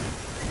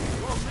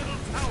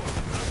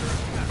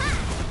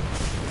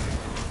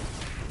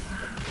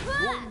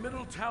 Your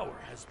middle tower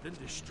has been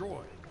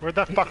destroyed. Where'd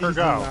that fucker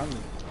go?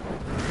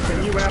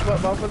 Can you wrap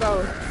up both of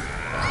those?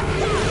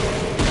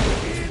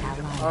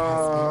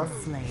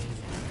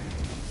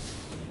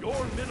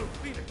 Your middle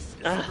phoenix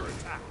is under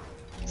attack.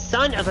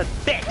 Son of a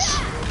bitch!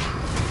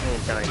 Oh,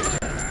 dying.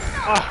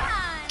 Oh,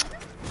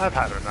 I've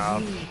had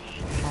enough.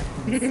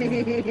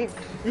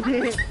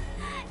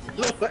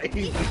 Look like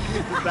he's a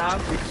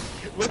zombie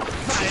with a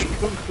flying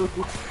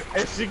cuckoo,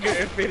 and she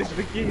couldn't finish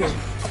the kill.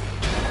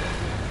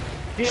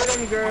 Get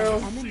him, girl.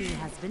 An enemy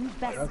has been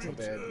That's a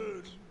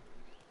bested.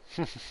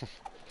 bad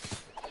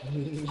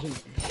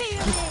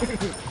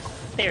bitch.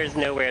 There's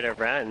nowhere to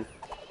run.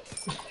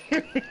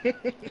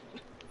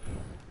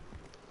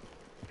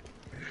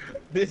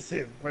 This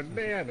is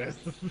bananas.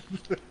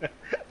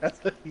 That's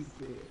what he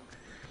said.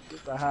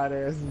 It's a hot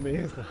ass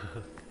mess.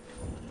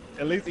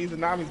 At least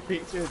Izanami's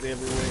pictures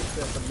everywhere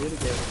except the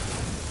mitigator.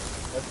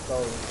 Let's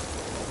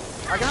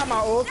go. I got my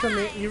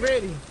ultimate. You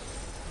ready?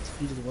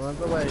 He just runs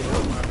away.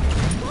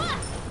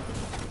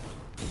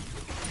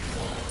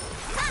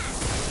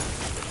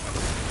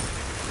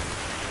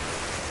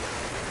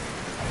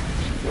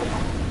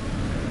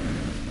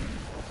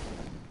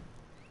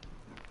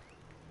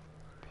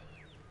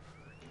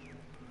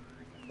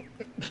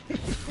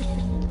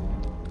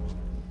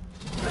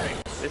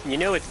 Listen, you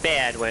know it's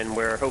bad when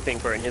we're hoping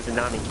for an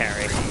Izanami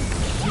carry.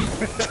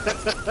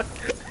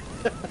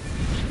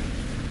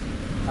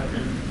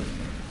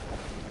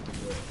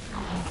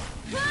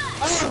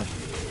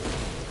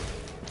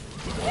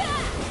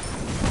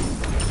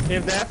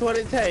 If that's what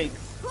it takes.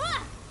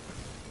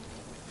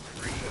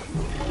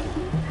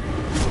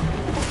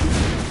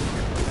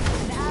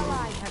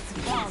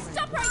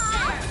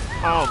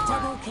 Oh,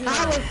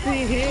 How is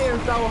he hitting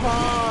so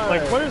hard?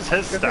 like what is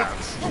his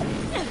stats?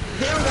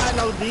 He don't got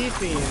no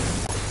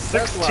defense.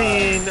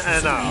 16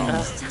 and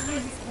 0.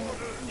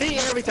 He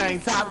everything.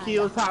 Top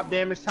kills, top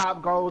damage,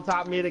 top gold,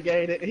 top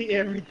mitigated. He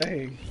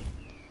everything.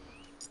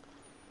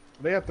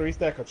 They have 3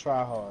 stack of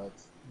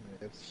tryhards.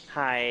 Yes.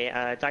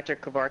 Hi, Dr.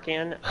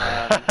 Kavarkian.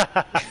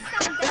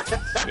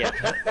 Yeah.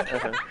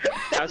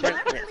 I was right.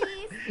 Yeah.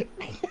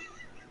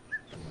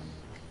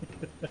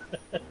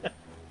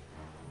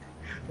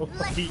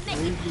 Let's He make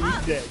really it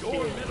pop. that Your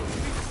kid. middle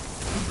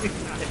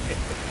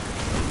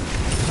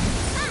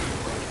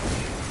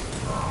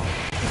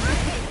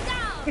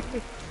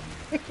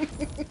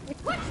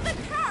What's the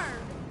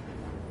curve?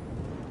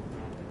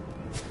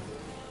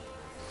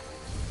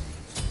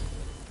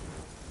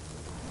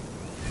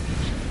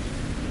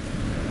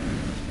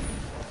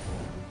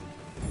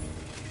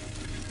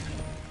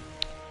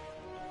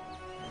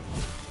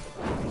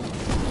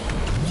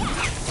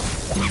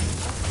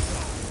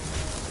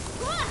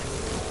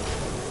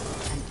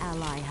 An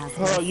ally has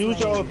Oh, been use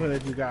your slain. open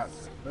if you got.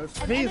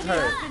 He's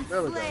hurt.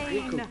 There we go.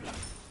 Get cool.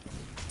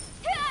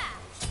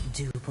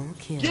 Double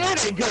kill.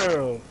 Get it,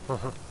 girl.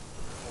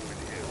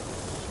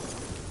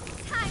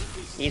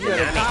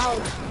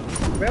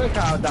 Izanami. Better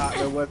call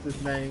Doctor. What's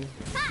his name?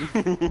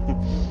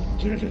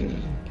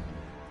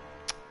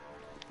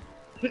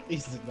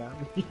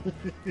 Izanami.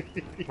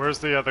 Where's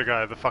the other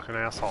guy, the fucking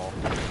asshole?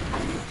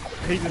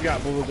 He just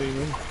got bull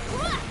demon.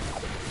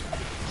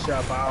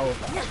 Shabao.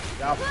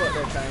 Y'all fuck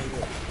that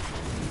thing up.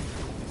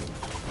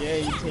 Yeah,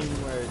 you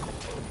teamwork.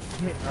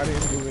 I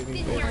didn't do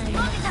anything.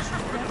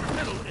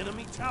 middle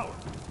enemy tower.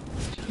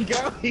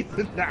 Go,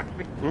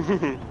 Izanami.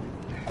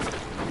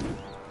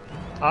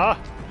 Ah!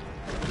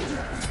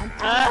 An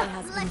ally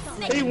has been Let's slain.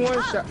 make He it one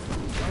pop. shot.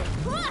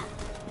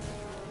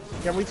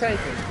 Can we take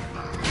him?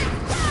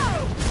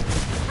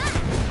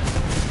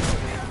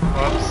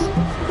 Oops.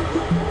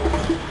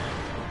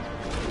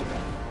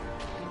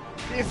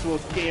 This will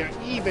scare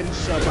even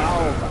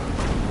Shabao.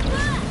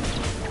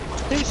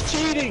 He's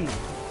cheating.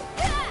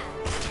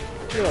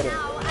 Kill him.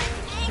 Now I'm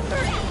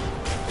angry.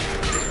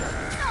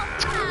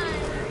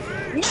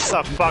 What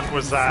the fuck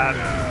was that?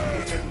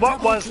 What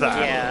was that?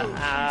 Yeah,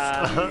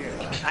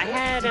 I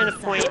had an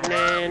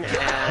appointment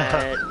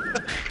at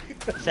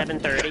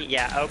 7:30.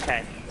 Yeah,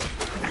 okay.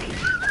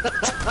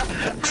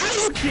 How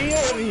you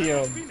kill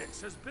him?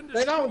 Phoenix has been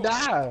They don't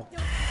destroyed. die.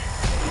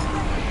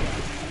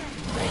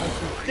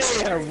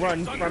 Dare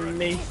run from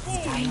me.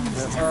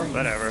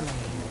 Whatever.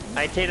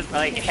 I did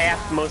like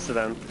half most of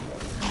them.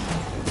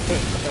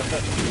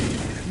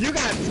 You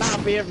gotta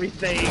top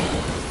everything.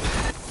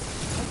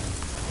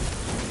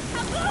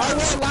 I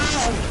went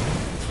live.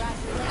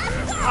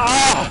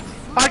 Ah!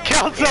 I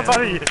killed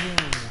somebody!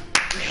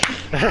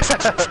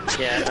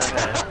 Yeah,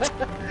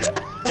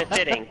 the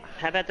fitting.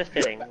 How about the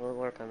fitting? We'll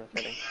work on the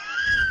fitting.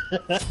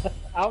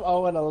 I'm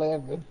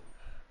 0-11.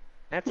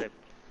 That's it.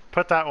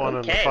 Put that one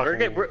in the Okay,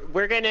 fucking...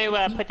 we're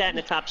gonna put that in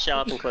the top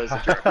shelf and close the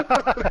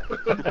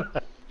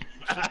drawer.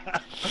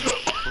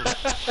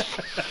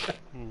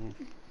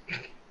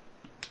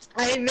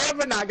 I ain't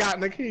never not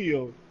gotten a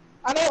kill.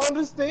 I don't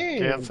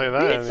understand. Can't say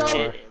that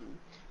anymore.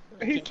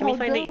 Can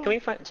we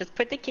find? Just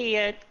put the key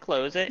in,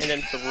 close it, and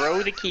then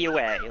throw the key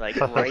away, like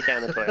right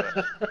down the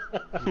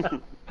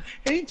toilet.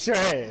 He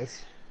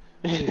trash.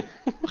 He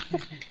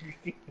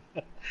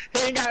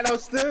ain't got no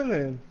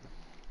stealing.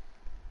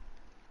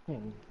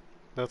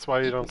 That's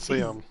why you don't see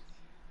him.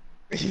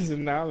 He's a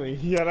nollie.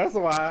 Yeah, that's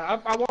why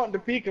I want to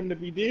pick him to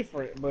be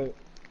different, but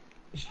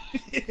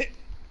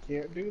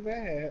can't do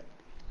that.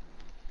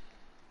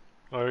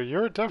 Oh,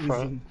 you're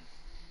different.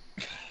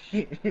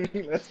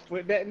 Let's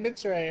put that in the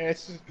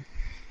trash.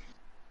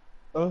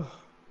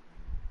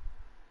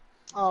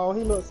 Oh,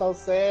 he looks so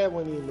sad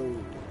when he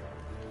loses.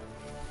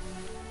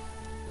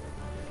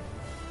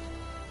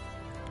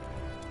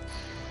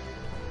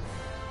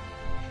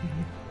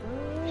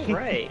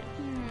 Right.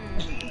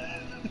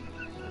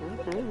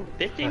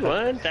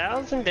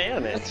 51,000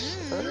 damage.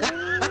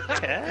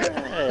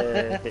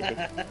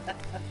 Okay.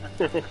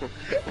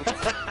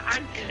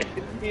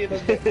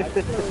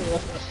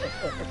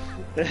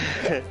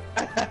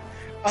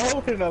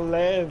 Oh, an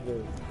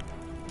 11.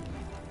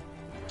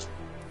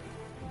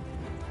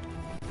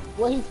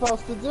 What he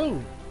supposed to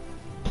do?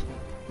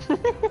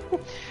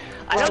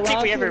 I don't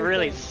think we ever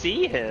really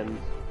see him.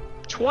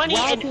 20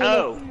 and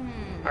 0.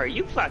 Are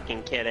you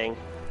fucking kidding?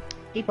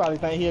 He probably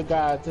think he a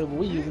god too, but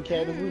we using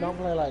cannons, we don't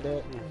play like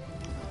that.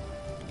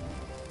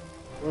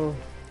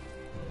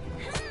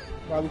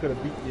 Probably could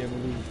have beat them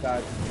when we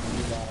decided to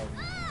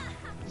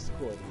use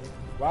Scorpion.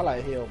 Well, I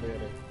like hell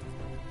better.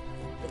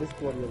 But this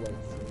Scorpion like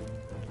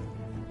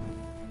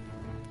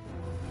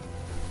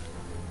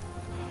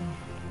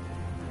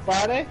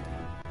Friday?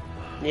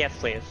 Yes,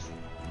 please.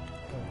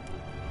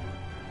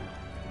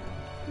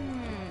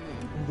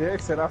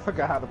 Derek said I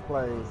forgot how to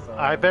play, so...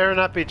 I better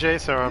not be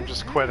Jason or I'm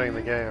just quitting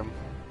the game.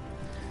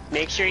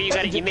 Make sure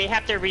you may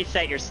have to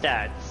reset your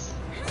stats.